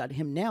talking about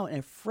him now in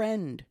a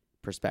friend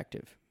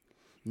perspective.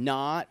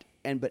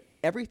 But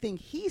everything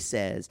he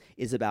says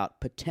is about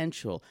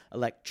potential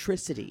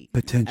electricity.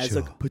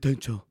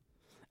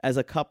 As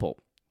a couple.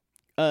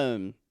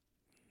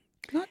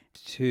 Not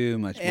too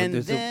much. And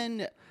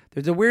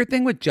there's a weird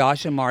thing with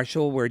Josh and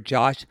Marshall where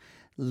Josh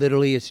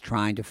literally is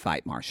trying to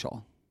fight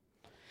Marshall.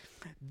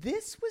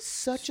 This was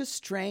such a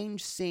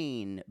strange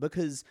scene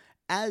because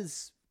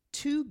as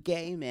two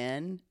gay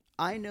men,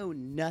 I know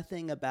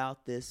nothing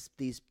about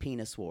these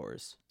penis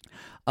wars.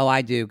 Oh,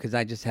 I do, because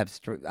I just have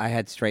I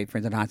had straight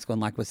friends in high school,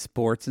 and like with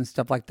sports and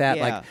stuff like that,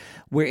 Yeah. like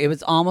where it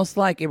was almost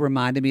like it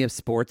reminded me of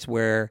sports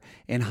where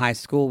in high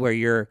school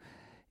where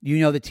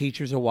the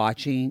teachers are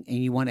watching and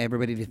you want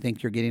everybody to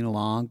think you're getting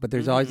along, but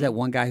there's always that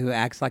one guy who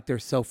acts like they're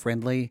so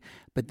friendly,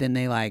 but then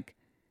they like.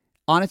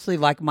 Honestly,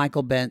 like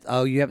Michael Benz.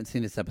 Oh, you haven't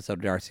seen this episode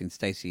of Darcy and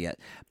Stacey yet,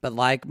 but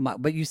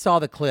but you saw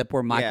the clip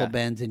where Michael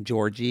Benz and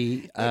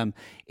Georgie.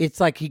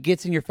 It's like he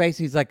gets in your face.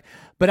 And he's like,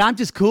 "But I'm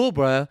just cool,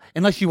 bro.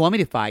 Unless you want me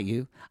to fight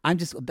you, I'm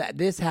just."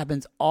 This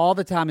happens all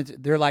the time.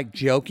 They're like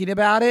joking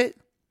about it.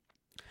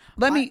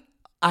 I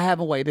have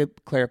a way to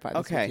clarify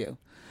this with you.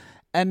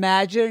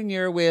 Imagine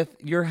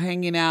you're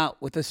hanging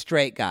out with a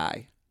straight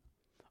guy.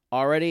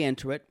 Already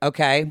into it.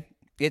 Okay,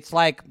 it's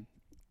like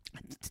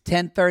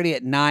 10:30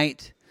 at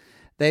night.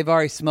 They've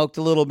already smoked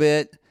a little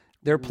bit.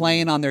 They're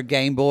playing on their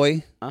Game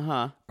Boy.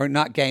 Or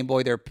not Game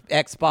Boy, their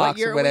Xbox What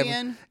year or whatever. Are we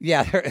in?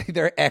 Yeah,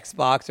 their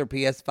Xbox or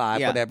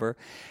PS5, whatever.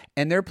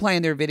 And they're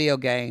playing their video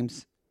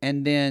games.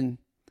 And then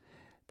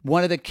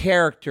one of the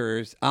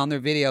characters on their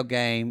video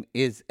game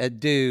is a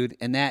dude.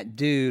 And that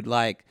dude,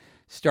 like,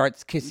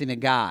 starts kissing a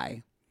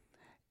guy.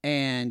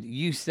 And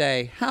you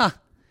say,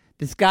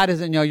 this guy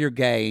doesn't know you're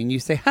gay. And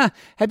you say,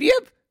 have you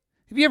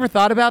ever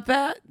thought about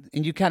that?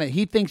 And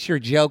he thinks you're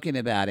joking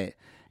about it.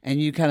 And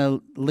you kind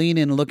of lean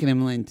in and look at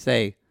him and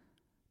say,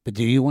 but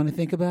do you want to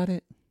think about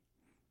it?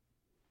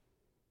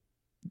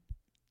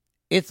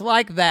 It's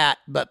like that,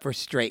 but for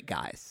straight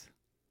guys.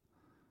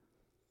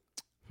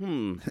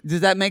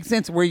 Does that make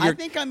sense? I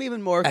think I'm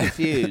even more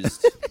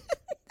confused.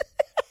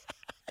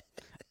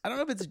 I don't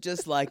know if it's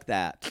just like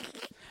that.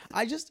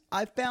 I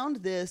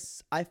found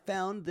this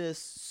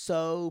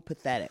so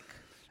pathetic.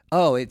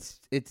 Oh, it's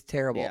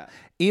terrible. Yeah.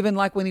 Even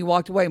like when he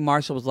walked away,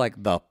 Marshall was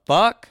like, the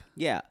fuck?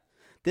 Yeah.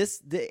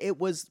 It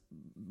was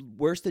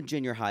worse than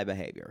junior high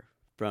behavior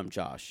from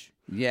Josh.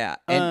 Yeah.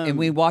 And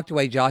when he walked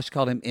away, Josh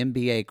called him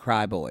NBA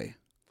Cryboy.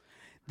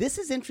 This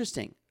is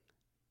interesting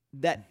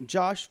that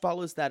Josh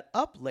follows that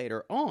up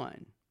later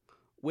on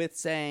with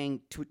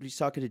saying, he's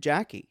talking to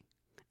Jackie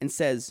and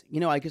says,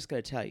 I just got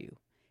to tell you,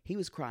 he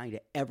was crying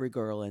to every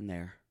girl in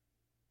there.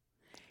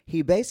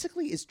 He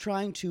basically is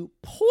trying to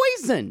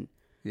poison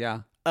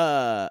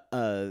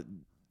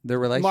their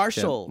relationship.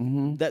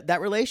 Marshall, that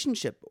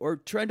relationship, or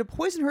trying to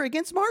poison her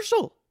against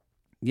Marshall.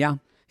 Yeah.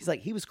 He's like,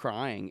 he was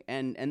crying.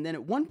 And then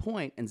at one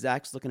point, and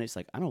Zach's looking at it, he's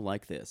like, I don't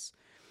like this.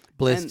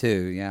 Bliss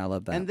too. Yeah, I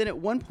love that. And then at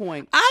one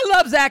point, I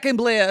love Zach and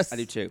Bliss. I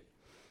do too.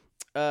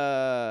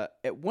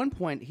 At one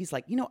point, he's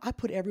like, I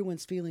put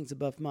everyone's feelings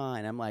above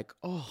mine. I'm like,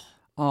 oh,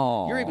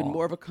 you're even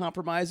more of a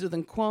compromiser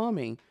than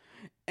Kwame.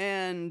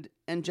 And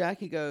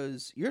Jackie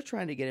goes, you're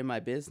trying to get in my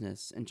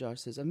business. And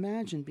Josh says,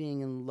 imagine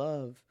being in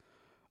love.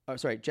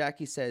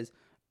 Jackie says,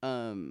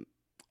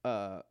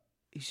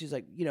 she's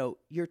like,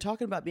 you're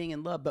talking about being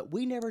in love, but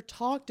we never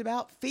talked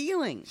about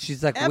feelings.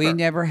 She's like, ever.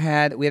 we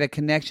had a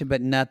connection,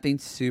 but nothing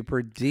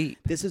super deep.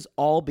 This is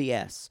all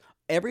BS.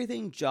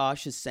 Everything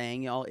Josh is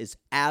saying, y'all, is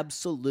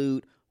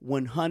absolute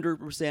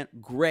 100%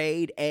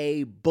 grade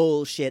A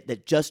bullshit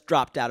that just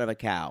dropped out of a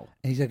cow.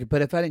 And he's like,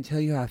 but if I didn't tell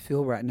you how I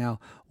feel right now,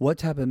 what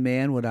type of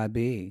man would I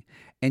be?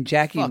 And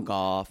Jackie Fuck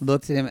off.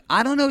 looks at him.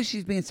 I don't know if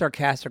she's being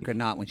sarcastic or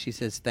not when she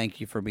says,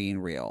 thank you for being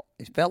real.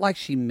 It felt like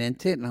she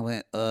meant it, and I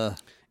went, ugh.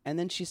 And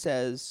then she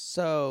says,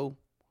 so,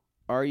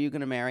 are you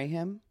going to marry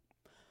him?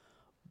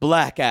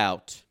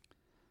 Blackout.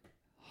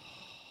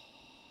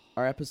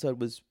 Our episode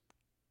was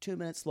 2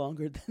 minutes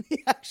longer than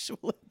the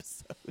actual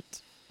episode.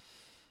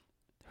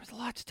 There was a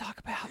lot to talk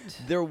about.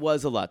 There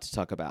was a lot to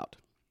talk about.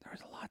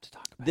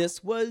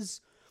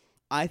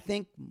 I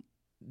think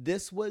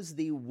this was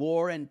the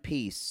War and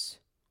Peace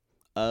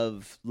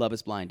of Love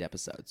is Blind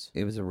episodes.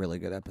 It was a really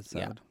good episode.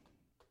 Yeah.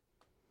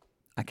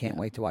 I can't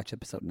wait to watch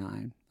episode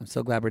 9. I'm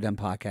so glad we're done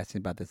podcasting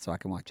about this so I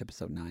can watch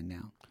episode 9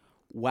 now.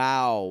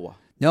 Wow.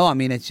 No, I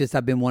mean, it's just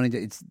I've been wanting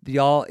to.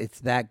 It's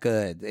that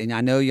good. And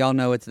I know y'all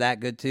know it's that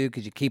good too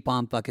because you keep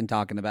on fucking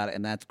talking about it.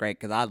 And that's great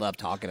because I love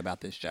talking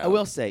about this show. I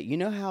will say, you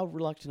know how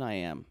reluctant I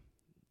am?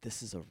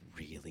 This is a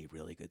really,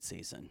 really good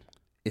season.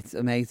 It's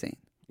amazing.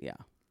 Yeah.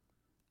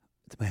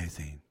 It's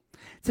amazing.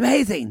 It's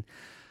amazing.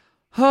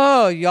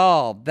 Oh,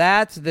 y'all,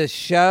 that's the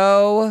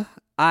show.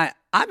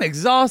 I'm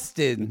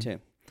exhausted. Me too.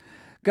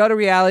 Go to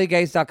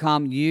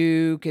realitygaze.com.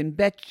 You can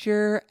bet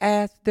your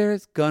ass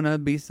there's gonna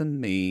be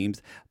some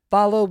memes.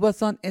 Follow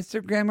us on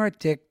Instagram or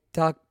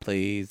TikTok,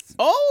 please.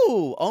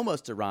 Oh,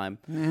 almost a rhyme.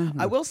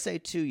 Mm-hmm. I will say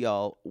too,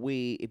 y'all.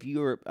 If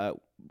you're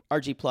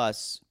RG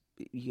Plus,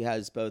 he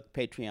has both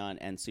Patreon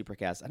and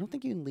Supercast. I don't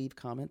think you can leave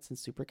comments in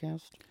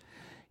Supercast.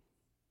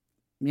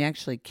 We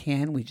actually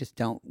can. We just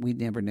don't. We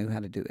never knew how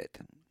to do it.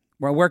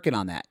 We're working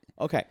on that.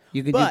 Okay,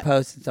 You can do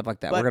posts and stuff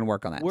like that. We're going to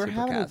work on that. We're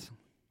Supercast.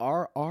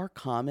 Our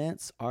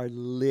comments are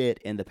lit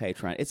in the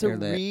Patreon. It's They're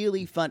lit.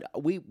 really fun.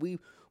 We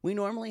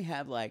normally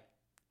have like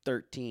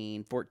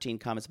 13, 14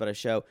 comments about a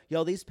show.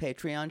 Y'all, these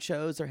Patreon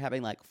shows are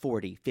having like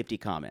 40, 50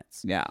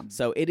 comments. Yeah.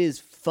 So it is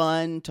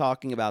fun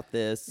talking about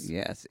this.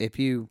 Yes. If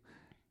you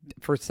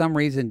for some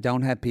reason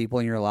don't have people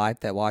in your life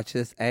that watch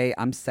this,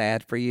 I'm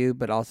sad for you,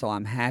 but also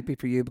I'm happy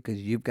for you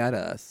because you've got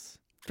us.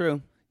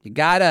 True. You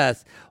got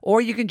us.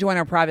 Or you can join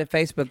our private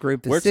Facebook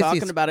group. We're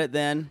talking about it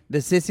then. The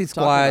Sissy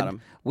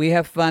Squad. We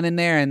have fun in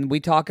there, and we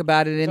talk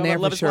about it in there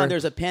for sure.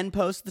 There's a pin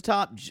post at the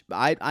top.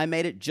 I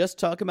made it just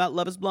talking about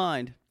Love is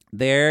Blind.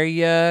 There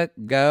you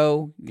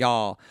go,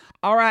 y'all.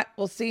 All right,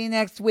 we'll see you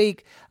next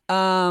week.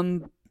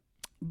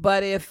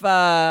 But if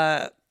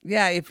you're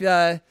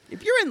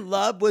in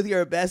love with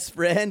your best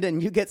friend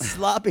and you get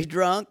sloppy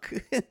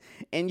drunk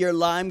in your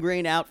lime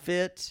green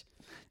outfit,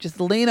 just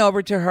lean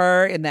over to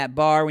her in that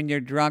bar when you're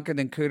drunker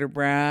than Cooter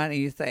Brown, and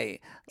you say,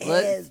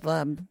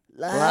 love.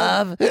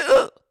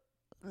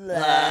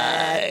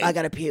 I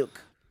gotta puke.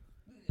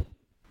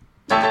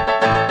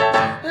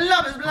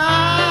 Love is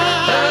blind.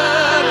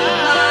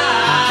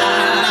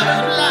 Love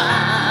is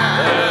blind.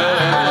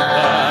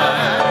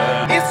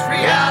 It's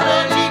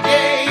reality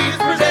gaze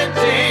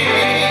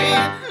presenting.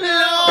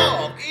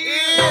 Love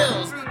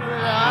is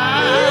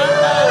blind.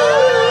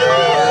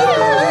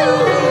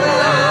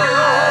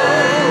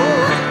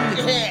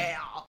 Yeah.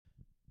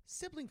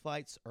 Sibling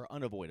fights are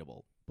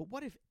unavoidable, but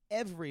what if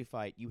every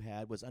fight you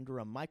had was under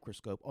a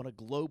microscope on a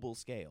global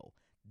scale?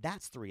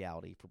 That's the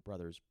reality for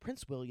brothers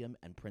Prince William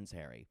and Prince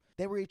Harry.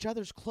 They were each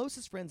other's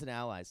closest friends and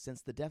allies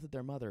since the death of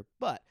their mother,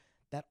 but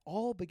that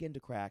all began to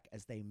crack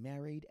as they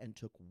married and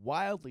took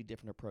wildly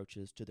different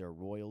approaches to their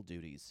royal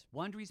duties.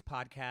 Wondery's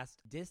podcast,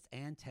 Dis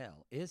and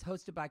Tell, is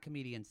hosted by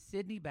comedians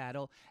Sydney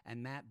Battle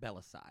and Matt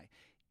Bellassai.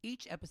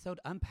 Each episode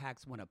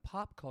unpacks one of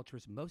pop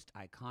culture's most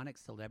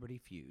iconic celebrity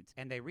feuds,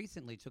 and they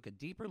recently took a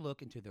deeper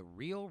look into the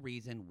real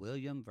reason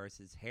William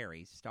versus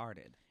Harry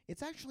started.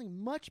 It's actually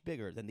much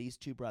bigger than these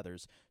two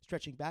brothers,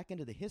 stretching back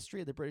into the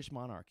history of the British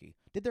monarchy.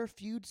 Did their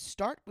feud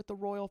start with the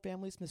royal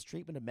family's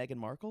mistreatment of Meghan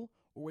Markle,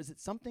 or was it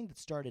something that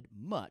started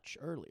much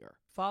earlier?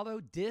 Follow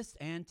Dis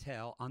and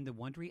Tell on the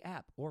Wondery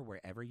app or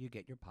wherever you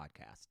get your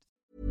podcasts.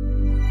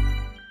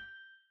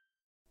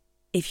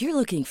 If you're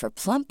looking for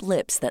plump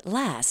lips that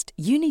last,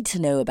 you need to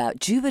know about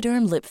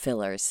Juvederm lip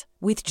fillers.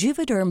 With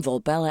Juvederm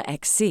Volbella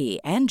XC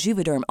and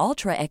Juvederm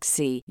Ultra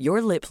XC,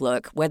 your lip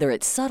look, whether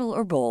it's subtle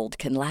or bold,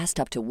 can last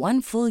up to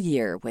 1 full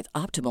year with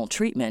optimal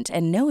treatment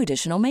and no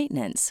additional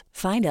maintenance.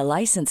 Find a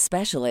licensed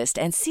specialist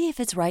and see if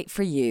it's right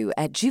for you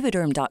at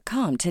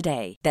Juvederm.com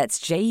today. That's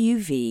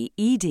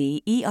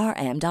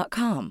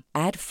JUVEDERM.com.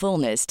 Add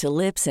fullness to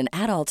lips in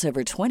adults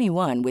over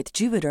 21 with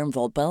Juvederm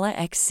Volbella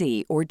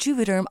XC or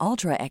Juvederm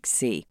Ultra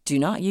XC. Do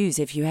not use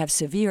if you have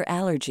severe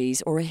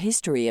allergies or a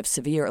history of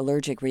severe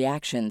allergic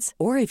reactions,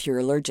 or if you're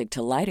allergic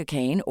to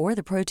lidocaine or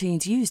the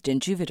proteins used in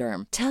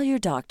Juvederm. Tell your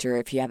doctor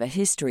if you have a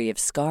history of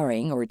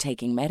scarring or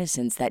taking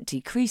medicines that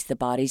decrease the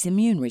body's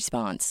immune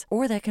response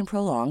or that can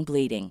prolong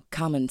bleeding.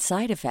 Common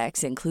side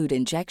effects include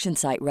injection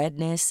site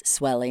redness,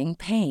 swelling,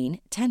 pain,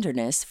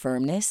 tenderness,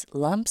 firmness,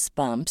 lumps,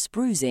 bumps,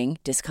 bruising,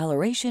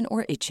 discoloration,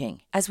 or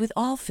itching. As with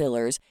all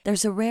fillers,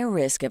 there's a rare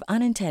risk of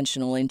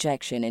unintentional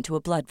injection into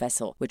a blood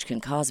vessel, which can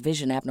cause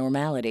vision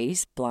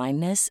abnormalities,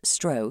 blindness,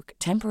 stroke,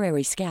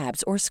 temporary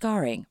scabs, or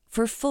scarring.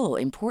 For full,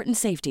 important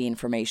safety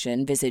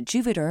information, visit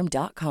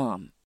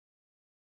Juvederm.com.